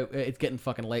 Oh, by the way, it's getting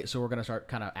fucking late, so we're gonna start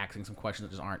kind of asking some questions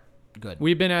that just aren't good.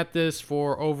 We've been at this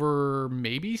for over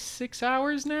maybe 6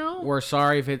 hours now. We're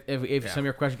sorry if some of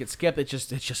your questions get skipped. It's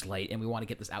just late, and we want to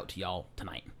get this out to y'all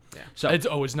tonight. Yeah. So It's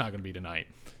not going to be tonight.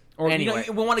 or Anyway,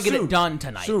 we want to get soon. it done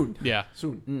tonight. Soon. Yeah.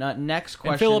 Soon. Next And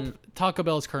question. Philip, Taco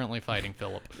Bell is currently fighting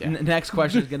Philip. Next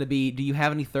question is going to be: do you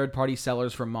have any third-party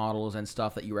sellers for models and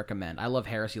stuff that you recommend? I love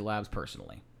Heresy Labs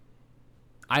personally.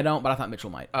 I don't, but I thought Mitchell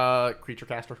might. Creature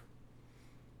Caster.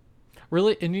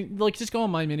 Really? And you just go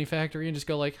on My Mini Factory and just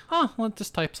go let's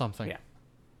just type something. Yeah.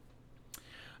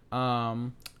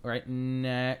 All right.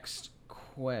 Next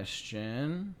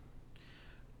question.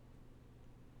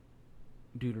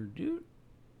 Doot.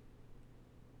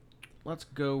 Let's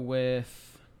go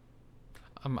with.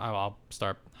 I'll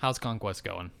start. How's Conquest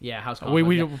going? Yeah, how's Conquest?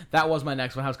 We- that was my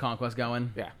next one. How's Conquest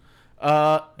going? Yeah.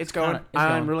 It's going. I'm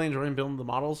going. really enjoying building the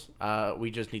models.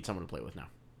 We just need someone to play with now.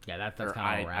 Yeah, that's Or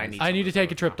kind of where I I need- I need to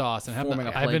take a trip to Austin. Forming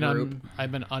a play group.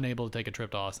 I've been unable to take a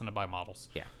trip to Austin to buy models.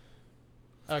 Yeah.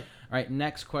 All right,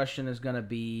 next question is gonna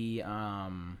be.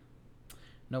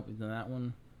 Nope, we've done that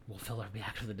one. Will Phil ever be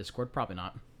active to the Discord? Probably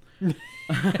not.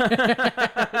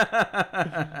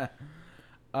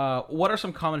 What are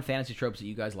some common fantasy tropes that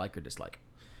you guys like or dislike?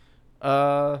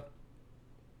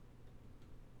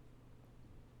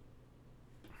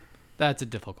 That's a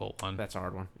difficult one. That's a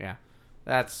hard one. Yeah.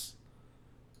 That's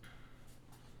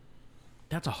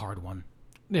a hard one.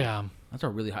 Yeah. That's a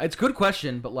really hard. It's a good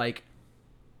question, but like,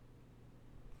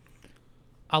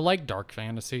 I like dark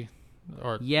fantasy,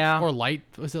 or light.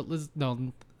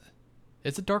 No?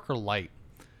 Is it dark or light?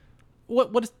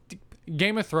 What is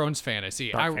Game of Thrones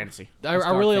fantasy? dark fantasy. I dark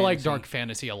really like fantasy. dark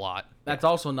fantasy a lot. that's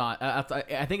also not.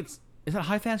 I think it's. Is that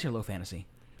high fantasy or low fantasy?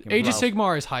 Age of Low.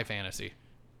 Sigmar is high fantasy.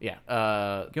 Yeah.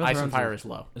 Game of Ice Thrones and Fire is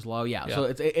low. Is low, yeah. Yeah. So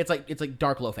it's like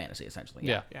dark low fantasy essentially.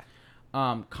 Yeah. Yeah.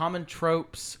 Common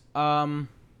tropes.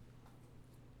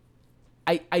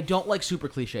 I don't like super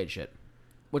cliched shit,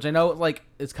 which I know like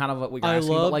is kind of what we're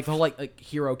asking, but like the whole like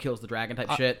hero kills the dragon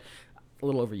type shit, a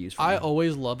little overused for me. I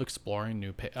always love exploring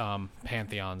new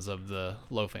pantheons of the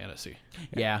low fantasy.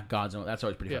 Yeah, God's own. That's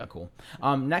always pretty fucking cool.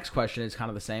 Next question is kind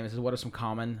of the same. It says, what are some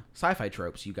common sci-fi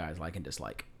tropes you guys like and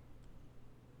dislike?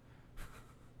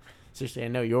 Seriously, I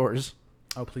know yours.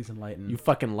 Oh, please enlighten. You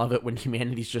fucking love it when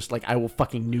humanity's just like, I will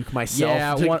fucking nuke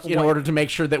myself Yeah, in order to make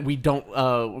sure that we don't,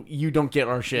 you don't get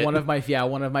our shit. One of my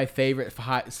favorite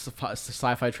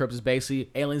sci-fi tropes is basically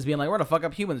aliens being like, we're gonna fuck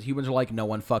up humans. Humans are like, no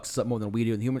one fucks us up more than we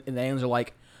do, and the aliens are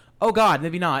like, oh god,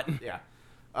 maybe not. Yeah.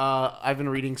 I've been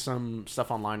reading some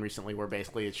stuff online recently where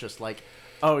basically it's just like,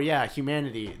 oh yeah,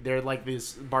 humanity, they're like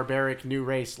this barbaric new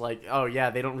race, like, oh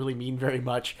yeah, they don't really mean very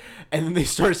much. And then they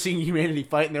start seeing humanity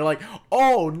fight and they're like,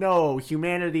 oh no,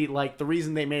 humanity, like the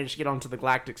reason they managed to get onto the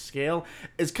galactic scale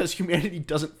is because humanity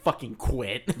doesn't fucking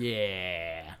quit.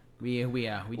 Yeah. We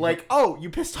like, oh, you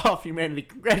pissed off humanity,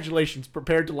 congratulations,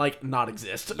 prepared to like not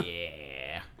exist.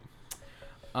 Yeah.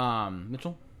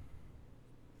 Mitchell?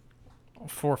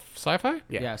 For sci-fi?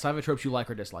 Yeah, sci-fi tropes you like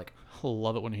or dislike. I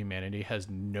love it when humanity has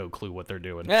no clue what they're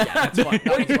doing. Yeah, that's fun.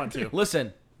 That one's fun too.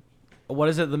 Listen, what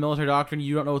is it? The military doctrine?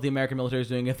 You don't know what the American military is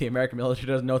doing if the American military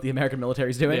doesn't know what the American military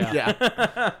is doing.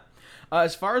 Yeah.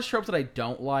 As far as tropes that I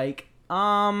don't like,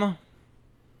 Where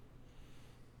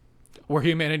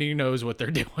humanity knows what they're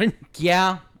doing.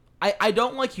 yeah, I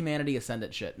don't like humanity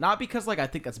ascendant shit. Not because like I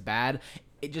think that's bad.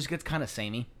 It just gets kind of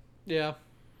samey. Yeah.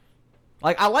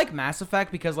 Like I like Mass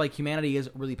Effect because like humanity is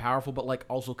really powerful, but like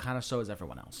also kind of so is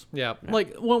everyone else. Yeah.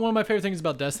 Like one of my favorite things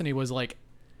about Destiny was like,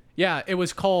 yeah, it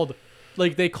was called,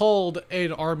 like they called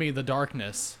an army the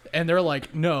Darkness, and they're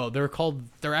like, no,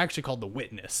 they're actually called the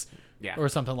Witness. Yeah. Or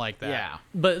something like that. Yeah.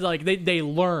 But like they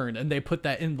learn and they put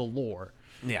that in the lore.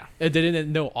 Yeah. And they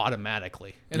didn't know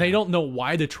automatically. And they don't know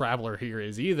why the Traveler here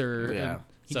is either. Yeah. And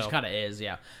He just kind of is,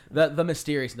 yeah. The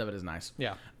mysteriousness of it is nice.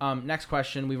 Yeah. Next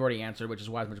question we've already answered, which is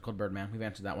why is Mitchell called Birdman. We've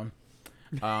answered that one.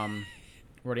 We've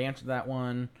already answered that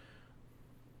one.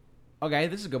 Okay,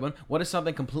 this is a good one. What is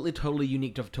something completely, totally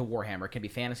unique to Warhammer? It can be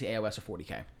fantasy, AOS, or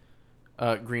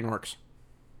 40k. Green orcs.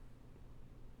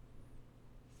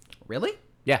 Really?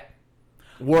 Yeah.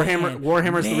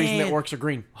 Warhammer's the reason that man. orcs are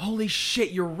green. Holy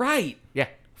shit, you're right. Yeah.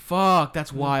 Fuck,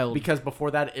 that's wild. Because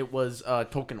before that, it was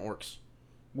Tolkien orcs.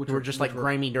 Which were just like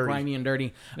grimy, dirty. Grimy and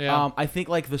dirty. Yeah. I think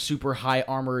like the super high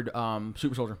armored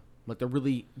super soldier. Like the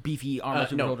really beefy armored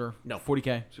super soldier. No.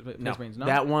 40k. No. Marines. No.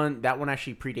 That one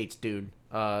actually predates Dune.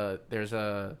 There's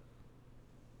a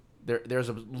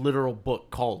literal book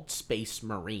called Space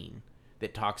Marine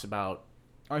that talks about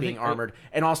being armored,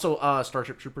 and also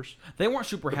Starship Troopers. They weren't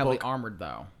super heavily book. armored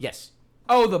though. Yes.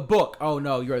 Oh, the book. Oh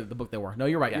no, you're right. The book they were. No,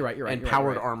 you're right. Yeah. You're right. You're right. And you're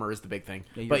powered right. armor is the big thing.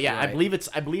 Yeah, but yeah, you're right. I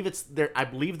believe it's there. I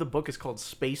believe the book is called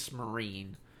Space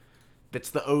Marine. That's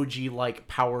the OG like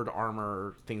powered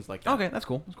armor things like that. Okay, that's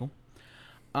cool. That's cool.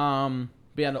 But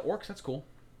yeah, the orcs. That's cool.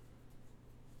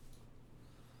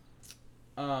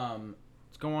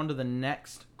 Let's go on to the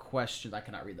next question. I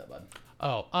cannot read that, bud.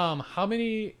 Oh,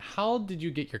 how did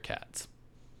you get your cats?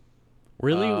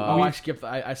 Really? I skipped.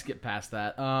 I skipped past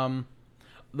that.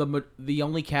 The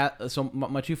only cat. So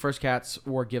my two first cats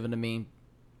were given to me,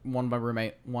 one by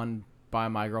roommate, one by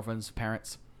my girlfriend's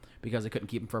parents, because they couldn't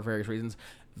keep them for various reasons.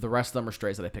 The rest of them are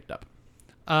strays that I picked up.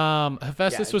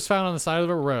 Hephaestus was found on the side of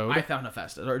a road. I found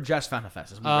Hephaestus, or Jess found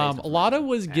Hephaestus. Lotta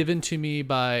was given to me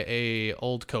by a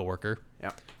old coworker.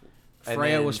 Yeah.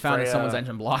 Freya was found in someone's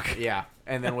engine block. Yeah,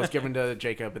 and then was given to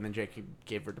Jacob, and then Jacob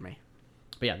gave her to me.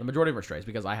 But yeah, the majority of them are strays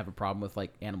because I have a problem with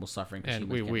like animals suffering because And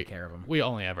humans can't we take care of them. we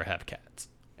only ever have cats.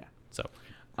 Yeah. So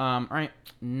All right,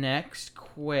 next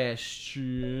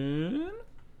question.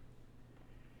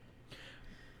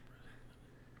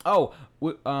 Oh,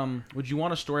 would you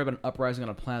want a story about an uprising on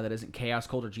a planet that isn't chaos,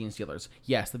 cold, or gene stealers?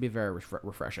 Yes, that'd be very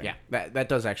refreshing. Yeah, that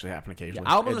does actually happen occasionally.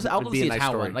 I'll see be a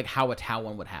Tau one, like how a Tau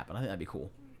one would happen. I think that'd be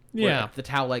cool. Where, yeah, like, the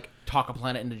Tau like talk a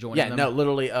planet into joining Yeah, them. no,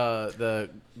 literally, what do the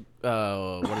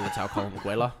Tau call them?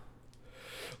 Guela?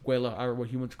 Guela, or what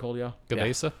humans called, yeah.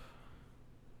 Gavesa.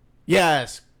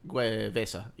 Yes,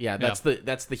 Guevesa. Yeah, that's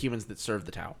the humans that serve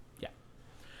the Tau. Yeah.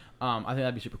 I think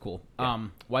that'd be super cool. Yeah.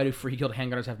 Why do free guild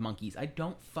handgunners have monkeys? I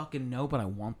don't fucking know, but I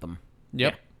want them.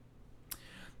 Yep.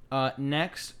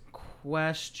 Next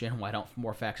question. Why don't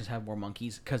more factions have more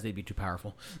monkeys? Because they'd be too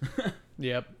powerful.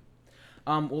 Yep.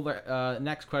 Well, the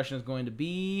next question is going to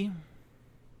be: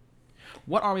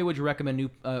 what army would you recommend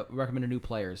to new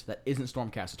players that isn't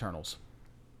Stormcast Eternals?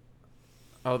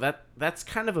 Oh, that's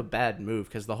kind of a bad move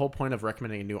because the whole point of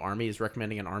recommending a new army is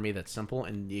recommending an army that's simple,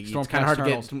 and it's kind of hard to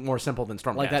get more simple than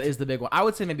Stormcast. Like that is the big one. I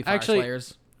would say maybe Fire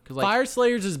Slayers. Like, Fire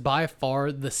Slayers is by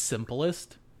far the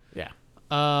simplest. Yeah.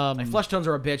 Like Flesh Tones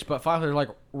are a bitch, but Fire Slayers like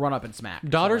run up and smack.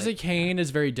 Daughters so, of Cain is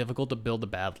very difficult to build a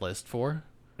bad list for.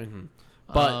 Mm-hmm.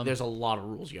 But there's a lot of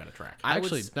rules you got to track.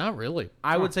 Actually, not really.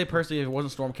 I would say personally, if it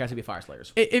wasn't Stormcast, it'd be Fire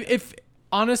Slayers. If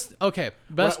honest, okay,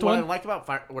 best what one. I like about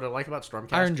Stormcast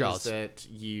Ironjawz.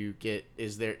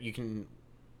 is that you can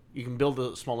build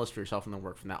a small list for yourself and then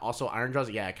work from that. Also,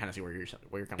 Ironjawz, yeah, I kind of see where you're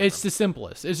coming from. It's the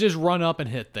simplest. It's just run up and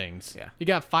hit things. Yeah. You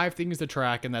got 5 things to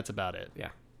track, and that's about it. Yeah.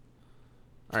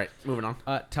 All right, moving on.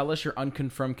 Tell us your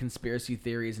unconfirmed conspiracy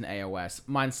theories in AOS.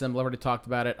 Mine's simple. I already talked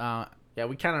about it. Yeah,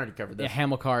 we kind of already covered this. Yeah,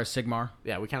 Hamilcar is Sigmar.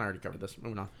 Yeah, we kind of already covered this.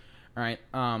 Moving on. All right.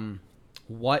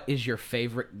 What is your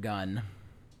favorite gun?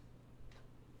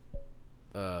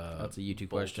 That's a YouTube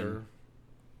question.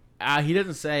 He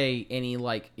doesn't say any,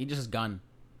 like, he just says gun.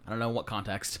 I don't know what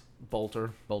context.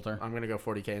 Bolter. I'm going to go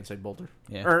 40k and say Bolter.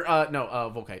 Yeah. Or,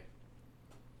 Volkite.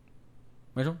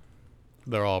 Mitchell?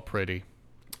 They're all pretty.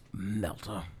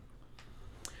 Melta.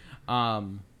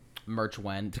 Merch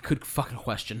when? It's a good fucking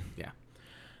question. Yeah.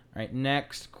 All right,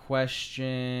 next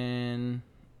question.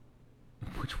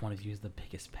 Which one of you is the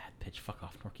biggest bad bitch? Fuck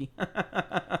off, Norky.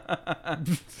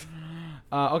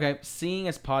 Okay, seeing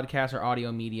as podcasts or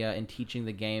audio media and teaching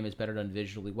the game is better done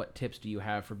visually, what tips do you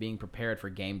have for being prepared for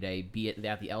game day, be it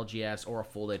at the LGS or a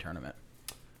full-day tournament?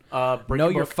 Know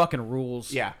your fucking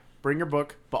rules. Yeah, bring your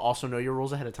book, but also know your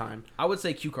rules ahead of time. I would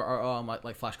say cue card, or,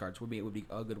 like flashcards would be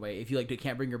a good way. If you like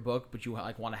can't bring your book, but you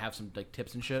like want to have some like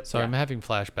tips and shit. Sorry, I'm having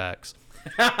flashbacks.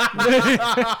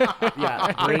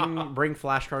 Yeah, bring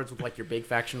flashcards with like your big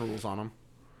faction rules on them.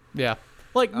 Yeah.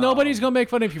 Like, nobody's going to make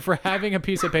fun of you for having a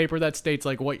piece of paper that states,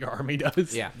 like, what your army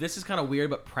does. Yeah. This is kind of weird,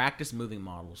 but practice moving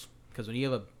models. Because when you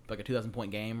have a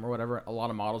 2,000-point game or whatever, a lot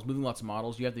of models, moving lots of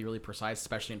models, you have to be really precise,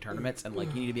 especially in tournaments, and,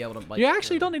 like, you need to be able to, like... You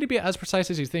actually don't need to be as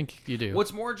precise as you think you do.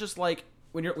 What's more just, like,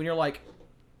 when you're like...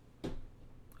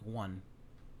 1,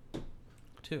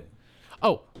 2...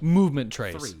 Oh, movement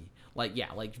trays. 3. Like, yeah,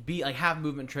 have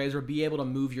movement trays or be able to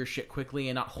move your shit quickly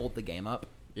and not hold the game up.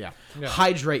 Yeah.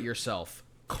 Hydrate yourself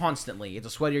constantly. It's a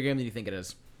sweatier game than you think it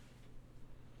is.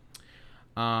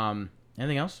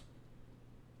 Anything else?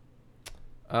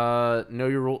 Know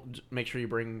your rule. Make sure you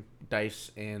bring dice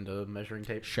and measuring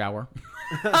tape. Shower.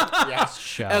 Yes.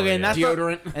 Shower, Okay, and that's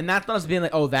deodorant. and that's not us being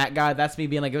like, oh, that guy. That's me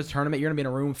being like, it was a tournament. You're gonna be in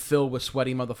a room filled with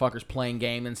sweaty motherfuckers playing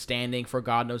game and standing for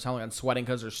God knows how long and sweating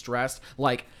because they're stressed.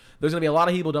 Like, there's gonna be a lot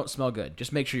of people who don't smell good.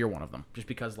 Just make sure you're one of them. Just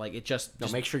because, like, it just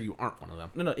Make sure you aren't one of them.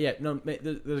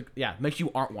 Make sure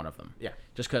you aren't one of them. Yeah.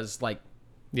 Just because, like,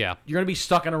 Yeah. you're gonna be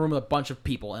stuck in a room with a bunch of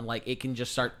people and like it can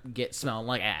just start smelling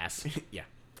like ass. Yeah.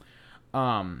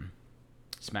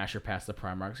 Smash or pass the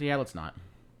Primarchs. Yeah, let's not.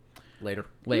 Later.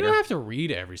 You don't have to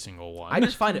read every single one. I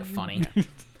just find it funny.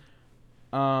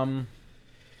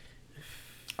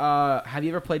 Have you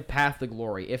ever played Path to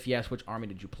Glory? If yes, which army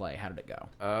did you play? How did it go?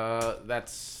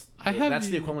 That's have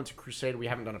the equivalent to Crusade. We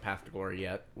haven't done a Path to Glory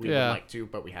yet. We would Yeah. like to,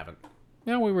 but we haven't.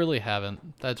 No, we really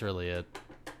haven't. That's really it.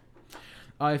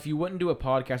 If you wouldn't do a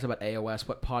podcast about AOS,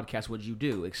 what podcast would you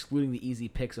do, excluding the easy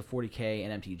picks of 40k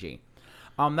and MTG?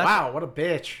 Wow, what a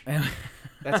bitch.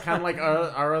 That's kind of like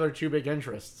our other two big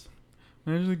interests.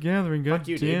 There's a gathering. God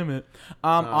you, damn dude. it.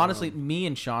 Honestly, me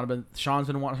and Sean's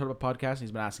been wanting to start up a podcast. And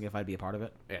he's been asking if I'd be a part of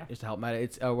it. Yeah. Just to help him out.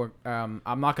 It's I'm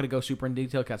not going to go super in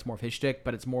detail because that's more of his shtick,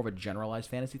 but it's more of a generalized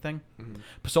fantasy thing. Mm-hmm.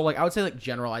 So like I would say like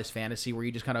generalized fantasy where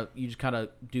you just kind of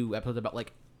do episodes about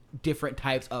like different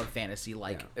types of fantasy.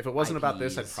 Like If it wasn't about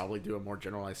this, I'd IPs. probably do a more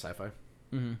generalized sci-fi.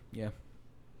 Mm-hmm. Yeah.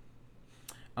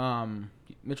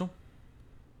 Mitchell,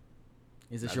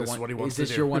 is this This your is one? what he wants Is to this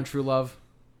do. your one true love?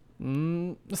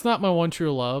 It's not my one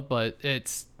true love, but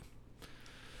it's...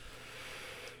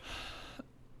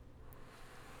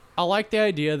 I like the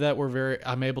idea that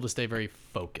I'm able to stay very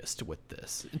focused with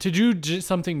this. To do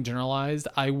something generalized,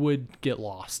 I would get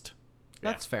lost.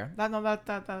 That's fair. That's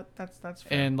fair.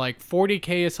 And like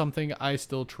 40k is something I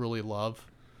still truly love.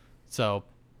 So,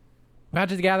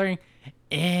 Magic the Gathering,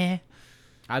 I'd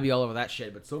be all over that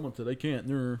shit, but someone said I can't.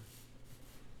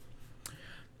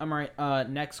 I'm all right.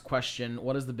 Next question.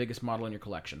 What is the biggest model in your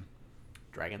collection?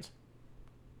 Dragons.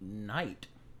 Knight.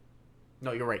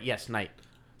 No, you're right. Yes, Knight.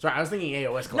 Sorry, I was thinking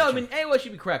AOS collection. No, I mean AOS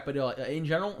should be correct, but in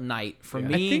general, Knight. For I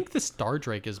me, think the Star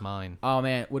Drake is mine. oh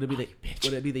man, would it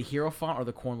be the Hierophant or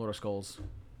the Corn Lord of Skulls?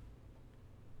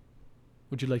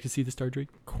 Would you like to see the Star Drake?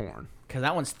 Corn. Because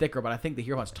that one's thicker, but I think the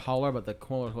Hierophant's taller, but the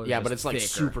Corn Lord of Skulls Yeah, is but it's like thicker.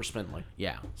 super spindly.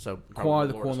 Yeah. So The Corn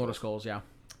Lord of Skulls. Yeah.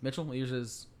 Mitchell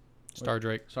uses Star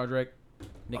Drake. Star Drake.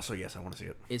 Also, yes, I want to see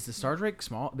it. Is the Star Drake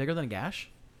bigger than a Gash?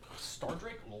 Star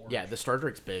Drake lore. Yeah, the Star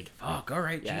Drake's big. Fuck, all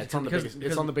right. Yeah, Jeez, it's on the because- biggest.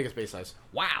 because- It's on the biggest base size.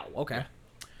 Wow. Okay.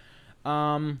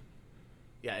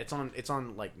 Yeah, it's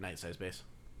on like night size base.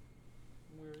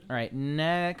 All right.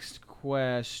 Next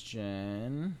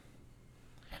question.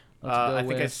 Let's go I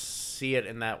think I with- see it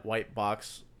in that white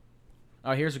box.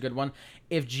 Oh, here's a good one.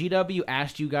 If GW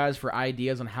asked you guys for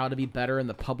ideas on how to be better in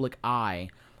the public eye,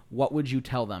 what would you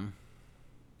tell them?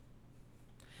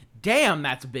 Damn,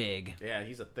 that's big. Yeah,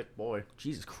 he's a thick boy.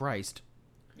 Jesus Christ.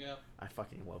 Yeah. I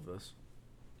fucking love this.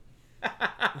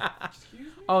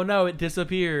 Oh no, it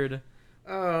disappeared.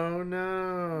 Oh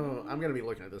no! I'm gonna be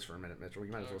looking at this for a minute, Mitchell.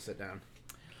 You might as well sit down.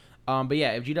 But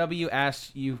yeah, if GW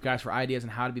asked you guys for ideas on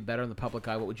how to be better in the public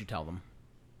eye, what would you tell them?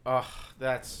 Ugh,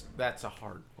 that's a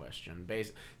hard question.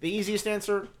 The easiest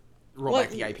answer: roll back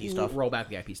the IP stuff. Roll back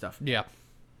the IP stuff. Yeah.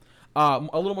 A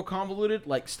little more convoluted,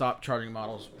 like stop charging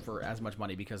models for as much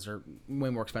money because they're way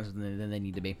more expensive than they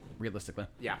need to be, realistically.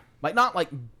 Yeah. Like not like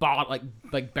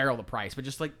barrel the price, but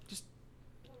just 20%.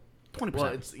 Well,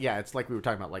 it's like we were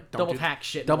talking about, like Double tax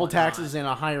shit and double whatnot. taxes and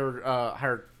a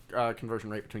higher conversion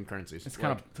rate between currencies. It's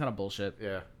kind of bullshit.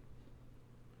 yeah.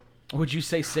 Would you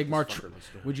say Sigmar? It's fucking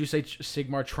stupid. Would you say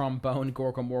Sigmar trombone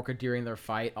Gorka Morka during their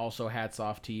fight? Also, hats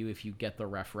off to you if you get the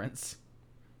reference.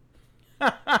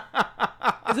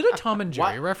 Is it a Tom and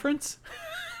Jerry reference?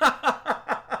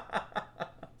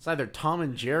 It's either Tom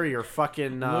and Jerry or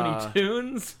fucking Looney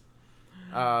Tunes.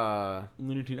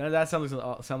 Looney Tunes. That sounds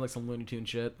like some Looney Tune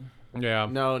shit. Yeah.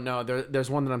 No. There's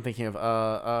one that I'm thinking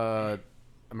of.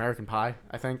 American Pie,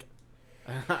 I think.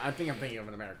 I think I'm thinking of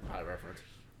an American Pie reference.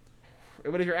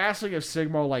 But if you're asking if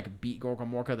Sigmar beat Gorka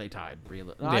Morka, they tied.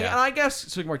 Really. Yeah. I guess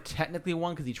Sigmar technically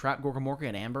won because he trapped Gorka Morka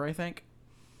in Amber, I think.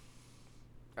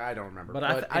 I don't remember. But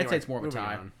I'd anyway, say it's more of a moving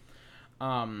tie.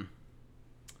 on.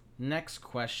 Next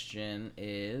question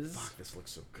is: Fuck, this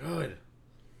looks so good.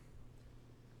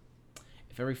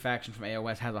 if every faction from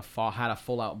AOS had a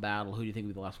full out battle, who do you think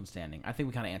would be the last one standing? I think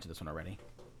we kind of answered this one already.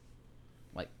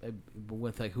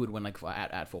 With who would win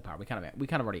at full power. We kind of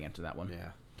already answered that one. Yeah.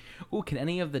 Ooh, can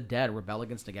any of the dead rebel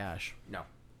against Nagash? No.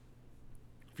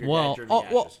 If you're Well, dead, you're in the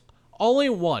ashes. only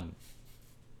one.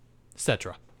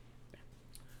 Cetra.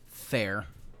 Fair.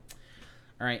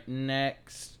 All right,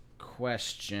 next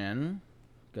question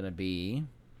gonna be: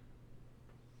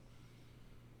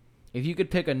 if you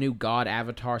could pick a new god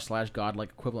avatar / godlike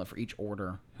equivalent for each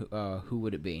order, who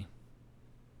would it be?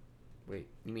 Wait,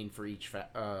 you mean for each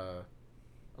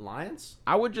alliance?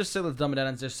 I would just say, let's dumb it down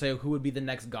and just say who would be the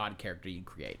next god character you'd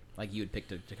create, like you would pick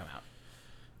to come out.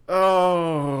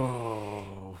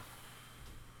 Oh.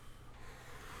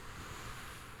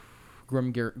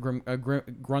 Grungy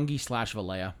 /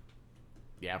 Valea.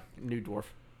 Yeah, New Dwarf.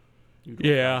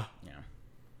 Yeah.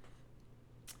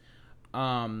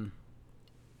 Yeah.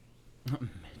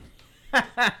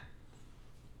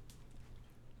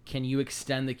 Can you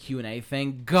extend the Q&A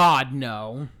thing? God,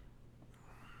 no.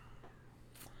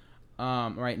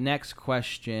 All right, next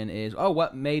question is,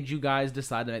 what made you guys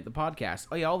decide to make the podcast?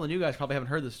 Oh, yeah, all the new guys probably haven't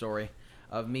heard the story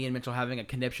of me and Mitchell having a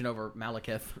conniption over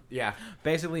Malekith. Yeah.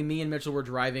 Basically, me and Mitchell were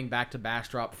driving back to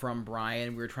Bastrop from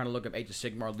Brian. We were trying to look up Age of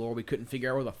Sigmar lore. We couldn't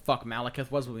figure out where the fuck Malekith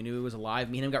was, but we knew he was alive.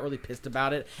 Me and him got really pissed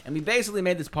about it, and we basically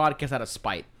made this podcast out of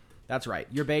spite. That's right.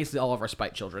 You're basically all of our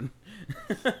spite children.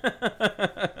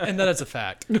 And that is a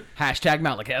fact. Hashtag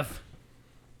Malekith.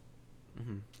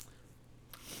 Mm-hmm.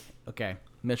 Okay,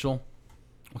 Mitchell,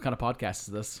 what kind of podcast is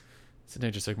this? It's an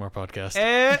Age of Sigmar podcast.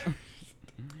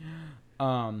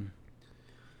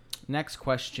 Next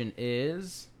question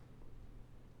is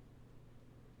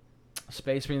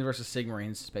Space Marines versus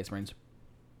Sigmarines. Space Marines.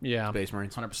 Yeah. Space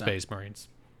Marines. 100%. Space Marines.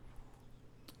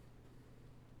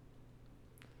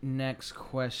 Next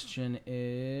question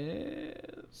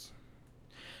is: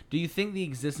 do you think the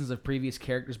existence of previous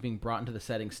characters being brought into the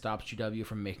setting stops GW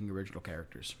from making original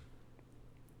characters?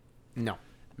 No.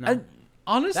 No.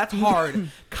 Honestly, That's hard.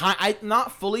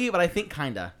 Not fully, but I think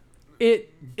kinda.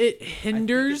 It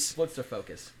hinders. What's their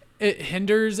focus? It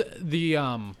hinders the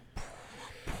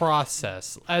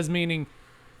process, as meaning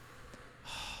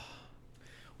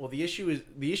Well, the issue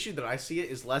that I see it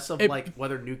is less of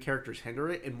whether new characters hinder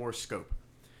it and more scope.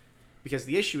 Because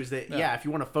the issue is that if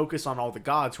you want to focus on all the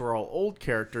gods who are all old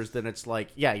characters, then it's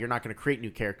you're not going to create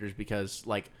new characters because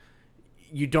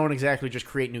you don't exactly just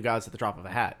create new gods at the drop of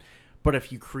a hat. But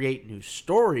if you create new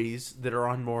stories that are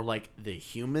on more the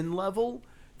human level,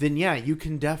 then you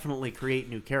can definitely create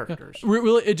new characters.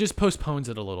 really it just postpones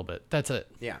it a little bit. That's it.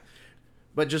 Yeah.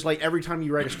 But just every time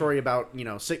you write a story about,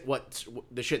 what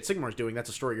the shit Sigmar's doing, that's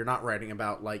a story you're not writing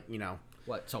about,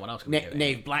 What someone else can be doing.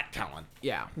 Knave Black Talon.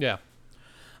 Yeah. Yeah.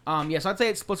 Yeah, so I'd say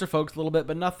it splits our focus a little bit,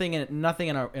 but nothing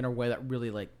in a way that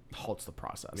really like halts the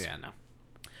process. Yeah,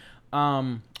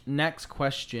 no. Next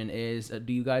question is,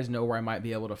 do you guys know where I might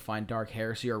be able to find Dark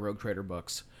Heresy or Rogue Trader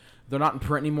books? They're not in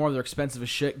print anymore. They're expensive as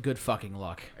shit. Good fucking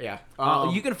luck. Yeah.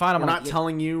 You can find them. We're not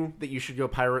telling you that you should go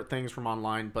pirate things from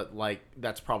online, but like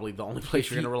that's probably the only place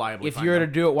you're going to reliably If find you're them.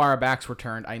 to do it while our backs were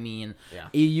turned, I mean, Yeah.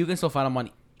 you can still find them on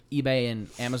eBay and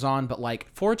Amazon, but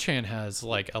like 4chan has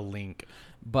like a link.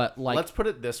 Let's put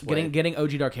it this way. Getting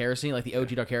OG Dark Heresy, like the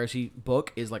OG Dark Heresy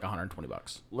book, is like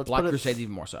 $120. Black Crusade's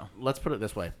even more so. Let's put it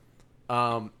this way.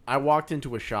 I walked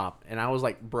into a shop and I was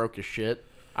like broke as shit.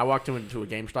 I walked into a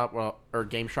game shop while I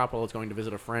was going to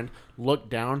visit a friend. Looked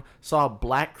down, saw a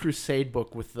Black Crusade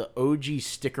book with the OG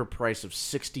sticker price of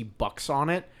 $60 on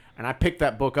it, and I picked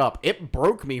that book up. It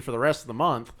broke me for the rest of the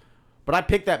month, but I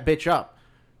picked that bitch up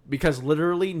because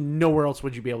literally nowhere else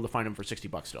would you be able to find them for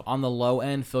 $60 still. On the low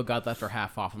end, Phil got that for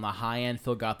half off. On the high end,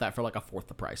 Phil got that for like a fourth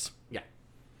the price. Yeah.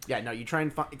 Yeah, no, you try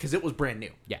and find because it was brand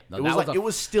new. Yeah, no, it was like it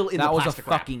was still in the plastic That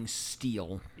was a fucking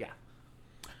steal. Yeah.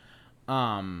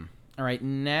 All right,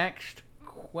 next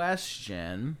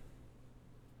question.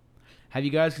 Have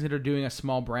you guys considered doing a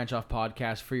small branch off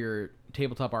podcast for your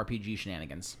tabletop RPG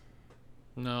shenanigans?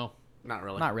 No. Not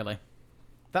really. Not really.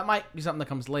 That might be something that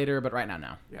comes later, but right now,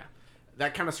 no. Yeah.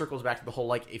 That kind of circles back to the whole,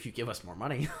 like, if you give us more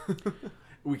money,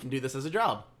 we can do this as a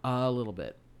job. A little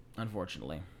bit,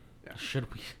 unfortunately. Yeah.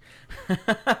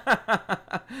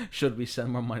 Should we send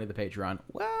more money to the Patreon?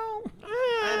 Well,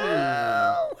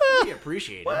 We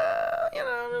appreciate it. well, you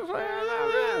know.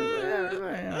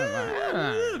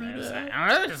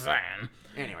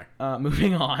 Anyway.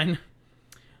 Moving on.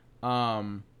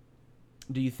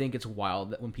 Do you think it's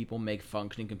wild that when people make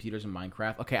functioning computers in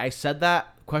Minecraft? Okay, I said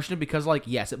that question because, like,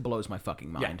 yes, it blows my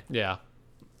fucking mind. Yeah.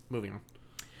 Moving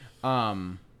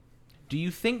on. Do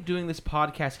you think doing this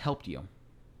podcast helped you?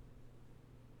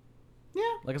 Yeah.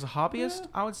 Like, as a hobbyist,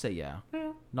 I would say yeah.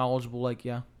 Knowledgeable, like,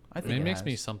 yeah. I think It makes has.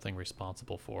 me something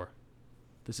responsible for.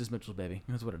 This is Mitchell's baby.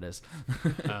 That's what it is.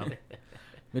 Um,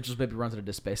 Mitchell's baby runs at a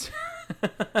disk space.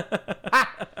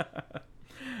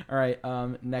 All right,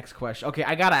 next question. Okay,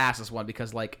 I gotta ask this one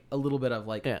because, like, a little bit of,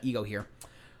 like, ego here.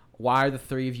 Why are the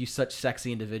three of you such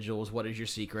sexy individuals? What is your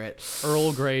secret?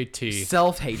 Earl Grey tea.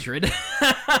 Self-hatred.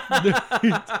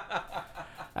 That's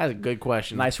a good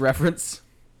question. Nice reference.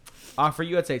 For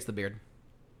you, I'd say it's the beard.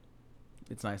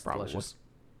 It's nice, Probably. delicious.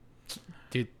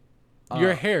 Dude,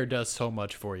 your hair does so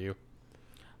much for you.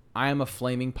 I am a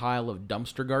flaming pile of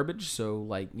dumpster garbage, so,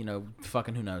 like, you know,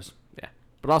 fucking who knows. Yeah.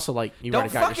 But also, like, you've Don't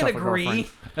already got fucking yourself a agree.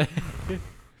 girlfriend.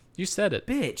 You said it.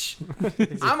 Bitch.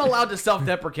 I'm allowed to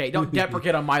self-deprecate. Don't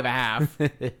deprecate on my behalf.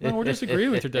 No, we're just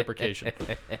agreeing with your deprecation.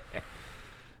 All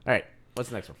right. What's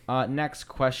the next one? Next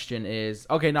question is...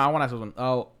 Okay, no, I want to ask this one.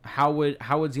 Oh, how would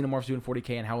Xenomorphs do in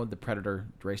 40K, and how would the Predator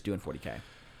race do in 40K?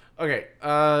 Okay.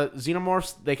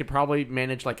 Xenomorphs, they could probably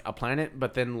manage, like, a planet,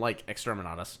 but then, like,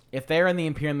 exterminate us. If they're in the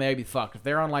Imperium, they'd be fucked. If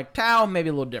they're on, like, Tau, maybe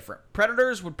a little different.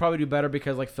 Predators would probably do better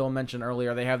because, like Phil mentioned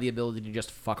earlier, they have the ability to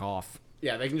just fuck off.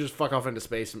 Yeah, they can just fuck off into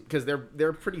space because they're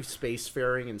pretty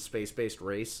spacefaring and space-based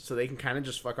race, so they can kind of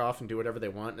just fuck off and do whatever they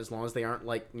want as long as they aren't,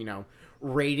 like, you know,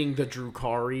 raiding the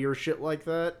Drukhari or shit like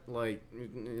that. Like,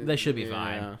 They should be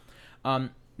fine.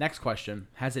 Next question.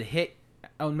 Has it hit...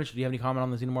 Oh, Mitchell, do you have any comment on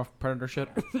the Xenomorph Predator shit?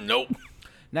 Nope.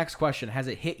 Next question. Has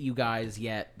it hit you guys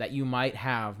yet that you might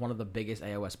have one of the biggest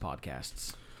AOS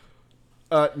podcasts?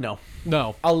 No.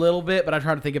 No. A little bit, but I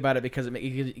try to think about it because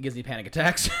it gives me panic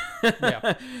attacks.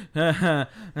 Yeah.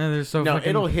 There's so No, fucking,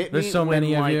 it'll hit me. There's so when,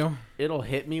 many like, of you. It'll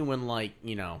hit me when, like,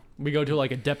 you know. We go to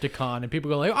like a Adepticon and people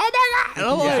go like, "Oh my god!" And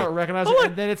I'm You like, start recognizing,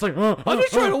 and then it's like, I'm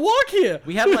just trying to walk here.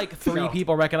 We had like three No.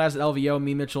 people recognize at LVO.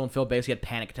 Me, Mitchell, and Phil basically had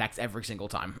panic attacks every single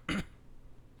time.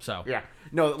 So Yeah.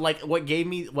 No, like, what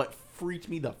freaked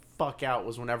me the fuck out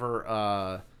was whenever,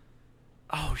 oh,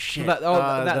 shit. That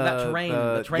terrain.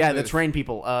 The terrain yeah, the booth. terrain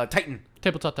people. Titan.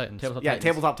 Tabletop Titans. Tabletop Yeah, Titans.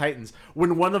 Tabletop Titans.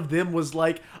 When one of them was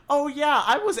like, "Oh yeah,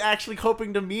 I was actually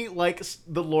hoping to meet like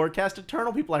the Lorecast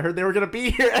Eternal people. I heard they were gonna be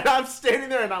here," and I'm standing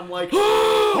there and I'm like,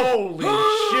 "Holy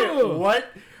shit! What?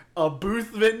 A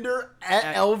booth vendor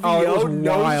at LVO oh, it was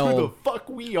knows wild. who the fuck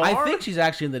we are." I think she's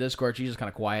actually in the Discord. She's just kind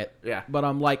of quiet. Yeah. But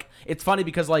like, it's funny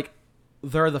because like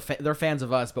they're they're fans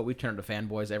of us, but we turn to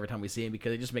fanboys every time we see them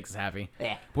because it just makes us happy.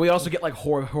 Yeah. But we also get like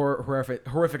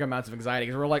horrific amounts of anxiety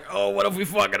because we're like, oh, what if we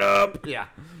fuck it up? Yeah.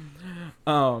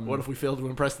 What if we fail to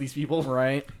impress these people?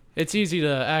 Right. It's easy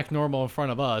to act normal in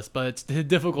front of us, but it's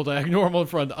difficult to act normal in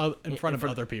front of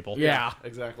other people. Yeah.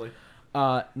 Exactly.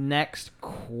 Next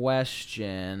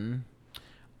question.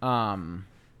 Fuck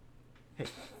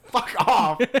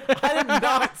off! I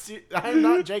am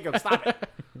not Jacob. Stop it.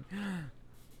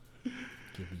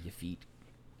 Give me your feet.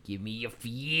 Give me your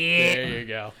feet. There you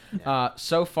go.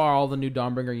 So far, all the new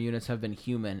Dawnbringer units have been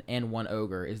human and one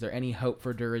ogre. Is there any hope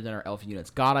for Durden or elf units?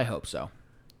 God, I hope so.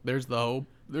 There's the hope.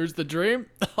 There's the dream.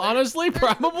 Honestly,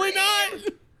 probably not.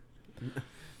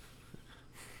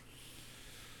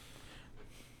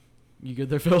 You good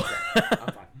there, Phil?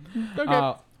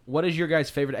 Okay. What is your guys'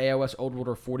 favorite AOS Old World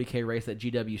or 40k race that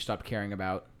GW stopped caring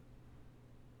about?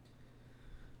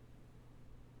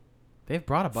 They've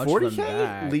brought a bunch of them 40K?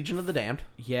 back. Legion of the Damned.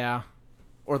 Yeah.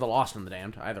 Or the Lost and the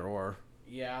Damned, either or.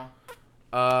 Yeah.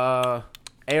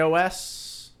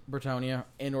 AOS. Bretonia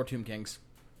and or Tomb Kings.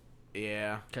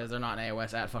 Yeah. Because they're not in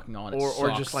AOS at fucking all, and it Or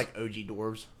sucks. just like OG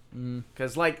dwarves.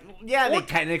 Because like, yeah, they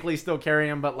technically still carry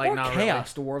them, but like or not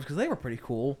Chaos Dwarves, because they were pretty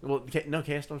cool. really. Well, no,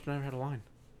 Chaos Dwarves never had a line.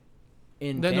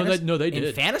 In No, fantasy, they In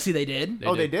did. fantasy, they did.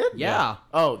 They did? Yeah.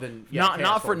 Oh, then yeah,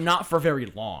 not for very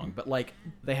long, but like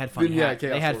they had funny Then, yeah, hats. They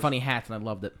Chaos had Dwarves. funny hats, and I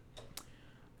loved it.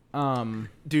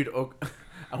 Dude,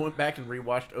 I went back and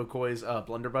rewatched Okoi's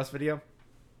blunderbuss video,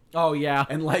 Oh yeah.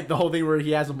 and like the whole thing where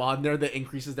he has a mod in there that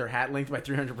increases their hat length by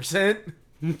 300%.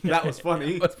 That was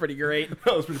funny. That's pretty great.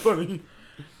 That was pretty funny.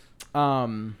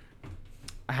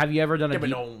 Have you ever done a deep,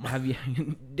 Dibba-dome. have you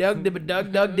Doug dibba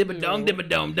Doug Doug dibba dong dibba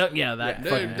dome Doug? Yeah, that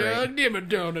fucking great.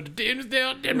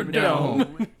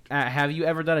 Have you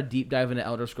ever done a deep dive into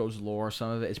Elder Scrolls lore? Some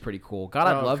of it is pretty cool. God,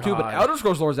 I'd Oh, love to, but God. Elder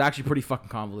Scrolls lore is actually pretty fucking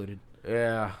convoluted.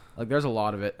 Yeah, Like, there's a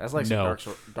lot of it. that's like some No.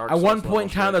 dark. At one Souls point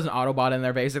in time, level there's an Autobot in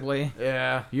there, basically. shit.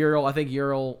 Yeah. Ural, I think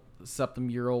Septum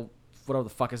Ural, whatever the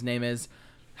fuck his name is,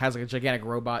 has like a gigantic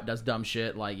robot, does dumb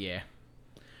shit. Like, yeah.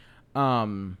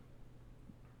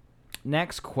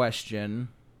 Next question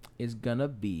is gonna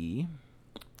be,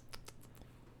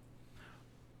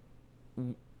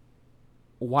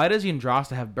 why does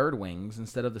Yndrasta have bird wings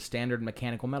instead of the standard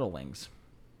mechanical metal wings?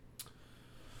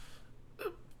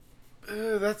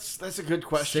 That's a good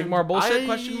question. Sigmar bullshit,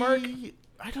 question mark?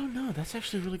 I don't know. That's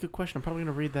actually a really good question. I'm probably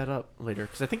gonna read that up later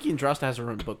because I think Yndrasta has her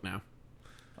own book now.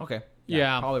 Okay.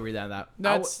 Yeah. Probably read that.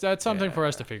 That's something for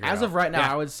us to figure out. As of right now,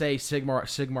 Yeah. I would say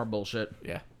Sigmar bullshit.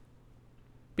 Yeah.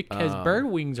 Because bird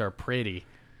wings are pretty.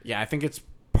 Yeah, I think it's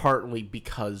partly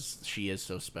because she is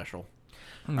so special.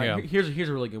 All right, here's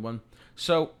a really good one.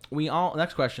 So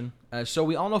next question. So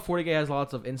we all know 40K has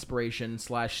lots of inspiration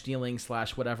 / stealing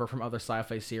 / whatever from other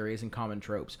sci-fi series and common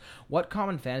tropes. What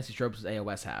common fantasy tropes does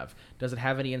AOS have? Does it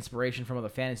have any inspiration from other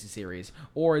fantasy series,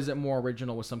 or is it more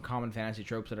original with some common fantasy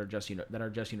tropes that are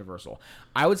just universal?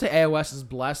 I would say AOS is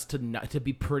blessed to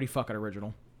be pretty fucking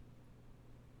original.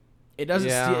 It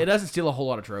doesn't steal a whole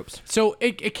lot of tropes. So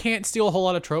it can't steal a whole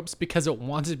lot of tropes because it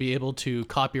wants to be able to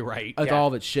copyright. With all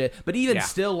of its shit. But even Yeah.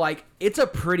 still, like, it's a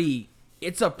pretty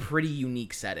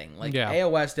unique setting. Like, Yeah.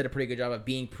 AOS did a pretty good job of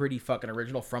being pretty fucking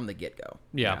original from the get-go.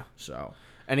 Yeah. So,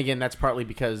 And again, that's partly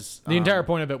because The entire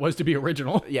point of it was to be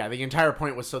original. yeah, the entire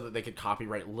point was so that they could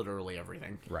copyright literally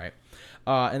everything. right.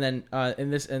 And then,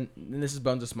 this is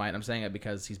Bones of Smite. I'm saying it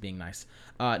because he's being nice.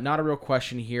 Not a real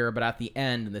question here, but at the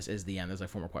end, and this is the end, there's like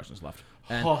 4 more questions left.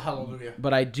 And- Oh, hallelujah.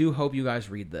 But I do hope you guys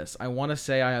read this. I want to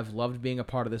say I have loved being a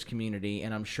part of this community,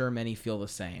 and I'm sure many feel the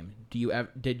same.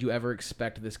 Did you ever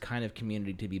expect this kind of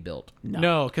community to be built?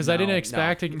 No, because I didn't No.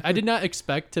 expect. I did not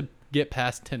expect to get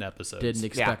past 10 episodes. Didn't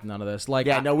expect none of this. Like,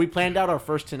 Yeah, no, we planned out our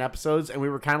first 10 episodes, and we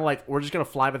were kind of like, we're just going to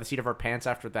fly by the seat of our pants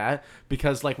after that,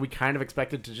 because, like, we kind of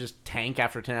expected to just tank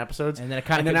after 10 episodes. And then it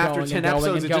kinda and then kept after going 10 and going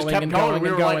episodes, and it just going kept and going. going We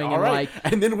and were like, going all and, right.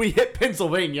 like- And then we hit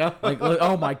Pennsylvania.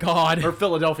 oh my god. or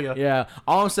Philadelphia. Yeah.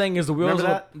 All I'm saying is the wheels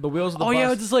Remember of the wheels of the Oh bus.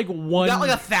 yeah, it's just like one. We got like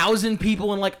 1,000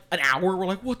 people in like an hour. We're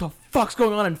like, what the fuck's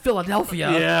going on in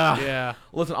Philadelphia? Yeah. yeah.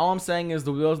 Listen, all I'm saying is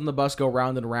the wheels on the bus go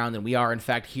round and round, and we are in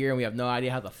fact here, and we have no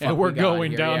idea how the fuck And we're we got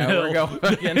going here. downhill. Yeah, we're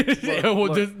going again. Yeah, well,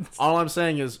 Look, just- all I'm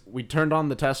saying is we turned on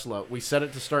the Tesla, we set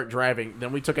it to start driving,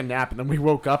 then we took a nap, and then we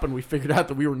woke up and we figured out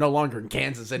that we were no longer in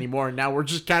Kansas anymore, and now we're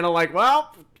just kind of like,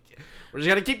 well, we're just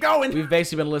going to keep going. We've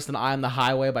basically been listening to "I Am the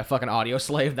Highway" by fucking Audio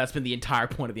Slave. That's been the entire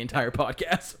point of the entire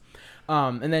podcast.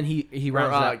 And then he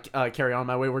rounds up. Carry On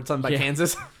My Wayward Son by Yeah.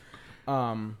 Kansas.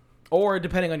 Or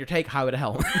depending on your take, Highway to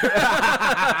Hell.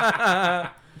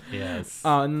 yes.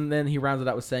 And then he rounds it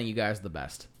out with saying, "You guys are the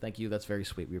best." Thank you. That's very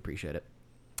sweet. We appreciate it.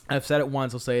 I've said it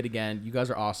once. I'll say it again. You guys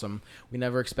are awesome. We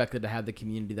never expected to have the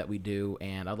community that we do,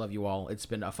 and I love you all. It's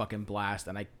been a fucking blast,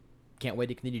 and I can't wait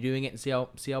to continue doing it and see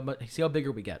how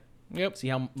bigger we get. Yep. See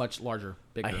how much larger.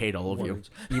 Bigger. I hate all of you. words.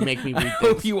 You make me read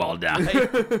Hope things. you all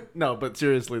die. No, but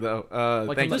seriously though,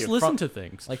 Like, thank Let's you. listen to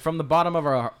things. Like from the bottom of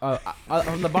our,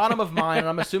 from the bottom of mine, and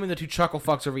I'm assuming the two chuckle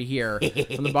fucks over here,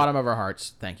 from the bottom of our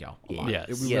hearts. Thank y'all. A lot.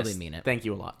 Yes. We Yes, really mean it. Thank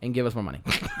you a lot. And give us more money.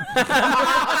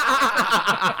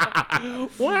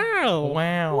 Wow.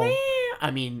 Wow.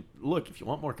 I mean, look, if you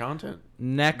want more content,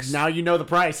 Next, now you know the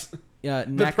price. The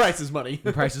next, price is money.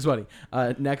 the price is money.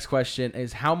 Next question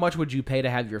is: how much would you pay to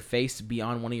have your face be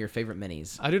on one of your favorite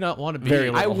minis? I do not want to be. Very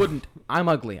I little. wouldn't. I'm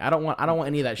ugly. I don't want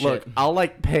any of that shit. Look, I'll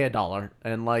like pay $1,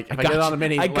 and like if I get it on a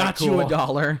mini, I like, got cool. you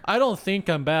 $1. I don't think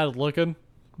I'm bad looking,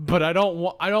 but I don't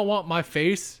want my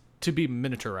face to be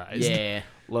miniaturized. Yeah.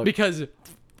 Look, Because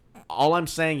all I'm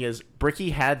saying is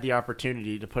Bricky had the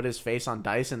opportunity to put his face on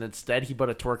dice, and instead he put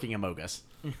a twerking Amogus.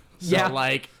 So, Yeah.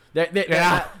 like, That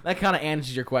kind of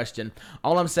answers your question.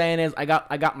 All I'm saying is I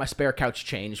got my spare couch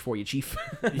change for you, Chief.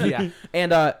 Yeah.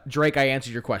 And Drake, I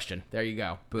answered your question. There you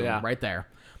go. Boom. Yeah. Right there.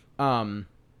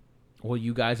 Will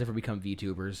you guys ever become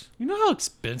VTubers? you know how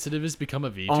expensive it is to become a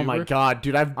VTuber? oh my god,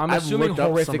 dude, I'm I've assuming looked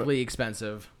up some of- horrifically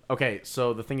expensive. Okay,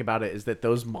 so the thing about it is that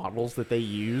those models that they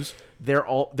use, they're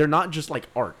not just like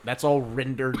art. That's all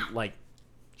rendered like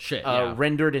Shit. Yeah.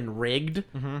 rendered and rigged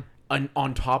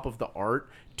on top of the art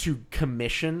to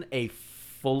commission a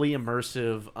fully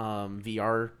immersive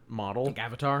VR model Like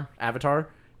avatar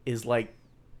is like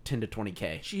 10 to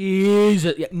 20K.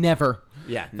 Jesus. Yeah, never.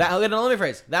 Yeah. That, let me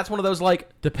rephrase. That's one of those like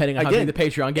depending on how big the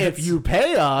Patreon gets. if you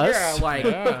pay us, yeah, like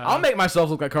Yeah. I'll make myself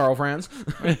look like Carl Franz.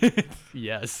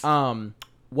 Yes.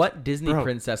 What Disney Bro,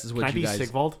 princesses would can I you be guys?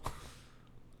 Sigvald?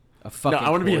 A fucking I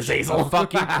wanna be course- Azazel. A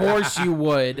fucking course you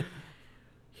would.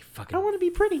 You fucking I want to be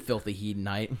pretty. filthy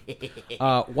hedonite.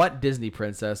 What Disney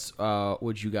princess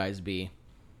would you guys be?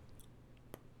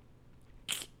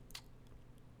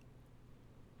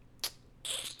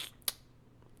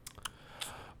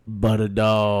 But a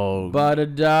dog. But a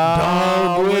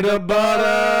dog with a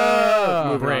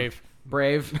butter. Brave.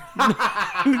 Brave.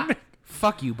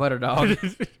 Fuck you, butter dog.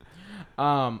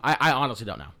 I honestly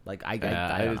don't know. Like I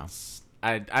don't know.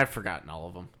 I've forgotten all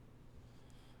of them.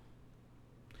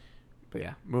 But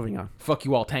yeah, moving on. Fuck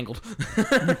you all, tangled.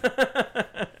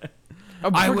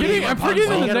 I'm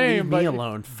forgetting the name, Leave but me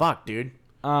alone. Fuck, dude.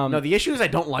 No, the issue is I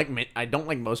don't like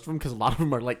most of them because a lot of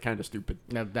them are like kind of stupid.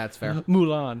 No, that's fair.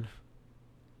 Mulan.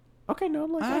 Okay, no,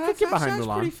 like I could get behind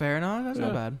Mulan. pretty fair. No, that's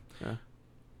not bad.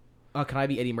 Yeah. Can I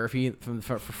be Eddie Murphy from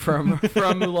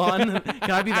Mulan?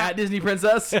 Can I be that Disney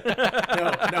princess? No,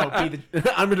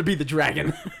 I'm gonna be the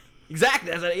dragon.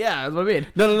 Exactly. That's what I mean.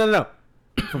 No.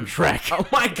 From Shrek. Oh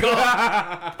my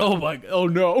god. Oh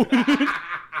no.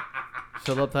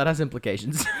 Philip, that has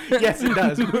implications. Yes, it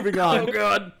does. Moving on.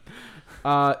 Oh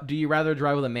god. Do you rather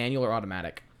drive with a manual or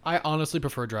automatic? I honestly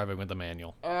prefer driving with the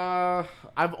manual.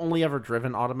 I've only ever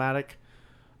driven automatic.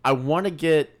 I want to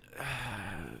get.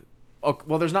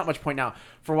 Well, there's not much point now.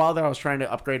 For a while there, I was trying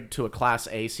to upgrade to a Class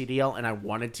A CDL, and I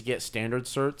wanted to get standard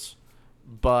certs,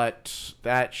 but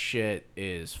that shit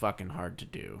is fucking hard to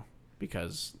do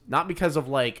not because of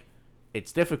like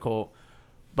it's difficult,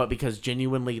 but because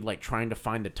genuinely like trying to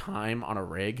find the time on a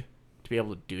rig to be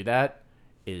able to do that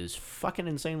is fucking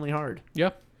insanely hard.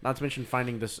 Yeah. Not to mention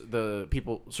finding the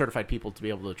certified people to be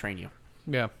able to train you.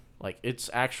 Yeah. Like it's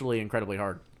actually incredibly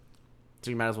hard. So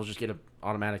you might as well just get an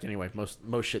automatic anyway. Most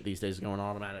shit these days is going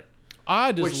automatic,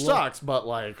 which sucks. But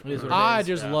like, I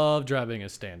just love driving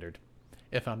as standard.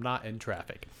 If I'm not in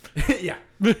traffic. yeah.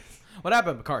 What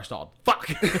happened? The car stalled. Fuck.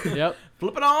 Yep.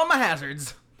 Flipping on my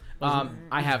hazards.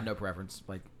 I have no preference.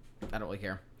 Like, I don't really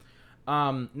care.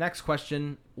 Next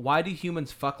question. Why do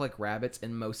humans fuck like rabbits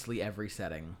in mostly every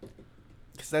setting?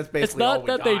 Because that's basically It's not all we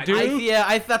that got. they do.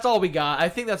 That's all we got. I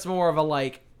think that's more of a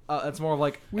like.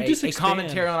 We just a expand.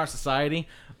 commentary on our society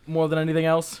more than anything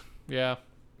else. Yeah.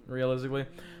 Realistically.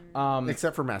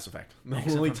 Except for Mass Effect. The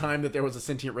only time that there was a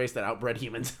sentient race that outbred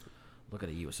humans. Look at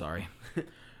you. Sorry.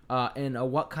 And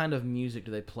what kind of music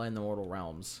do they play in the Mortal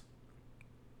Realms?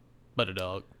 But a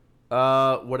dog.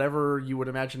 Whatever you would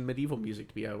imagine medieval music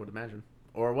to be, I would imagine.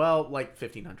 Or well, like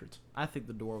 1500s. I think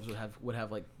the dwarves would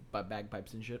have like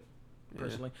bagpipes and shit.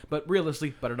 Personally, but realistically,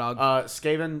 butter dog.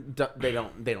 Skaven, they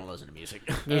don't listen to music.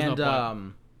 There's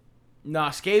no And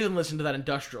Skaven listened to that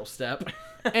industrial step.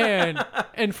 and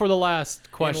for the last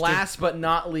question. And last but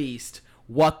not least,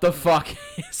 what the fuck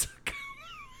is?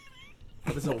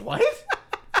 What is a what?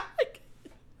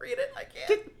 Read it. I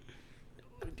can't.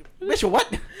 Mitchell, what?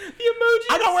 The emojis.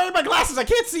 I'm not wearing my glasses. I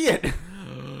can't see it.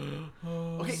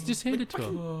 Okay, just hand it to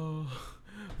him.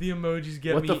 The emojis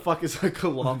get What me. the fuck is a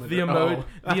kilometer? The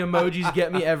emojis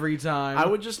get me every time. I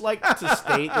would just like to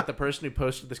state that the person who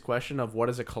posted this question of what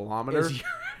is a kilometer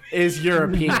is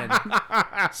European.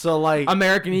 So like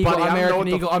American Eagle, buddy, I don't know American what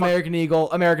the Eagle, fuck- American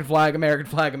Eagle, American flag, American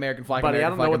flag, American flag, Buddy, I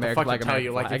American don't know flag, what the American fuck flag, to tell you.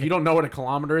 American Like, flag. if you don't know what a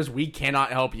kilometer is, we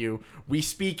cannot help you. We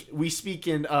speak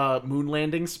in moon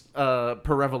landings per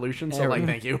revolution. So like,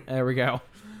 thank you. There we go.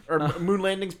 Or moon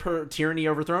landings per tyranny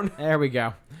overthrown. There we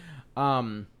go.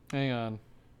 Hang on.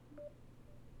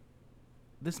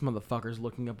 This motherfucker's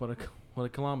looking up what a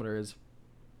kilometer is.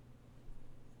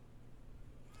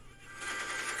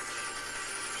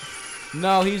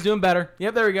 No, he's doing better.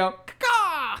 Yep, there we go.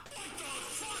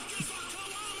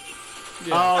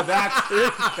 Oh, that's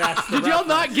the Did y'all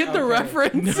not get the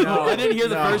reference? No, I didn't hear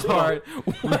the first part.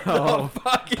 What No. the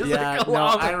fuck is a Yeah, no,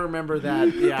 kilometer? I remember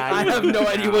that. Yeah, I have no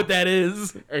idea what that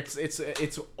is.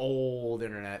 It's old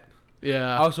internet.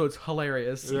 Yeah. Also, it's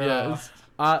hilarious. Yes.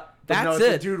 But That's no, it's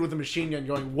a it. dude with a machine gun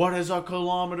going, "What is a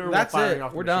kilometer?" while That's firing it.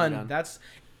 off the We're machine done. gun. That's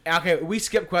okay. We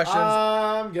skipped questions.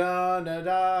 I'm gonna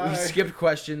die. We skipped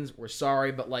questions. We're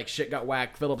sorry, but like shit got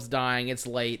whacked. Philip's dying. It's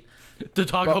late. The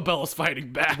Taco Bell is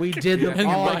fighting back. We did the. And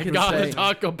all my I can God, say. the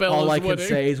Taco Bell all is I can winning.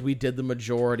 say is we did the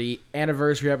majority.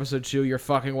 Anniversary episode 2. You're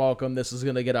fucking welcome. This is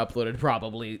gonna get uploaded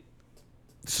probably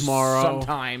Tomorrow.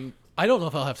 sometime, I don't know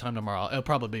if I'll have time tomorrow. It'll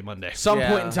probably be Monday. some Yeah.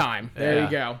 point in time. There Yeah.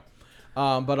 you go.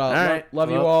 But right. love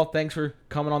you Well, all. Thanks for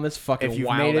coming on this If fucking you've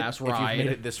wild made it, ass if you've ride. made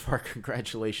it this far,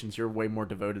 congratulations. You're way more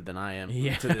devoted than I am.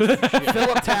 Yeah. To this.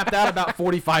 Philip tapped out about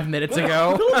 45 minutes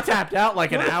ago. Philip tapped out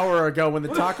like an hour ago when the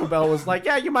Taco Bell was like,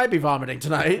 "Yeah, you might be vomiting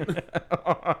tonight."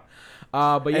 But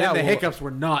And yeah, the we'll- hiccups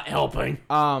were not helping.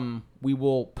 we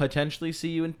will potentially see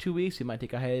you in 2 weeks. We might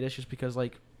take a hiatus just because,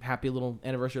 like, happy little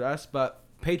anniversary to us. But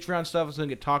Patreon stuff is going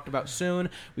to get talked about soon.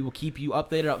 We will keep you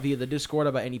updated via the Discord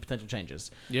about any potential changes.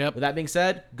 Yep. With that being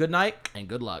said, good night and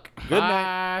good luck. Good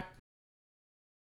night.